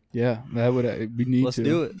January. yeah, that would we need Let's to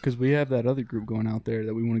do it. because we have that other group going out there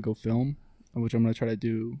that we want to go film, which I'm gonna try to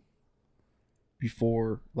do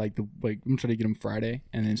before I'm gonna try to get them Friday,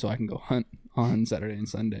 and then so I can go hunt on Saturday and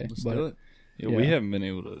Sunday. Let's but do it. Yeah, we yeah. haven't been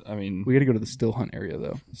able to. I mean, we got to go to the still hunt area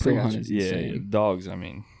though. Still hunt is yeah, insane. dogs. I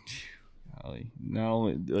mean, golly, not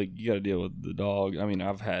only like you got to deal with the dog. I mean,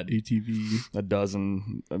 I've had ATV. a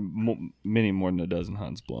dozen, many more than a dozen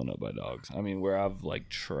hunts blown up by dogs. I mean, where I've like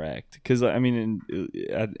tracked, because I mean,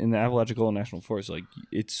 in the Apalachicola National Forest, like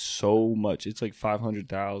it's so much. It's like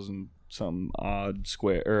 500,000 some odd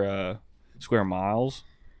square miles,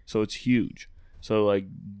 so it's huge. So like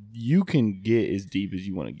you can get as deep as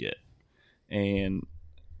you want to get, and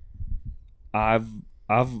I'm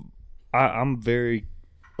very,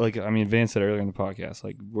 like, I mean, Van said earlier in the podcast,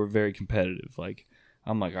 like, we're very competitive. Like,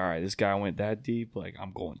 I'm like, all right, this guy went that deep. Like,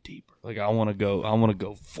 I'm going deeper. Like, I want to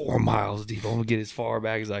go 4 miles deep. I want to get as far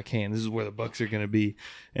back as I can. This is where the bucks are going to be.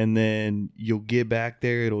 And then you'll get back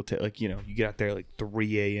there. It'll take, like, you get out there like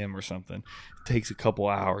 3 a.m. or something. It takes a couple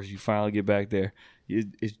hours. You finally get back there.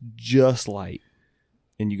 It's just light.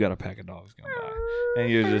 And you got a pack of dogs going by.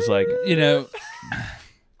 And you're just like,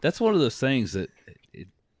 That's one of those things that,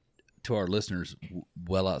 to our listeners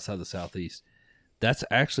well outside the Southeast, that's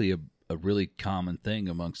actually a really common thing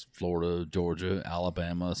amongst Florida, Georgia,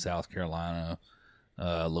 Alabama, South Carolina,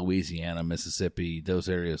 Louisiana, Mississippi, those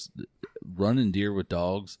areas. Running deer with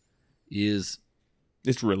dogs is...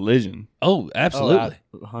 it's religion. Oh, absolutely.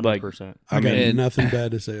 100%. I got mean- nothing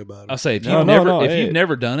bad to say about I'll it. say, if hey. you've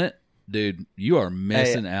never done it, dude, you are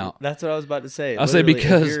missing out. That's what I was about to say. I'll say Literally,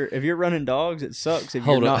 because- if you're running dogs, it sucks. If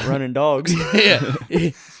Hold you're up. not running dogs, Yeah.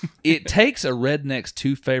 It takes a redneck's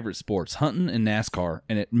two favorite sports, hunting and NASCAR,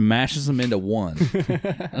 and it mashes them into one.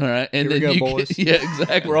 All right. And Here we then go, you boys. yeah,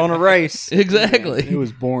 exactly. we're on a race. Exactly. It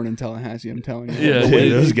was born in Tallahassee, I'm telling you. Yeah, The way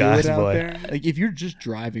those they do guys it out play. there, like if you're just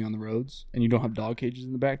driving on the roads and you don't have dog cages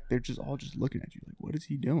in the back, they're just all just looking at you like, what is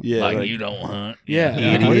he doing? Yeah, like, like, you don't hunt. Yeah.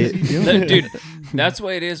 Idiot. What is he doing? Dude, that's the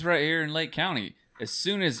way it is right here in Lake County. As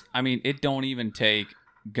soon as, I mean, it don't even take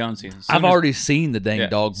gun season. I've already seen the dang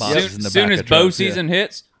dog boxes in the soon back as of bow trucks. season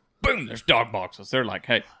hits, boom, there's dog boxes. They're like,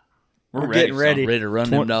 hey, we're ready. getting ready. son. Ready to run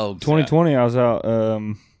them dogs. 2020, I was out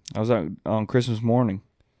on Christmas morning,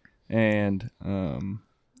 and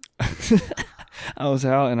I was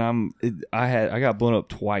out, and I got blown up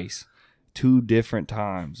twice, 2 different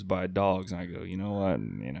times by dogs, and I go, you know what,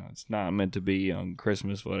 it's not meant to be on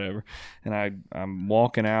Christmas, whatever. And I'm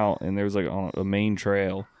walking out, and there's like on a main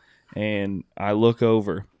trail, and I look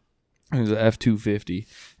over, There's an F-250,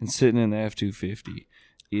 and sitting in the F-250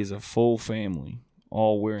 is a full family,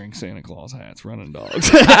 all wearing Santa Claus hats, running dogs.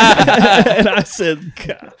 And I said,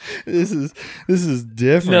 God, this is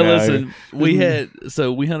different. No, listen, we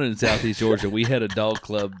hunted in Southeast Georgia. We had a dog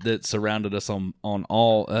club that surrounded us on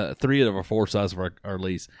all 3 of our 4 sides of our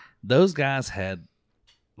lease. Those guys had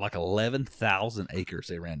like 11,000 acres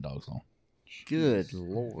they ran dogs on. Good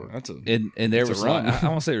Lord. And there was like, I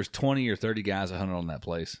want to say there's 20 or 30 guys that hunted on that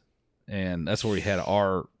place. And that's where we had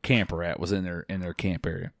our camper at, was in their camp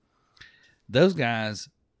area. Those guys,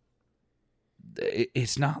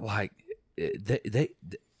 it's not like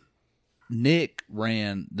Nick,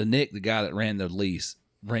 the guy that ran the lease,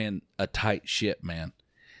 ran a tight ship, man.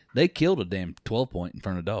 They killed a damn 12-point in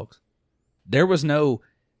front of dogs. There was no,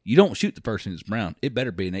 you don't shoot the person that's brown. It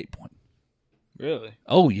better be an 8-point. Really?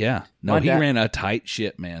 Oh yeah. No, he ran a tight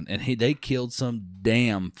ship, man, and they killed some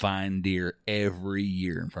damn fine deer every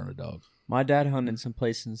year in front of dogs. My dad hunted some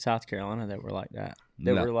places in South Carolina that were like that.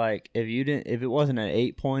 They were like, if it wasn't an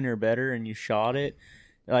 8-point or better and you shot it,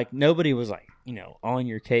 like nobody was like, on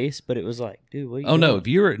your case, but it was like, dude, what are you doing? No, if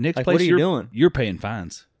you're at Nick's place, what are you doing? You're paying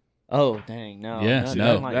fines. Oh, dang, no. Yeah,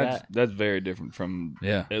 nothing like that. That's very different from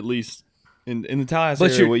Yeah. at least in the Tallahassee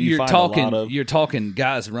But area where you find a lot of. you're talking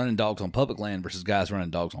guys running dogs on public land versus guys running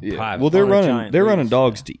dogs on private. Well, they're giant running lease,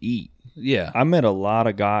 dogs to eat. Yeah. I met a lot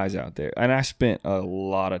of guys out there, and I spent a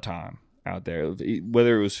lot of time out there,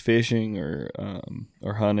 whether it was fishing or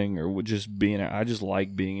hunting or just being. I just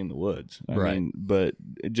like being in the woods. I like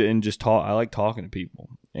talking to people,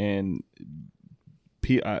 and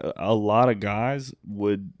a lot of guys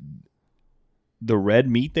would. The red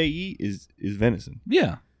meat they eat is venison.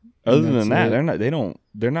 Yeah. Other than that, they're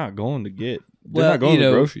not going to get. They're not going to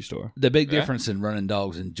the grocery store. The big difference in running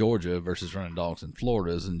dogs in Georgia versus running dogs in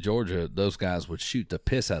Florida is in Georgia, those guys would shoot the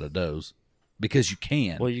piss out of does because you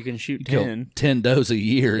can. Well, you can shoot kill 10 does a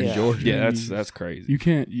year in Georgia. Yeah, that's crazy. You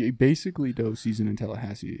can't. Basically, doe season in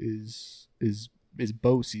Tallahassee is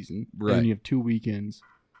bow season, Right. and you have 2 weekends.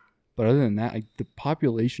 But other than that, the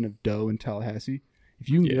population of doe in Tallahassee, if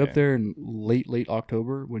you can get up there in late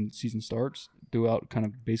October when season starts, throughout kind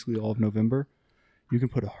of basically all of November, you can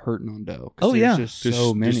put a hurting on doe. Oh, yeah. There's just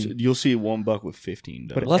so many. You'll see one buck with 15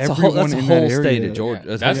 does. But Well, that's a everyone whole in that state area- of Georgia.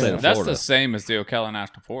 Yeah, That's the state of that's Florida. the same as the Ocala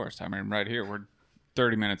National Forest. I mean, right here, we're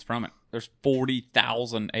 30 minutes from it. There's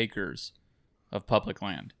 40,000 acres of public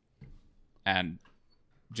land and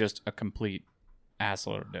just a complete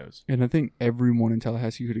assload of does. And I think everyone in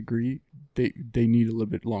Tallahassee could agree they need a little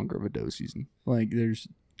bit longer of a doe season. Like there's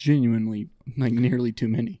genuinely nearly too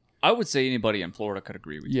many. I would say anybody in Florida could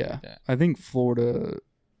agree with you. Yeah, with that. I think Florida.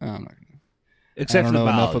 I'm not gonna, Except I for don't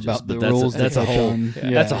the know enough biologists, about the but rules. that's to a touch whole on.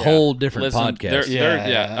 that's a whole different Listen, podcast.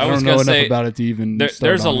 I I was don't gonna know say enough about it to even. there's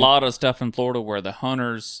start a on it. lot of stuff in Florida where the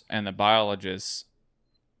hunters and the biologists.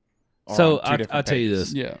 Are So on two different I'll tell you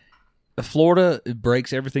pages. this. Yeah, Florida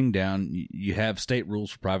breaks everything down. You have state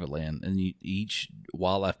rules for private land, and each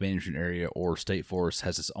wildlife management area or state forest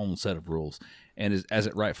has its own set of rules, and as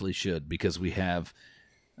it rightfully should, because we have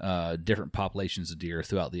different populations of deer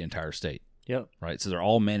throughout the entire state. Yep. Right, so they're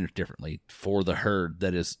all managed differently for the herd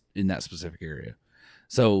that is in that specific area.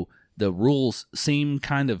 So the rules seem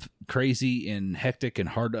kind of crazy and hectic and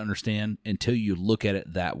hard to understand until you look at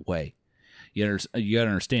it that way. You got to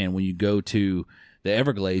understand when you go to the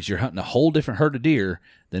Everglades, you're hunting a whole different herd of deer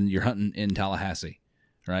than you're hunting in Tallahassee,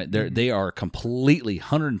 right? They are completely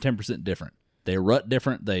 110% different. They rut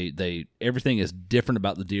different. They everything is different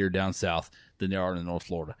about the deer down south than they are in North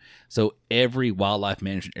Florida. So every wildlife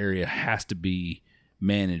management area has to be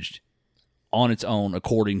managed on its own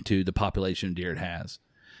according to the population of deer it has.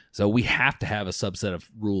 So we have to have a subset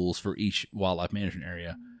of rules for each wildlife management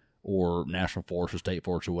area or national forest or state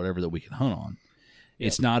forest or whatever that we can hunt on.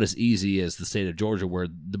 It's not as easy as the state of Georgia, where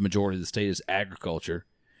the majority of the state is agriculture,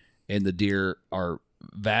 and the deer are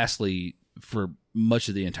vastly, for much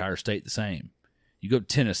of the entire state, the same. You go to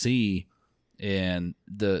Tennessee, and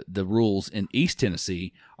the rules in East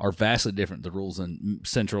Tennessee are vastly different than the rules in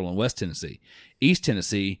Central and West Tennessee. East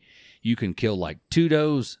Tennessee, you can kill like 2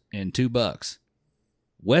 does and 2 bucks.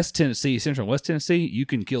 West Tennessee, Central and West Tennessee, you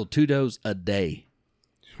can kill 2 does a day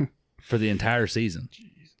for the entire season.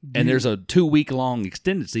 And there's a 2-week-long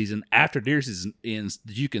extended season after deer season ends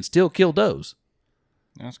that you can still kill does.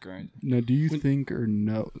 That's great. Now, do you think or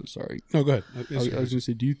know? Sorry, No, go ahead. I was going to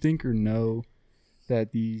say, do you think or know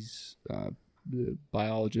that these the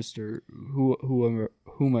biologists or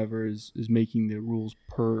whomever is making the rules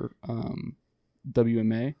per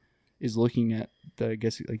WMA is looking at I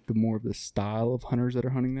guess like the more of the style of hunters that are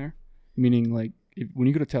hunting there? Meaning, like when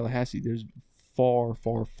you go to Tallahassee, there's far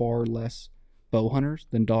less bow hunters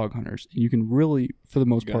than dog hunters. And you can really, for the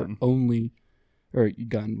most part, Gun. only, or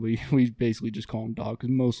gun, we basically just call them dog because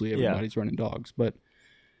mostly everybody's running dogs. But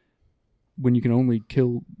when you can only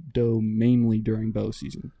kill doe mainly during bow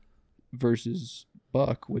season versus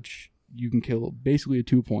buck, which you can kill basically a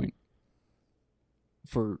 2-point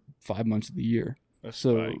for 5 months of the year.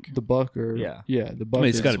 So spike. the buck the buck. I mean,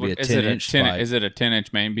 it's is- got to be a Is it 10-inch spike. Is it a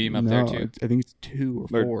 10-inch main beam up no, there too? I think it's 2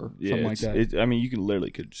 or 4, something like that. I mean, you can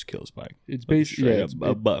literally could just kill a spike. It's Like basically straight yeah, up it's,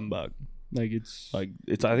 a button buck. like it's Like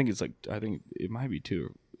it's. I think it might be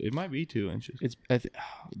 2. It might be 2 inches. it's. I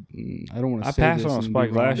don't want to. I say passed this on a and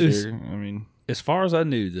spike be wrong. last year. I mean, As far as I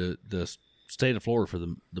knew, the state of Florida for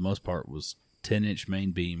the most part was 10-inch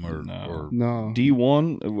main beam or No,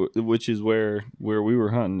 D1, which is where we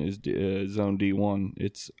were hunting, is zone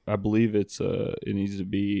D1. I believe it needs to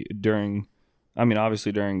be during. I mean,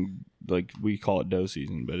 obviously during, like, we call it doe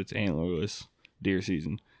season, but it's antlerless deer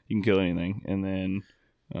season. You can kill anything, and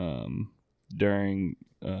then during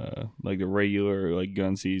like the regular like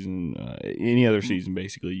gun season, any other season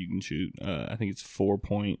basically you can shoot. I think it's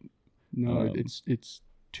 4-point. no, it's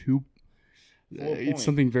 2. point. It's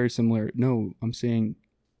something very similar. No, I'm saying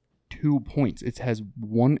 2 points. It has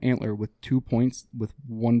one antler with 2 points, with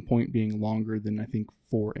 1 point being longer than I think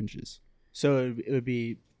 4 inches. So it would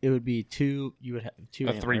be 2. You would have 2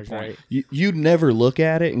 A antlers, 3-point. right? You'd never look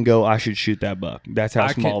at it and go, I should shoot that buck. That's how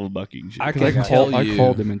I small can- of a buck you can shoot. I Because can tell I you.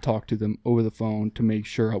 called them and talked to them over the phone to make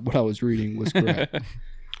sure what I was reading was correct.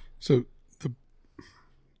 So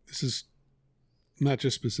this is not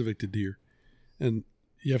just specific to deer, and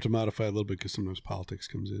you have to modify a little bit because sometimes politics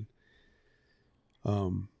comes in.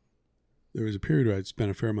 There was a period where I'd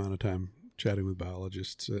spent a fair amount of time chatting with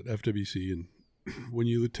biologists at FWC, and when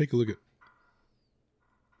you take a look at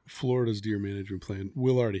Florida's deer management plan,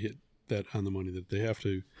 we'll already hit that on the money, that they have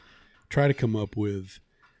to try to come up with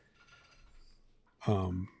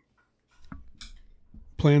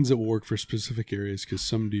plans that will work for specific areas, because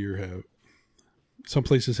some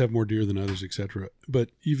places have more deer than others, etc. But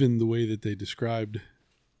even the way that they described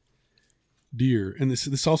deer, and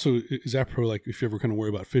this also is apropos, like if you ever kind of worry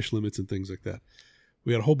about fish limits and things like that,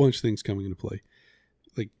 we got a whole bunch of things coming into play.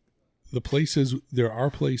 Like there are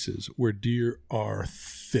places where deer are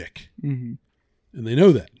thick, Mm-hmm. and they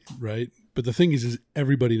know that, right? But the thing is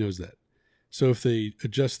everybody knows that. So if they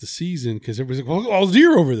adjust the season, because everybody's like, well, there's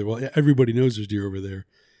deer over there. Well, yeah, everybody knows there's deer over there.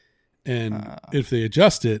 And if they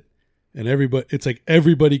adjust it, and it's like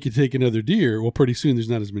everybody could take another deer, well, pretty soon there's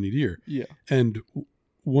not as many deer. Yeah. And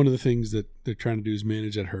one of the things that they're trying to do is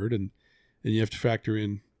manage that herd, and you have to factor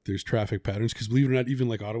in there's traffic patterns, because believe it or not, even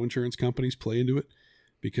like auto insurance companies play into it,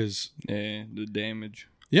 because Yeah, the damage.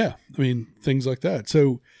 yeah, I mean, things like that.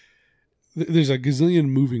 So there's a gazillion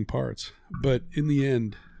moving parts, but in the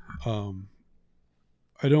end,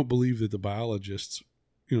 I don't believe that the biologists,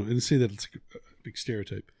 and to say that it's a big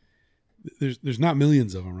stereotype, there's not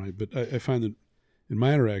millions of them, right? But I find that in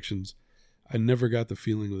my interactions, I never got the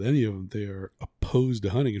feeling with any of them they are opposed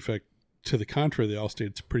to hunting. In fact, to the contrary, they all state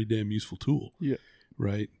it's a pretty damn useful tool. Yeah.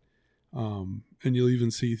 Right. And you'll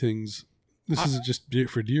even see things. This isn't just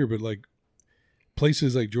for deer, but like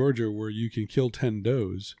places like Georgia where you can kill 10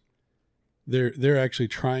 does, they're actually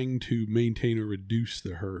trying to maintain or reduce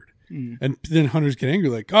the herd. Mm. And then hunters get angry,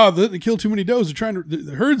 like, oh, they kill too many does. They're trying to,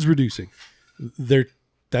 the herd's reducing.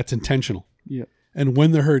 That's intentional. Yeah. And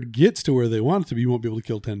when the herd gets to where they want it to be, you won't be able to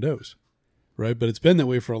kill 10 does. Right. But it's been that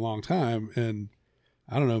way for a long time. And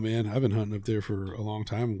I don't know, man. I've been hunting up there for a long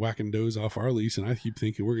time, whacking does off our lease, and I keep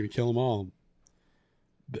thinking we're going to kill them all.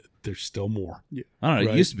 There's still more. Yeah. I don't know. It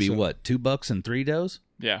Right, used to be so- what, 2 bucks and 3 does,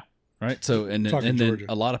 Yeah. right? So and then, Talking and then Georgia.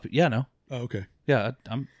 a lot of no, Oh, okay. yeah,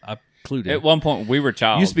 I clued in. At one point, we were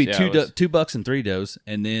child. Used to be yeah, two it was- 2 bucks and 3 does,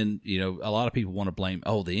 and then a lot of people want to blame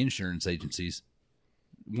the insurance agencies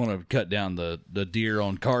want to cut down the deer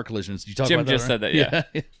on car collisions. You talk Jim about that, just right? said that, yeah.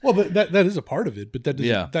 Well, but that is a part of it. But that doesn't.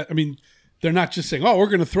 Yeah. That, I mean, they're not just saying, "Oh, we're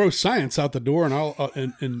going to throw science out the door," and all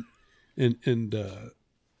and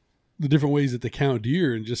the different ways that they count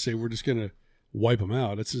deer, and just say we're just going to wipe them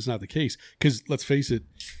out. That's just not the case. Because let's face it,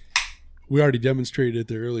 we already demonstrated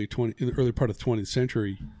in the early part of the 20th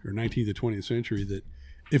century or 19th and 20th century that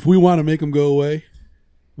if we want to make them go away,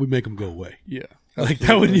 we make them go away. Yeah. Like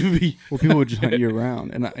that wouldn't even be. Well, people would just hunt year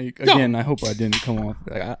round, and I hope I didn't come off.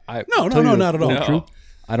 I No, tell you not at the all. No. truth,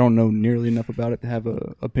 I don't know nearly enough about it to have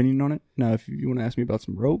an opinion on it. Now, if you want to ask me about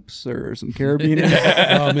some ropes or some carabiners,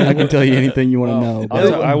 Oh, man, I can tell you anything you want to know.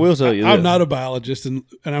 But I will tell you I'm this. not a biologist, and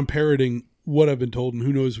I'm parroting what I've been told, and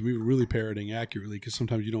who knows if we were really parroting accurately, because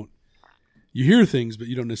sometimes you hear things, but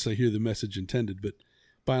you don't necessarily hear the message intended. But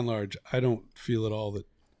by and large, I don't feel at all that.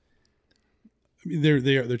 I mean,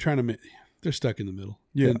 they're trying to they're stuck in the middle.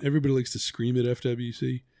 Yeah. And everybody likes to scream at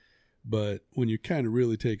FWC, but when you kind of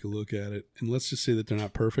really take a look at it, and let's just say that they're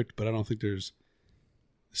not perfect, but I don't think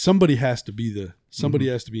somebody has to be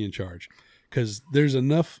in charge, because there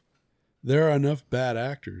are enough bad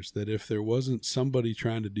actors that if there wasn't somebody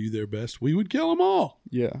trying to do their best, we would kill them all.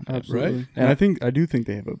 Yeah, absolutely. Right? And I do think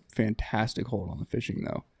they have a fantastic hold on the fishing,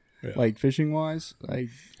 though. Yeah. Like fishing wise,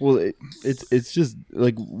 Well, it's just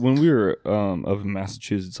like when we were up in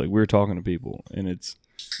Massachusetts, like we were talking to people, and it's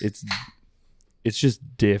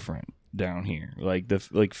just different down here.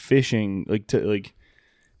 Like fishing,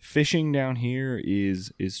 fishing down here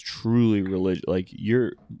is truly religious. Like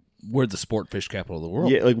We're the sport fish capital of the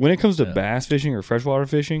world. yeah, like when it comes to bass fishing or freshwater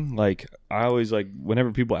fishing, like I always like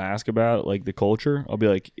whenever people ask about like the culture, I'll be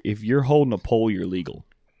like, if you're holding a pole, you're legal.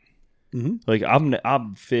 Mm-hmm. Like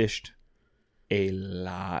I've fished a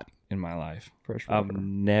lot in my life. freshwater. I've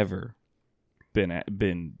never been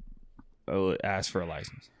asked for a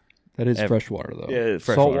license. That is ever. freshwater, though. Yeah,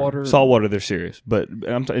 freshwater. Saltwater. Saltwater, they're serious. But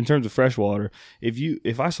in terms of freshwater,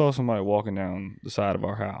 if I saw somebody walking down the side of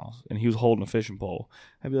our house and he was holding a fishing pole,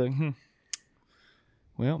 I'd be like,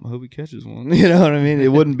 well, I hope he catches one. You know what I mean?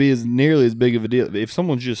 It wouldn't be nearly as big of a deal. If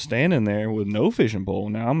someone's just standing there with no fishing pole,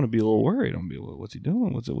 now I'm going to be a little worried. I'm going to be, well, what's he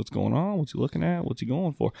doing? What's going on? What's he looking at? What's he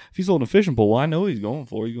going for? If he's holding a fishing pole, well, I know he's going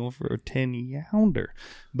for a 10-younder.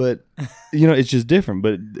 But, it's just different.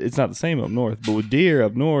 But it's not the same up north. But with deer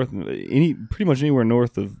up north, pretty much anywhere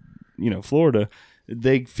north of, Florida,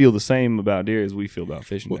 they feel the same about deer as we feel about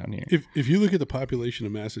fishing down here. If you look at the population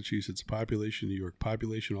of Massachusetts, population of New York,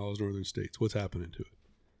 population of all those northern states, what's happening to it?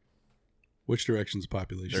 Which direction's the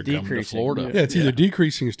population? They're coming to decreasing. Florida. Yeah, it's either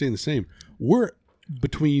decreasing or staying the same. We're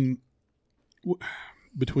between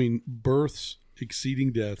births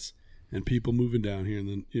exceeding deaths and people moving down here and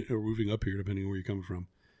then or moving up here, depending on where you're coming from.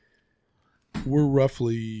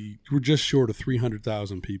 We're just short of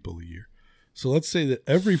 300,000 people a year. So let's say that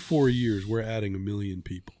every 4 years we're adding 1 million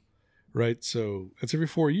people, right? So that's every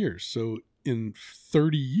 4 years. So in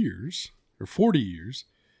 30 years or 40 years,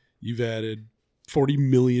 you've added 40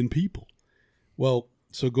 million people. Well,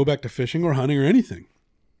 so go back to fishing or hunting or anything.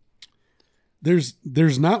 There's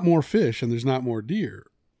not more fish and there's not more deer,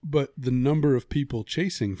 but the number of people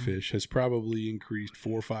chasing fish has probably increased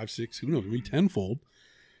 4, 5, 6, who knows, maybe tenfold.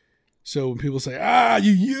 So when people say,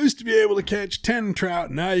 you used to be able to catch 10 trout,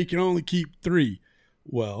 now you can only keep 3.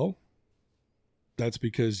 Well, that's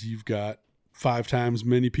because you've got 5 times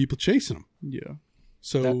many people chasing them. Yeah.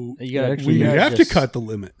 So you gotta we have to just- cut the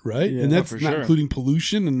limit, right? Yeah, and that's for not sure. including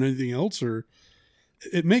pollution and anything else, or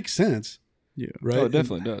it makes sense, Yeah. right? Oh, it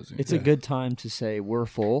definitely does. It's a good time to say we're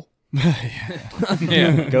full.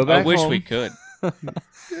 Yeah, Go back I wish home. we could.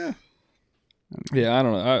 Yeah, I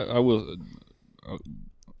don't know. I will.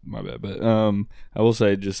 My bad, but I will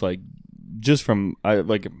say just from I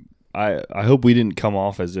hope we didn't come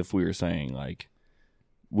off as if we were saying like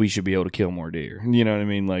we should be able to kill more deer. You know what I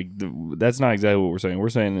mean? Like that's not exactly what we're saying. We're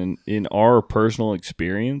saying in our personal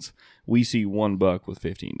experience, we see one buck with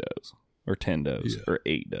 15 does or 10 does or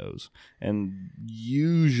 8 does, and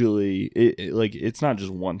usually it's not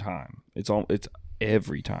just one time. It's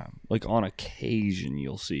every time. Like on occasion,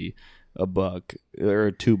 you'll see a buck or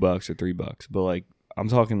 2 bucks or 3 bucks, but like I'm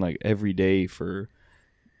talking like every day for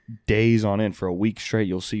days on end for a week straight,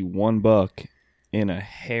 you'll see one buck in a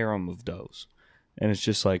harem of does. And it's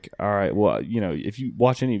just like, all right, well, if you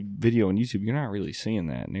watch any video on YouTube, you're not really seeing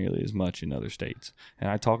that nearly as much in other states. And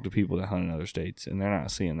I talk to people that hunt in other states, and they're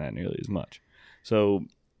not seeing that nearly as much. So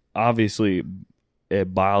obviously, a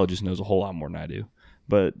biologist knows a whole lot more than I do.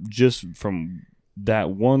 But just from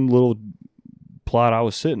that one little plot I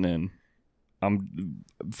was sitting in,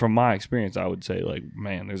 from my experience, I would say, like,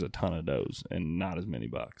 man, there's a ton of does and not as many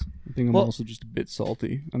bucks. I think I'm also just a bit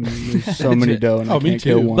salty. I mean, there's so many doe and I me can't too.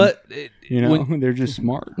 kill one. But they're just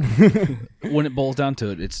smart. when it boils down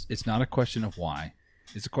to it, it's not a question of why.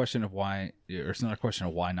 It's a question of why, or it's not a question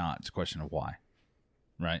of why not. It's a question of why,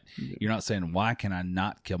 right? Yeah. You're not saying, why can I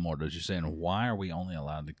not kill more does? You're saying, why are we only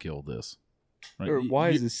allowed to kill this? Right? Or why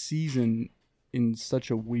is the season in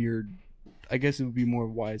such a weird... I guess it would be more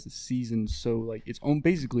why is the season so like it's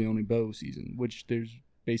basically only bow season, which there's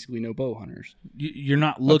basically no bow hunters. You're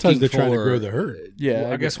not looking they're for trying to grow the herd. Yeah,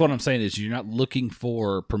 well, I guess what I'm saying is you're not looking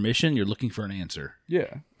for permission. You're looking for an answer.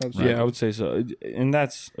 Yeah, absolutely. Yeah, I would say so. And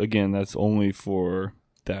that's only for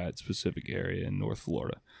that specific area in North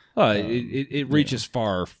Florida. It reaches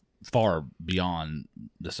far beyond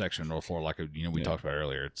the section of North Florida, like we talked about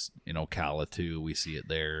earlier. It's in Ocala too. We see it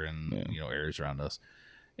there, and areas around us.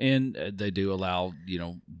 And they do allow,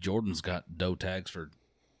 Jordan's got doe tags for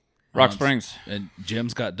Rock Springs. And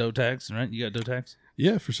Jim's got doe tags, right? You got doe tags?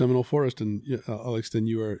 Yeah, for Seminole Forest, and Alex, then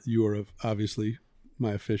you are obviously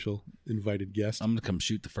my official invited guest. I'm gonna come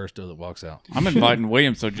shoot the first doe that walks out. I'm inviting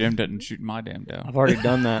William so Jim doesn't shoot my damn doe. I've already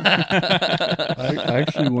done that. I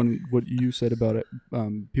actually, what you said about it,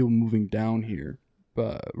 people moving down here,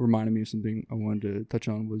 reminded me of something I wanted to touch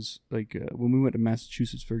on. Was like when we went to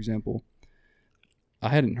Massachusetts, for example. I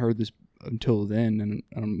hadn't heard this until then, and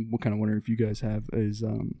I'm kind of wondering if you guys have. Is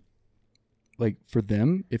like for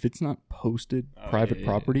them, if it's not posted private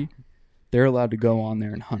property, they're allowed to go on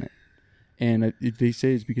there and hunt it. And they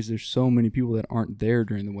say it's because there's so many people that aren't there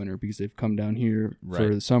during the winter because they've come down here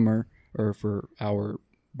for the summer or for our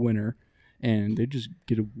winter, and they just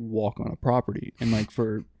get to walk on a property. And like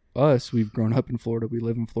for us, we've grown up in Florida, we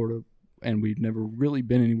live in Florida, and we've never really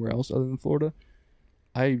been anywhere else other than Florida.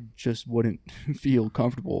 I just wouldn't feel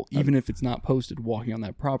comfortable, even if it's not posted, walking on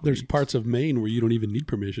that property. There's parts of Maine where you don't even need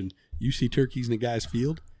permission. You see turkeys in a guy's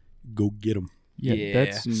field, go get them. Yeah.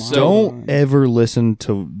 That's my Don't ever listen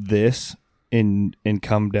to this and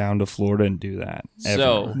come down to Florida and do that. Ever.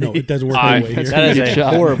 So No, it doesn't work that way here. That is a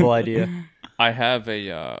horrible idea. I have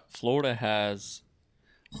Florida has,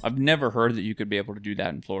 I've never heard that you could be able to do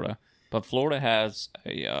that in Florida, but Florida has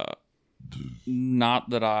not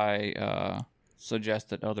that I suggest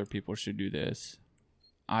that other people should do this.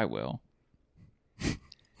 I will.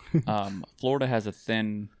 Florida has a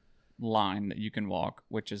thin line that you can walk,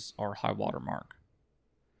 which is our high water mark.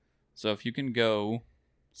 So if you can go,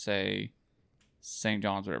 say, St.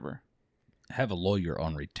 John's River. Have a lawyer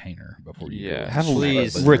on retainer before you go. Have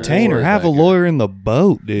please. a retainer. Have a lawyer in the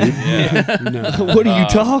boat, dude. No. What are you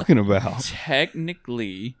talking about?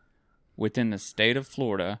 Technically, within the state of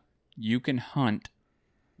Florida, you can hunt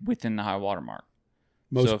within the high water mark.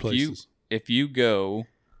 Most places. If you go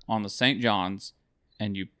on the St. John's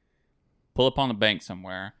and you pull up on the bank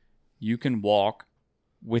somewhere, you can walk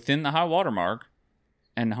within the high water mark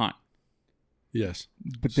and hunt. Yes.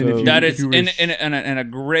 But then if That if is you were in a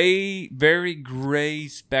gray, very gray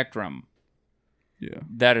spectrum. Yeah.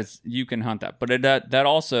 That is, you can hunt that. But that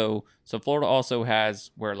also, so Florida also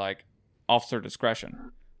has where like officer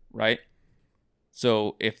discretion, right?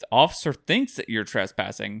 So if the officer thinks that you're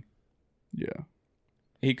trespassing, Yeah.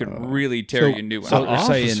 he could really tear you a new one. so they're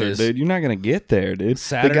saying Officer, is- dude, you're not gonna get there, dude. The guy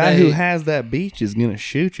Saturday- who has that beach is gonna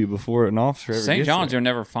shoot you before an officer ever St. gets John's, there. you'll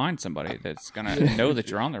never find somebody that's going to know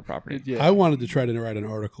that you're on their property. Yeah. I wanted to try to write an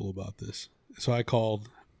article about this. So I called,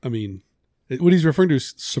 what he's referring to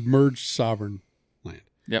is submerged sovereign land.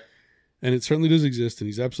 Yep. And it certainly does exist, and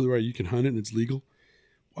he's absolutely right. You can hunt it, and it's legal.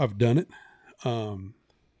 I've done it.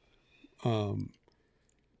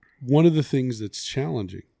 One of the things that's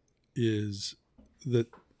challenging is that,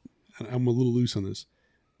 and I'm a little loose on this,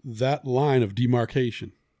 that line of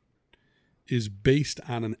demarcation is based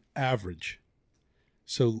on an average.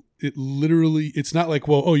 So it literally, it's not like,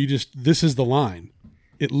 well, this is the line.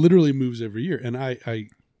 It literally moves every year. And I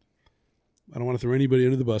don't want to throw anybody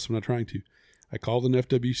under the bus. I'm not trying to. I called an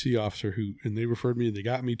FWC officer and they referred me and they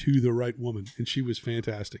got me to the right woman. And she was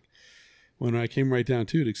fantastic. When I came right down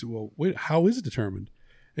to it, I said, well, wait, how is it determined?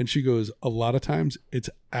 And she goes, a lot of times it's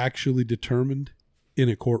actually determined in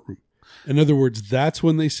a courtroom. In other words, that's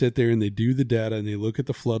when they sit there and they do the data and they look at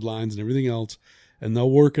the flood lines and everything else, and they'll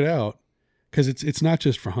work it out because it's not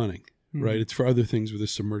just for hunting, right? It's for other things with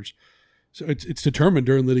this submerged. So it's determined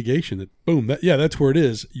during litigation that boom, that's where it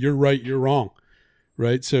is. You're right, you're wrong,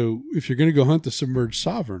 right? So if you're going to go hunt the submerged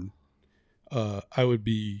sovereign, I would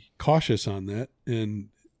be cautious on that. And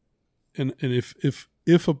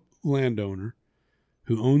if a landowner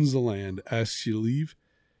who owns the land asks you to leave,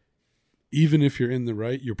 even if you're in the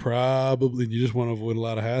right, you just want to avoid a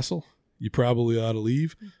lot of hassle. You probably ought to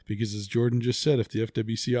leave because, as Jordan just said, if the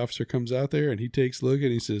FWC officer comes out there and he takes a look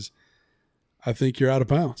and he says, I think you're out of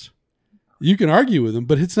bounds. You can argue with him,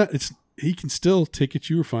 but he can still ticket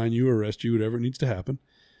you or fine you or arrest you, whatever needs to happen,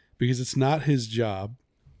 because it's not his job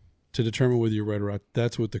to determine whether you're right or wrong.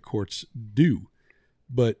 That's what the courts do.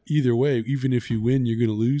 But either way, even if you win, you're going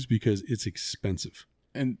to lose because it's expensive.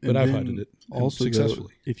 But I've hunted it also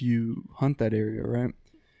successfully. If you hunt that area, right,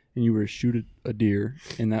 and you were to shoot a deer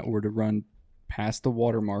and that were to run past the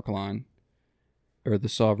watermark line or the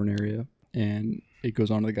sovereign area and it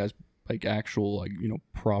goes onto the guy's like actual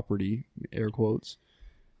property, air quotes,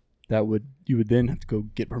 you would then have to go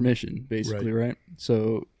get permission, basically, right?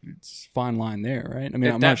 So it's a fine line there, right? I mean,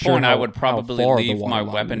 At I'm that not sure point, I how- would how probably far the leave water my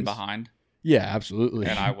line weapon is. behind, Yeah, absolutely.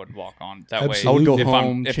 and I would walk on. That Absolutely. I would go way,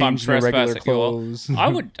 home, if I'm change my regular trespassing, well, clothes.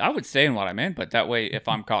 I would stay in what I'm in. But that way, if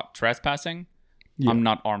I'm caught trespassing, I'm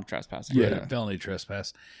not armed trespassing. Yeah. Felony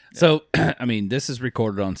trespass. So, I mean, this is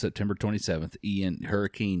recorded on September 27th.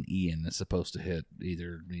 Hurricane Ian is supposed to hit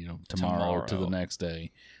either tomorrow or to the next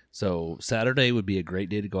day. So Saturday would be a great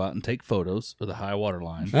day to go out and take photos of the high water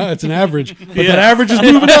line. It's an average. But that average is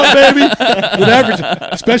moving up, baby. That average,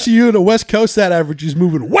 especially you in the West Coast, that average is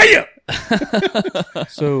moving way up.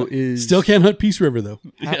 So Still can't hunt Peace River, though.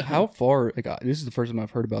 how far, like, this is the first time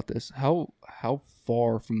I've heard about this. How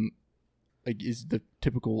far from, like, is the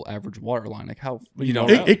typical average water line? Like, how,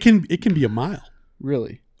 It can be a mile.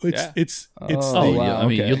 really? It's wow, I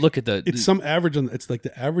mean, okay. you look at the. it's some average on. It's like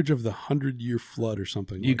the average of the 100-year flood or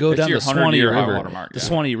something. You like go that. down the your Swanee 100-year high River. water mark, The yeah.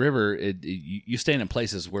 Swanee River, you stand in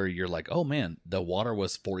places where you're like, oh man, the water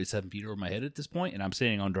was 47 feet over my head at this point, and I'm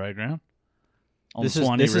standing on dry ground. On This the is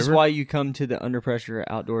Swanee this is River. why you come to the Under Pressure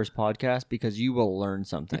Outdoors podcast, because you will learn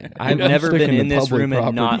something. I've I'm never sticking been to in this public room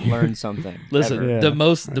and not property. learned something. Listen, ever. Yeah.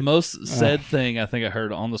 the most said thing I think I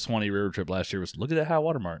heard on the Swanee River trip last year was, look at that high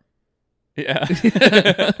water mark. Yeah.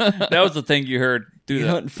 That was the thing you heard through You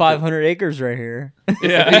the hunting 500 acres right here.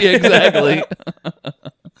 Yeah, exactly.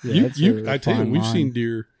 Yeah, that's I tell you, fine we've line. seen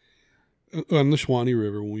deer on the Swanee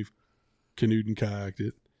River when we've canoed and kayaked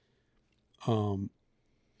it.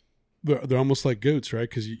 They're almost like goats, right?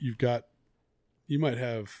 Because you might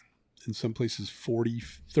have in some places 40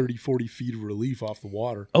 feet of relief off the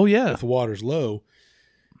water Oh yeah. if the water's low,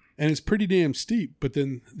 and it's pretty damn steep. But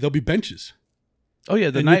then there'll be benches. Oh yeah.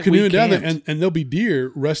 The And you're night we canoeing down there, camped, and there'll be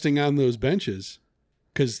deer resting on those benches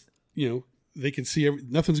because they can see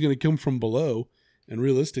nothing's going to come from below, and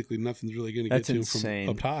realistically, nothing's really going to get That's to them insane.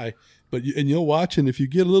 from up high. But you'll watch, and if you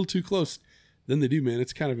get a little too close, then they do, man.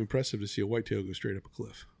 It's kind of impressive to see a whitetail go straight up a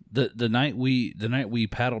cliff. the night we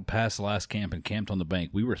paddled past the last camp and camped on the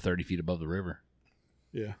bank, we were 30 feet above the river.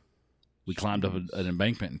 Yeah, We climbed up an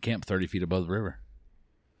embankment and camped 30 feet above the river.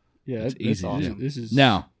 Yeah, It's that's easy to awesome. do. This is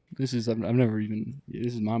Now, This is I've never even.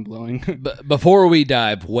 This is mind blowing. but before we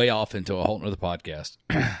dive way off into a whole nother podcast,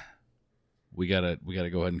 we gotta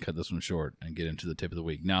go ahead and cut this one short and get into the tip of the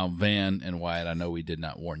week. Now, Van and Wyatt, I know we did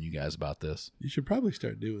not warn you guys about this, you should probably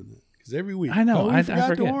start doing that because every week I know, we I forgot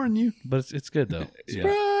to forget. warn you. but it's good though.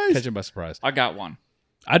 Surprise! Catch them by surprise. I got one.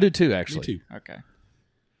 I do too, Me actually. too. Okay.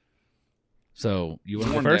 So you want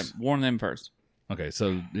to go Warn first? them. Warn them first. Okay,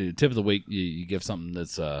 so the tip of the week, you give something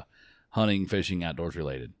that's hunting, fishing, outdoors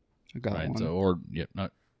related, I got right? one. So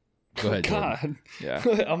go ahead. Jordan. Yeah.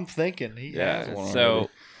 I'm thinking. He has Yeah. one So,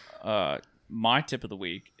 already. my tip of the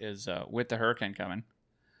week is with the hurricane coming.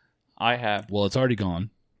 I have Well, it's already gone.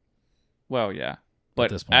 well, yeah, but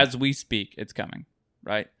this point. as we speak, it's coming.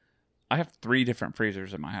 Right. I have 3 different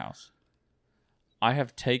freezers in my house. I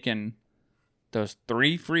have taken those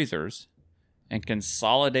 3 freezers and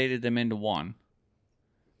consolidated them into one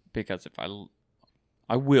because if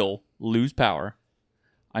I will lose power,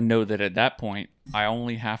 I know that at that point I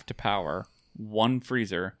only have to power one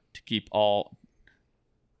freezer to keep all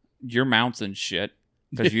your mounts and shit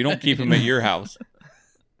because you don't keep them at your house.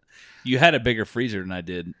 You had a bigger freezer than I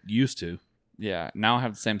did. Used to. Yeah, now I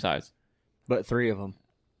have the same size. But 3 of them.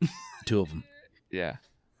 2 of them. Yeah.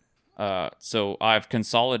 So I've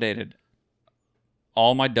consolidated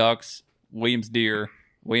all my ducks, Williams deer,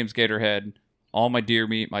 Williams gatorhead, all my deer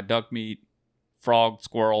meat, my duck meat, frog,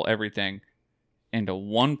 squirrel, everything into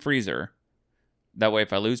one freezer. That way,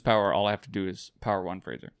 if I lose power, all I have to do is power one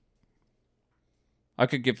freezer. I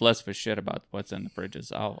could give less of a shit about what's in the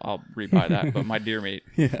fridges. I'll rebuy that. But my deer meat,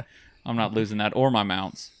 Yeah. I'm not losing that, or my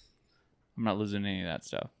mounts. I'm not losing any of that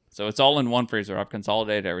stuff. So it's all in one freezer. I've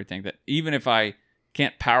consolidated everything. That even if I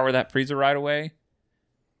can't power that freezer right away,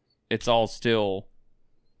 it's all still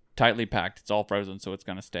tightly packed. It's all frozen, so it's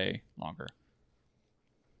going to stay longer.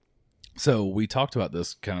 So we talked about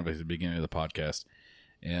this kind of at the beginning of the podcast,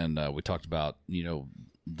 and we talked about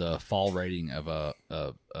the fall rating of a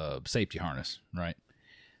safety harness, right?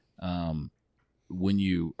 When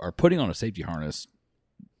you are putting on a safety harness,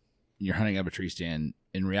 you're hunting out of a tree stand.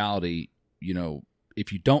 In reality,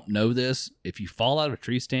 if you don't know this, if you fall out of a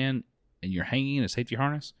tree stand and you're hanging in a safety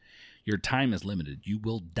harness, your time is limited. You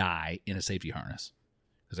will die in a safety harness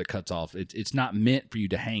because it cuts off. It's not meant for you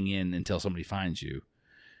to hang in until somebody finds you.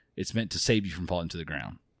 It's meant to save you from falling to the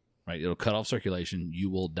ground, right? It'll cut off circulation. You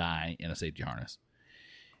will die in a safety harness.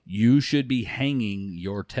 You should be hanging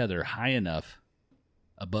your tether high enough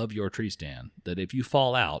above your tree stand that if you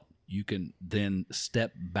fall out, you can then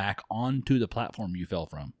step back onto the platform you fell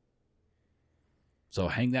from. So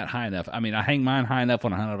hang that high enough. I mean, I hang mine high enough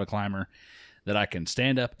when I hunt out of a climber that I can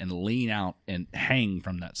stand up and lean out and hang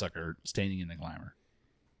from that sucker standing in the climber.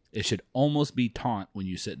 It should almost be taut when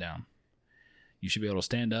you sit down. You should be able to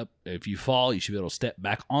stand up. If you fall, you should be able to step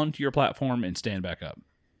back onto your platform and stand back up.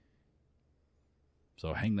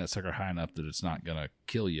 So hang that sucker high enough that it's not going to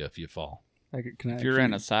kill you if you fall. If you're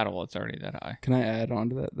in a saddle, it's already that high. Can I add on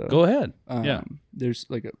to that, though? Go ahead. Yeah. There's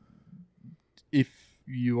like if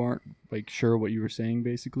you aren't like sure what you were saying,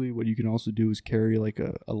 basically, what you can also do is carry like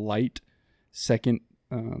a light second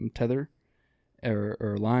tether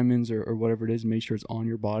or lineman's or whatever it is, make sure it's on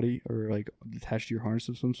your body or like attached to your harness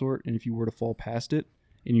of some sort. And if you were to fall past it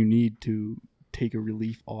and you need to take a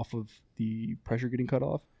relief off of the pressure getting cut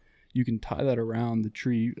off, you can tie that around the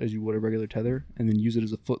tree as you would a regular tether and then use it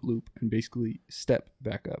as a foot loop and basically step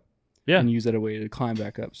back up. Yeah. And use that as a way to climb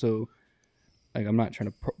back up. So like I'm not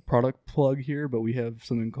trying to product plug here, but we have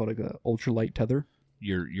something called like a ultralight tether.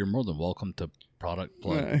 You're more than welcome to product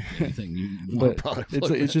plug anything you want. Product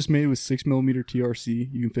plug. It's just made with 6mm TRC.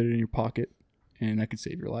 You can fit it in your pocket, and that could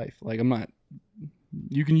save your life. Like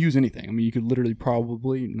you can use anything. I mean, you could literally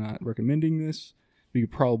probably, not recommending this, but you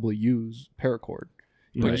could probably use paracord.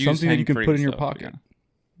 You know, something that you can put in your pocket. Yeah.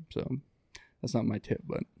 So that's not my tip,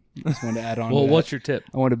 but I just wanted to add on. Well, to that. what's your tip?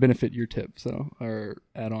 I want to benefit your tip, or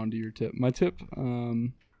add on to your tip. My tip,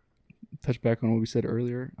 touch back on what we said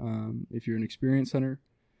earlier. If you're an experienced hunter,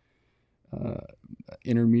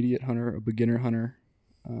 intermediate hunter, a beginner hunter,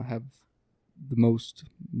 have the most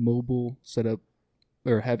mobile setup,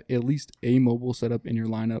 or have at least a mobile setup in your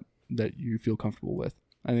lineup that you feel comfortable with.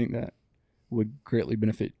 I think that would greatly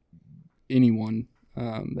benefit anyone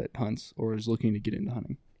that hunts or is looking to get into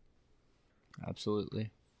hunting.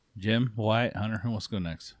 Absolutely. Jim, Wyatt, Hunter, who wants to go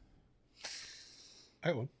next? I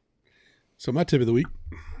got one. So my tip of the week,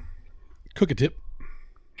 cook a tip.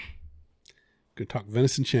 Going to talk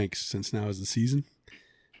venison shanks since now is the season.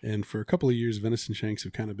 And for a couple of years, venison shanks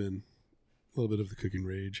have kind of been a little bit of the cooking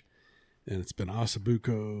rage. And it's been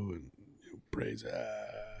ossobuco and braise.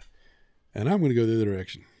 And I'm going to go the other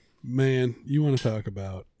direction. Man, you want to talk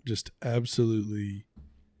about just absolutely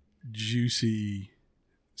juicy,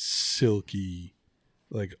 silky,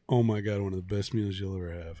 like, oh my God, one of the best meals you'll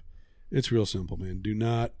ever have. It's real simple, man. Do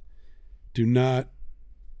not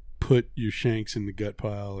put your shanks in the gut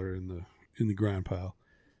pile or in the grind pile.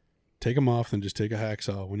 Take them off, then just take a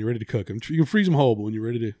hacksaw. When you're ready to cook them, you can freeze them whole, but when you're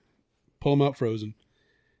ready to pull them out frozen,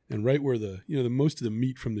 and right where the most of the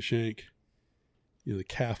meat from the shank, the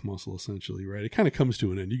calf muscle essentially, right? It kind of comes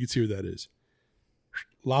to an end. You can see where that is.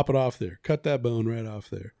 Lop it off there. Cut that bone right off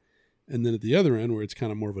there. And then at the other end, where it's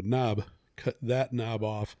kind of more of a knob, cut that knob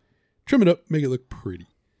off, trim it up, make it look pretty.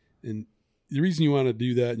 And the reason you want to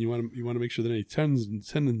do that, and you want to make sure that any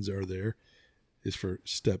tendons are there, is for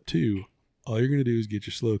step 2. All you're going to do is get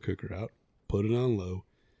your slow cooker out, put it on low,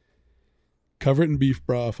 cover it in beef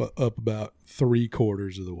broth up about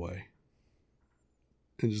 3/4 of the way,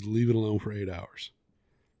 and just leave it alone for 8 hours.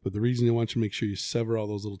 But the reason I want you to make sure you sever all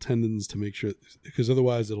those little tendons to make sure, because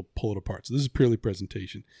otherwise it'll pull it apart. So this is purely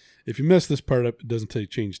presentation. If you mess this part up, it doesn't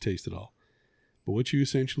change taste at all. But what you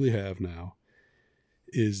essentially have now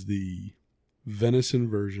is the venison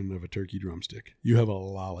version of a turkey drumstick. You have a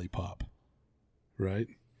lollipop, right?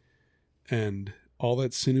 And all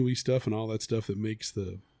that sinewy stuff and all that stuff that makes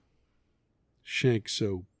the shank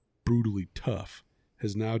so brutally tough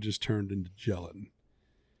has now just turned into gelatin.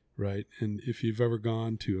 Right. And if you've ever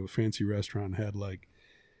gone to a fancy restaurant and had like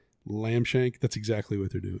lamb shank, that's exactly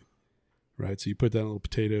what they're doing. Right. So you put that in little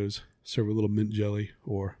potatoes, serve a little mint jelly,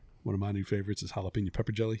 or one of my new favorites is jalapeno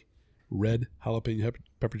pepper jelly. Red jalapeno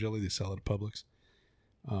pepper jelly. They sell it at Publix.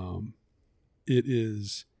 It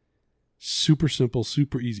is super simple,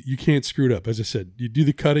 super easy. You can't screw it up. As I said, you do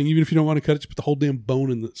the cutting. Even if you don't want to cut it, just put the whole damn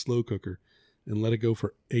bone in the slow cooker and let it go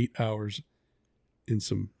for 8 hours in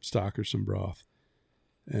some stock or some broth.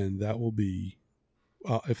 And that will be,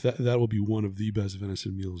 that will be one of the best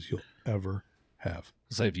venison meals you'll ever have.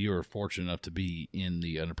 Say if you were fortunate enough to be in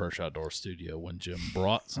the Under Pressure Outdoor studio when Jim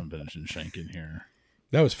brought some venison shank in here.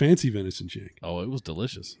 That was fancy venison shank. Oh, it was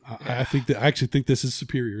delicious. I actually think this is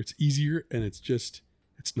superior. It's easier, and it's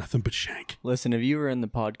nothing but shank. Listen, if you were in the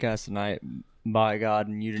podcast tonight, by God,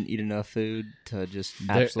 and you didn't eat enough food to just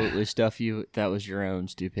absolutely stuff you, that was your own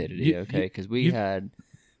stupidity, okay? Because we had...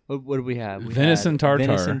 What did we have? Venison tartare.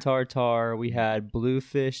 Venison tartare. We had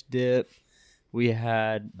bluefish dip. We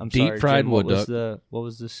had deep fried wood duck. What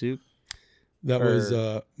was the soup? That was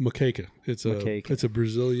moqueca. It's a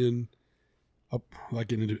Brazilian. Like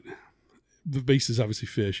the base is obviously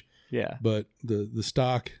fish. Yeah. But the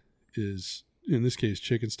stock is, in this case,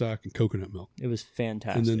 chicken stock and coconut milk. It was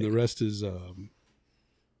fantastic. And then the rest is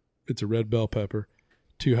it's a red bell pepper,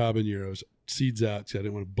 2 habaneros. Seeds out, so I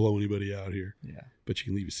didn't want to blow anybody out here. Yeah, but you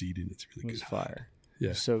can leave a seed in. It's really good. It was fire. Yeah, it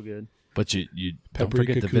was so good. But you don't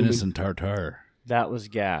forget the venison tartare. That was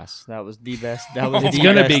gas. That was the best. That was It's the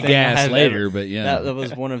gonna best be thing gas I've later, ever- but yeah, That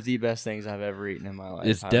was one of the best things I've ever eaten in my life.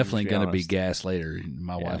 it's I will definitely just going to be honest. gas later.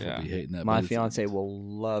 My wife Yeah. will be hating that. My but it's- fiance will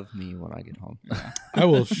love me when I get home. I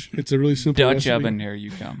will. It's a really simple Dutch recipe. oven, here you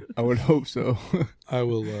come. I would hope so. I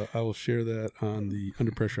will share that on the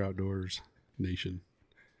Under Pressure Outdoors Nation.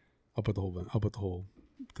 I'll put the whole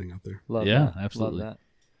thing out there. Love Yeah, that. absolutely. Love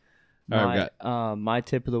All right, that. we've My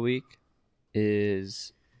tip of the week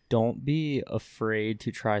is don't be afraid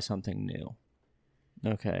to try something new.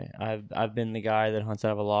 Okay, I've been the guy that hunts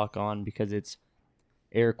out of a lock on because it's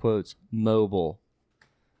air quotes mobile.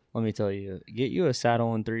 Let me tell you, get you a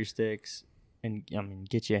saddle and 3 sticks, and I mean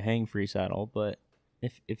get you a hang free saddle. But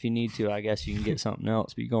if you need to, I guess you can get something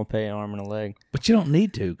else. But you're gonna pay an arm and a leg. But you don't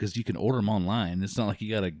need to because you can order them online. It's not like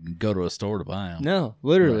you got to go to a store to buy them. No,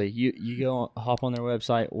 literally, you go hop on their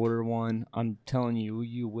website, order one. I'm telling you,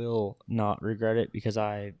 you will not regret it because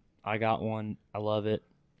I got one. I love it,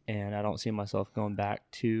 and I don't see myself going back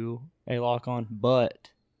to a lock on. But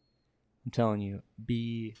I'm telling you,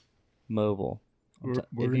 be mobile. We're If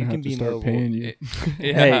gonna you have can to be start mobile- paying you.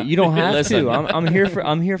 Hey, you don't have Listen. to. I'm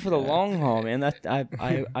here for the long haul, man. That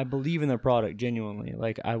I believe in the product genuinely.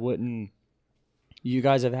 Like I wouldn't. You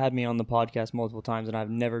guys have had me on the podcast multiple times, and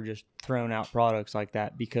I've never just thrown out products like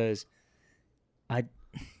that because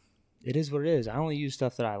it is what it is. I only use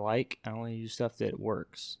stuff that I like. I only use stuff that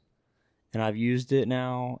works, and I've used it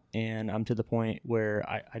now, and I'm to the point where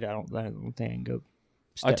I don't think I can go.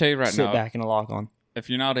 I'll tell you right sit now. back in a lock on. If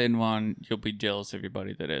you're not in one, you'll be jealous of your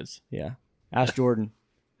buddy that is. Yeah, ask Jordan.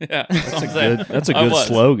 Yeah, that's what I'm saying. That's a I good was.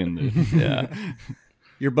 slogan, dude. Yeah.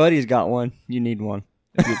 Your buddy's got one. You need one.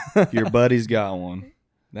 Your buddy's got one.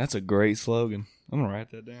 That's a great slogan. I'm gonna write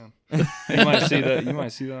that down. You might see that. You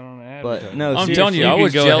might see that on the ad. But no, I'm seriously, telling you, you I could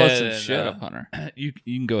was go jealous ahead of and, shit of Hunter. You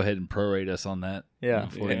can go ahead and prorate us on that. Yeah.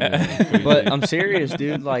 before you- But I'm serious,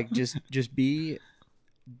 dude. Like, just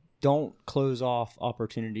don't close off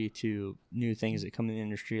opportunity to new things that come in the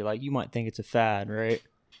industry. Like, you might think it's a fad, right?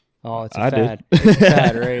 Oh, it's a I did. fad. It's a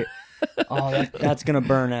fad, right? Oh, that's gonna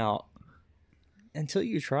burn out. Until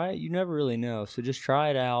you try it, you never really know. So just try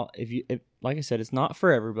it out. If like I said, it's not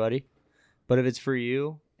for everybody, but if it's for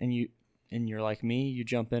you and you're like me, you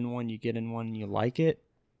jump in one, you get in one, and you like it,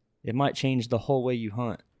 it might change the whole way you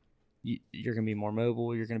hunt. You're going to be more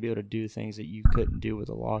mobile. You're going to be able to do things that you couldn't do with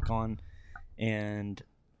a lock on. And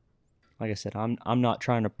like I said, I'm not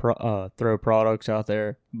trying to throw products out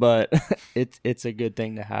there, but it's a good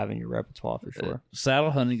thing to have in your repertoire for sure. Saddle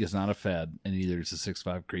hunting is not a fad, and neither is a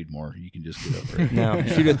 6.5 Creedmoor. You can just get over it. No,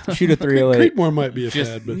 shoot a 308. Creedmoor might be a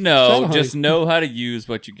Just fad, but no, saddle just hunting- know how to use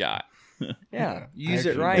what you got. Yeah, use it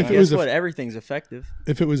Actually, right. if it Guess was a- what? Everything's effective.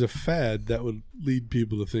 if it was a fad, that would lead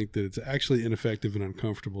people to think that it's actually ineffective and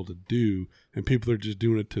uncomfortable to do, and people are just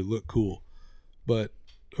doing it to look cool. But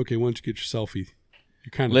okay, once you get your selfie,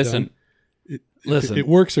 you're kind of Listen. done. Listen. It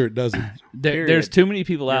works or it doesn't. There's too many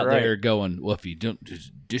people out You're right. there going, well, if you don't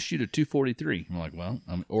just shoot a 243. I'm like, well,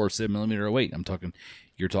 or 7mm weight.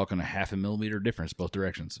 You're talking a 0.5 millimeter difference both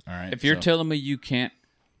directions. All right. If you're So- telling me you can't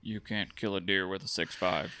kill a deer with a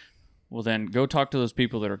 6.5, well then go talk to those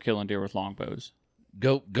people that are killing deer with longbows.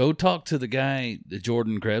 Go talk to the guy, the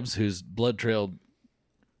Jordan Krebs, who's blood trailed.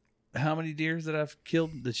 How many deers that I've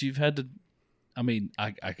killed that you've had to? I mean,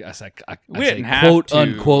 I say didn't have quote to.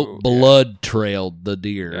 unquote blood trailed the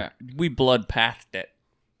deer. Yeah, we blood pathed it.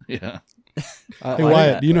 Yeah. Hey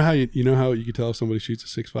Wyatt, do you know how you can tell if somebody shoots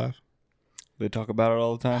a 6.5? They talk about it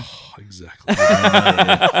all the time. Oh, exactly.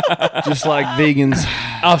 Just like vegans.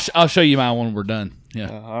 I'll show you mine when we're done. Yeah.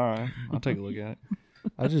 All right, I'll take a look at it.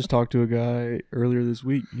 I just talked to a guy earlier this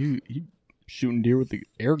week. He shooting deer with the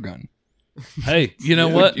air gun. Hey, you know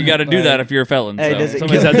what? You got to do that if you're a felon. Hey, so. does it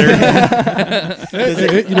Somebody's kill- out there.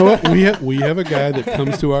 Hey, you know what? We have a guy that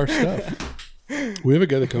comes to our stuff. We have a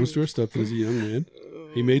guy that comes to our stuff that is a young man.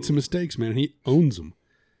 He made some mistakes, man. He owns them.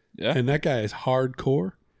 Yeah. And that guy is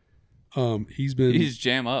hardcore. He's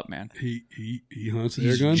jam up, man. He hunts air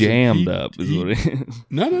He's guns. jammed up, is what it is.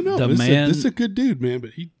 No. The This man- is a good dude, man.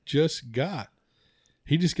 But he just got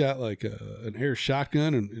like an air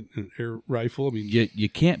shotgun and an air rifle. I mean, You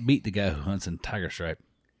can't beat the guy who hunts in tiger stripe.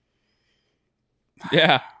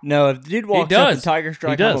 Yeah. No, if the dude walks up in does. Tiger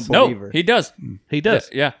Strike, He I'm does. a No, believer. he does. He does.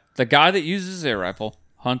 Yeah. The guy that uses his air rifle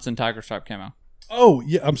hunts in tiger stripe camo. oh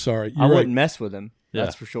yeah, I'm sorry. I You're right. wouldn't mess with him. Yeah.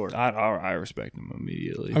 That's for sure. I respect him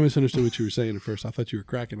immediately. I misunderstood what you were saying at first. I thought you were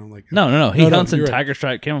cracking. I'm like, No. He hunts in you're right. tiger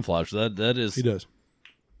stripe camouflage. That is He does.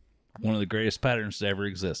 one of the greatest patterns to ever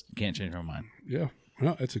exist. You can't change my mind. Yeah,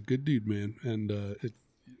 well, that's a good dude, man. And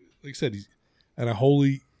like I said, and I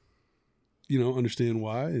wholly, understand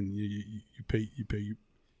why. And you pay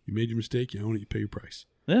You made your mistake. You own it. You pay your price.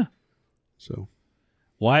 Yeah. So,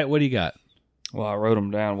 Wyatt, what do you got? Well, I wrote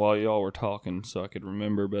them down while y'all were talking so I could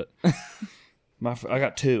remember, but I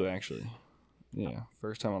got 2 actually. Yeah,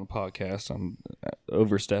 first time on the podcast. I'm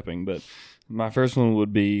overstepping, but my first one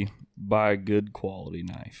would be buy a good quality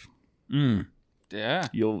knife. Yeah.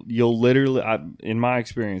 You'll literally, in my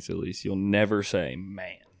experience at least, you'll never say,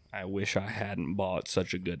 "Man, I wish I hadn't bought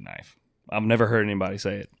such a good knife." I've never heard anybody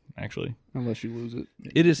say it, actually. Unless you lose it.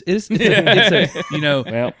 It's a, you know,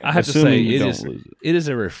 Well, I have to say assuming you it don't is lose it. it is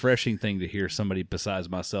a refreshing thing to hear somebody besides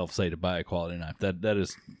myself say to buy a quality knife. That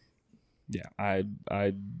is, Yeah,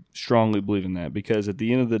 I strongly believe in that because at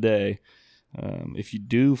the end of the day, if you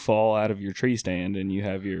do fall out of your tree stand and you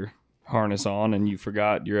have your harness on and you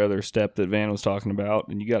forgot your other step that Van was talking about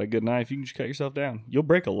and you got a good knife, you can just cut yourself down. You'll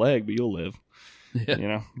break a leg, but you'll live. Yeah. You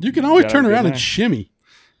know, you can always got a turn good around and knife. shimmy.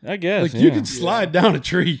 I guess. Like you can slide down a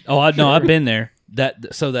tree. oh, I know, I've been there. That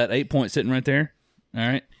 8-point sitting right there. All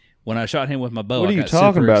right, when I shot him with my bow, What I are you got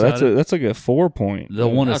talking super about? excited. That's like a 4-point. The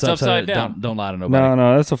one that's That's upside upside down. down. Don't lie to nobody.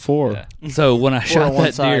 No, that's a 4. Yeah. So when I shot one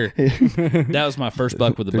that side. deer, that was my first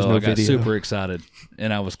buck with the There's bow. no I got video. super excited,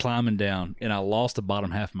 and I was climbing down, and I lost the bottom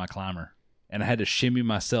half of my climber, and I had to shimmy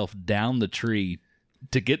myself down the tree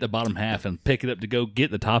to get the bottom half and pick it up to go get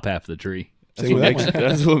the top half of the tree. That's what The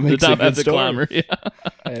makes top a half of good the story. climber.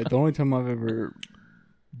 Yeah. The only time I've ever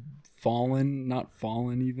not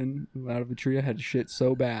fallen even out of a tree, I had shit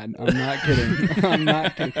so bad. I'm not kidding. I'm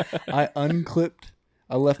not kidding. I unclipped.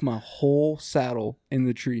 I left my whole saddle in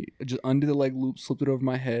the tree, just under the leg loop, slipped it over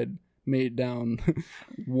my head, made it down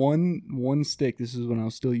one stick. This is when I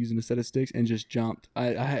was still using a set of sticks, and just jumped.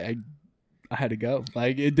 I had to go.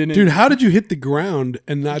 Like it didn't. Dude, how did you hit the ground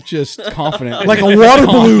and not just confident. like a water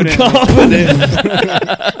balloon?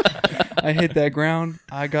 I hit that ground.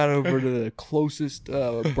 I got over to the closest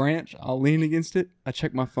branch. I'll lean against it. I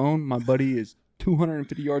check my phone. My buddy is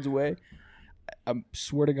 250 yards away. I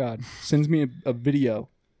swear to God, sends me a video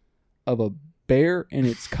of a bear and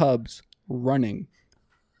its cubs running.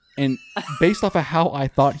 And based off of how I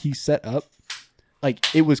thought he set up,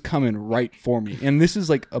 like it was coming right for me. And this is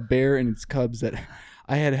like a bear and its cubs that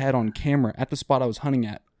I had on camera at the spot I was hunting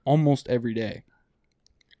at almost every day.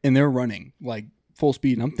 And they're running like full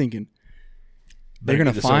speed. And I'm thinking, they're Better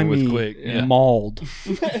going get to this find over with me quick. Yeah. mauled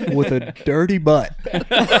with a dirty butt.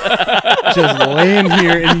 Just laying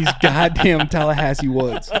here in these goddamn Tallahassee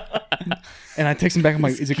woods. And I text him back. I'm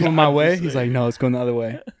like, is it coming my way? He's like, no, it's going the other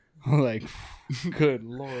way. I'm like, good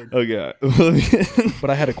Lord. Okay. But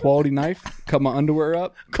I had a quality knife, cut my underwear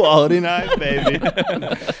up. Quality knife, baby.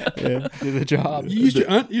 Yeah, did the job. You used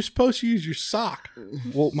you're supposed to use your sock.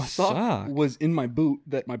 Well, my sock Sock. was in my boot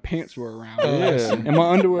that my pants were around. Yeah. And my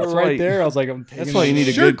underwear That's right why- there. I was like, I'm taking That's why you need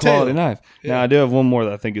a Shirt good quality tail. knife. Now I do have one more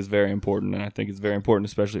that I think is very important, and I think it's very important,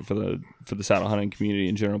 especially for the saddle hunting community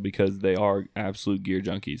in general, because they are absolute gear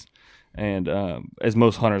junkies, and as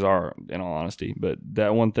most hunters are, in all honesty. But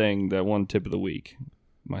that one tip of the week,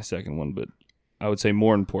 my second one, but I would say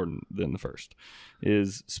more important than the first,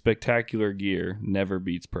 is spectacular gear never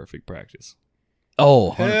beats perfect practice.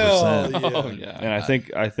 Oh, 100%. Hell yeah. Oh yeah. And I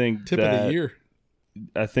think Tip that of the year.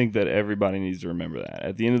 I think that everybody needs to remember that.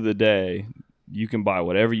 At the end of the day, you can buy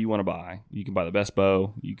whatever you want to buy. You can buy the best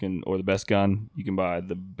bow, or the best gun. You can buy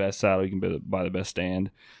the best saddle. You can buy the best stand,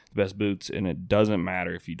 the best boots, and it doesn't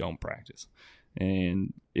matter if you don't practice.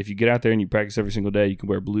 And if you get out there and you practice every single day, you can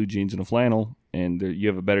wear blue jeans and a flannel, and you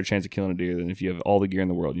have a better chance of killing a deer than if you have all the gear in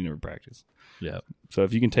the world and you never practice. Yeah. So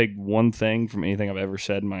if you can take one thing from anything I've ever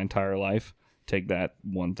said in my entire life, take that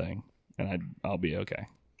one thing, and I'll be okay.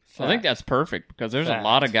 I think that's perfect because there's a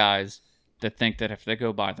lot of guys that think that if they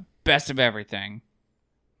go buy the best of everything,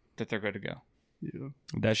 that they're good to go. Yeah.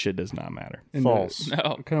 That shit does not matter. And False. I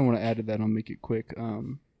No. kind of want to add to that. I'll make it quick.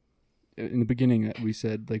 In the beginning, we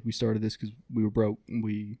said like we started this because we were broke and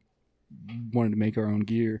we wanted to make our own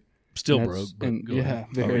gear. Still And broke. that's- But and go yeah, ahead.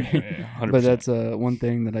 very. 100%. But that's one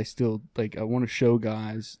thing that I still like. I want to show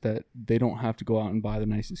guys that they don't have to go out and buy the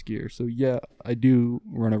nicest gear. So yeah, I do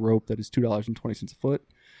run a rope that is $2.20 a foot.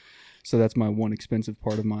 So that's my one expensive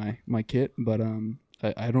part of my kit. But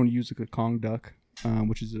I don't use a Kong duck,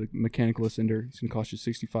 which is a mechanical ascender. It's gonna cost you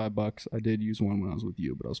 $65. I did use one when I was with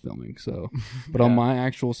you, but I was filming. So, but on my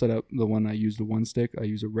actual setup, the one I use, the one stick, I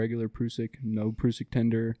use a regular Prusik, no Prusik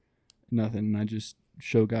tender, nothing. And I just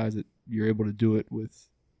show guys that you're able to do it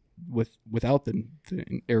without the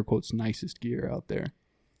in air quotes nicest gear out there.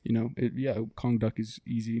 You know, Kong duck is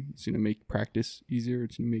easy. It's gonna make practice easier.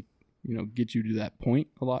 It's gonna make get you to that point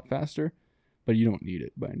a lot faster, but you don't need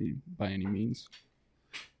it by any means.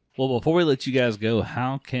 Well, before we let you guys go,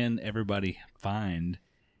 how can everybody find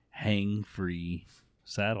Hang Free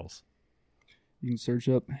saddles? You can search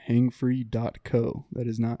up hangfree.co. That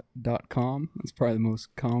is not .com. That's probably the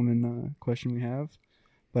most common question we have.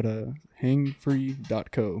 But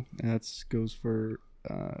hangfree.co. And that goes for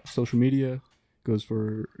social media, goes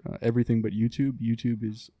for everything but YouTube. YouTube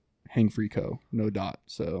is hangfreeco, no dot.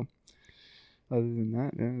 So other than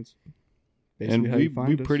that, yeah, it's basically how you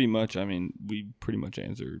find us. Pretty much, I mean, we pretty much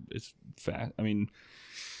answer. It's fast. I mean,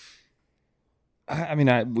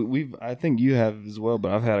 I think you have as well,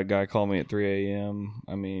 but I've had a guy call me at 3 a.m.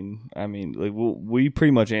 I mean, like we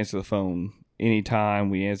pretty much answer the phone anytime.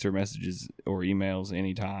 We answer messages or emails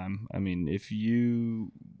anytime. I mean, if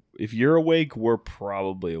you're awake, we're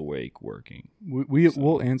probably awake working.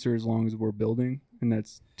 We'll answer as long as we're building, and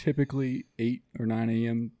that's typically 8 or 9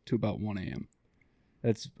 a.m. to about 1 a.m.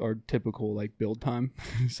 That's our typical like build time.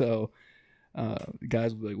 So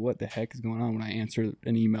guys will be like, what the heck is going on when I answer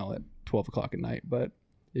an email at 12 o'clock at night? But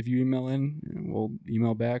if you email in, we'll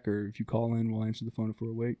email back, or if you call in, we'll answer the phone if we're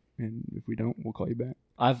awake, and if we don't, we'll call you back.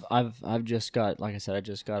 I've just got, like I said, I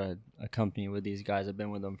just got a company with these guys. I've been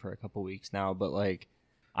with them for a couple weeks now, but like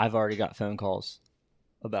I've already got phone calls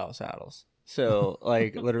about saddles. So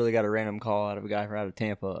like literally got a random call out of a guy out of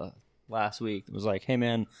Tampa last week. It was like, hey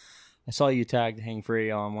man, I saw you tagged Hang Free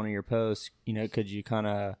on one of your posts. You know, could you kind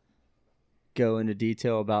of go into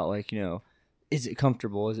detail about like, you know, is it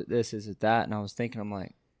comfortable? Is it this? Is it that? And I was thinking, I'm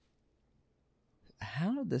like,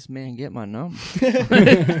 how did this man get my number?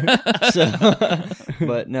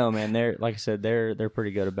 But no, man, they're, like I said, they're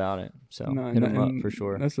pretty good about it. So hit them up for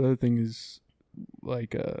sure. That's the other thing is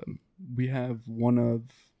like we have one of,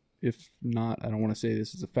 if not, I don't want to say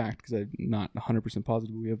this as a fact because I'm not 100%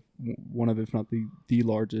 positive. We have one of, if not the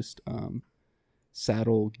largest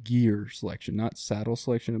saddle gear selection, not saddle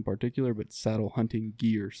selection in particular, but saddle hunting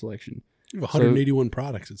gear selection. 181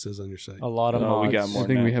 products, it says on your site. A lot of mods. We got more. I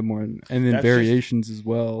think we have more, and then that's variations as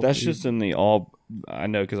well. That's just in the all. I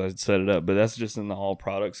know because I set it up, but that's just in the all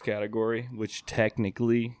products category, which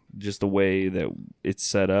technically, just the way that it's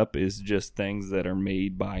set up, is just things that are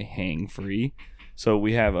made by Hang Free. So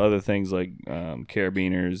we have other things like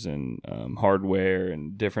carabiners and hardware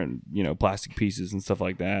and different, you know, plastic pieces and stuff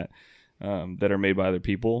like that that are made by other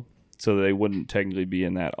people. So they wouldn't technically be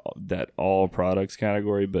in that all products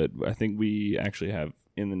category, but I think we actually have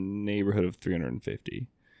in the neighborhood of 350.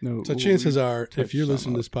 No, so chances are, if you're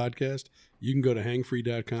listening to this podcast, you can go to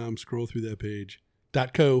hangfree.com, scroll through that page.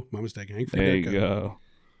 .co, my mistake, hangfree.co. There you go.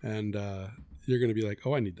 And you're going to be like,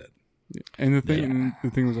 oh, I need that. And the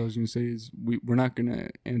thing was I was going to say is we're not going to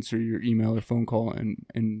answer your email or phone call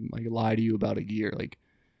and like lie to you about a gear. Like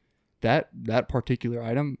that particular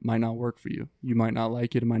item might not work for you. You might not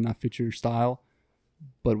like it. It might not fit your style,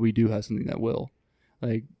 but we do have something that will.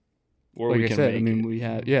 Like I said, I mean, we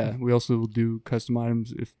also will do custom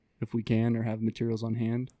items if we can or have materials on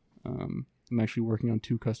hand. I'm actually working on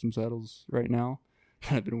 2 custom saddles right now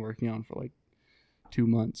that I've been working on for like 2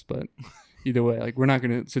 months, but either way, like we're not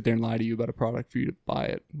going to sit there and lie to you about a product for you to buy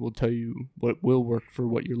it. We'll tell you what will work for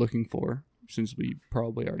what you're looking for, since we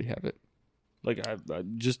probably already have it. Like I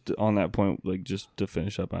just on that point, like just to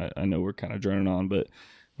finish up, I know we're kind of droning on, but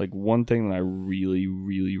like one thing that I really,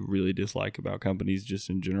 really, really dislike about companies just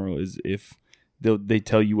in general is if they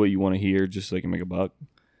tell you what you want to hear just so they can make a buck.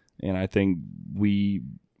 And I think we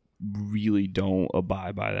really don't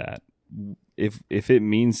abide by that. If it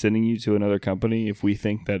means sending you to another company, if we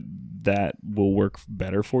think that will work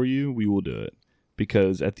better for you, we will do it.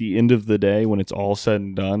 Because at the end of the day, when it's all said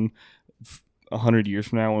and done, 100 years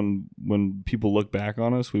from now, when people look back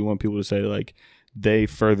on us, we want people to say like they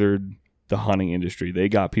furthered the hunting industry. They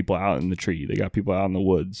got people out in the tree. They got people out in the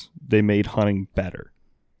woods. They made hunting better.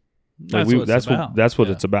 That's what it's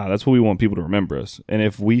about. That's what we want people to remember us. And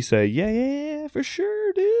if we say, yeah, for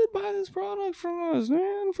sure, dude, buy this product from us,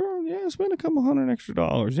 man, spend a couple $100 extra.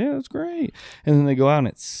 Yeah, that's great. And then they go out and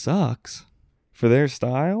it sucks for their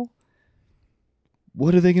style.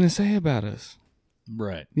 What are they going to say about us?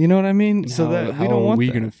 Right. You know what I mean? So that we don't want we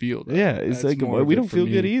that. Going to feel that? Yeah, it's like we don't feel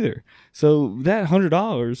good either. So that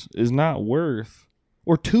 $100 is not worth,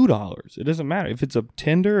 or $2. It doesn't matter if it's a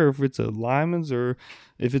tender or if it's a Lyman's or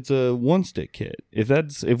if it's a one stick kit.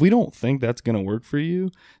 If we don't think that's going to work for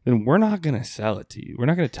you, then we're not going to sell it to you. We're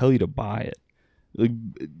not going to tell you to buy it. Like,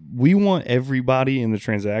 we want everybody in the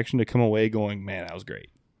transaction to come away going, man, that was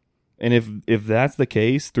great. And if that's the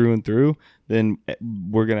case through and through, then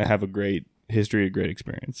we're going to have a great history, a great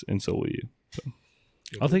experience, and so will you. So.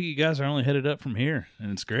 I think you guys are only headed up from here,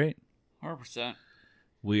 and it's great. 100%.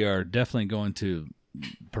 We are definitely going to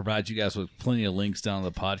provide you guys with plenty of links down in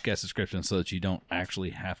the podcast description so that you don't actually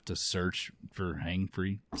have to search for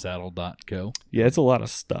hangfreesaddle.co. Yeah, it's a lot of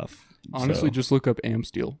stuff. Honestly, So- just look up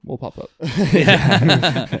Amsteel. We'll pop up.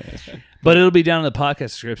 But it'll be down in the podcast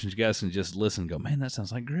description. You guys can just listen and go, man, that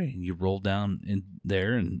sounds like great. And you roll down in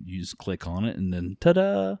there and you just click on it and then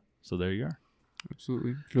ta-da. So there you are.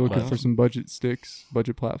 Absolutely. If you're looking for some budget sticks,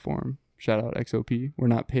 budget platform, shout out XOP. We're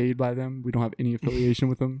not paid by them. We don't have any affiliation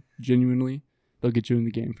with them. Genuinely. They'll get you in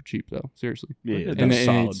the game for cheap, though. Seriously. Yeah, And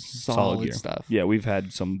that's it's solid gear. stuff. Yeah, we've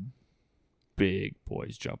had some big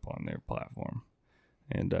boys jump on their platform,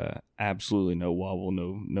 and absolutely no wobble,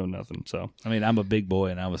 no nothing. So, I mean, I'm a big boy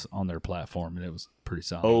and I was on their platform and it was pretty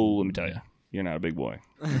solid. let me tell you, you're not a big boy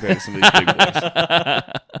compared to some of these big boys.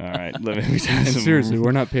 All right, let me tell you And some. seriously,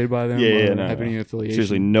 we're not paid by them or have any affiliation.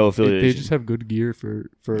 Seriously, no affiliation. They just have good gear for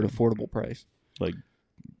an affordable price. like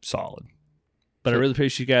solid. But I really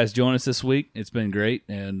appreciate you guys joining us this week. It's been great,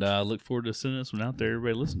 and I look forward to sending this one out there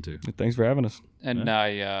everybody listen to. Thanks for having us. And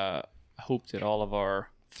I hope that all of our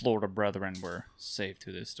Florida brethren were safe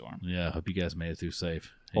through this storm. Yeah, I hope you guys made it through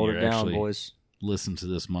safe. And Hold it you're down, actually boys. Listen to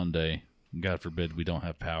this Monday. God forbid we don't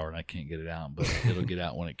have power and I can't get it out, but it'll get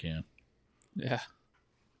out when it can. Yeah.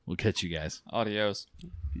 We'll catch you guys. Adios.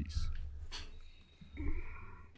 Peace.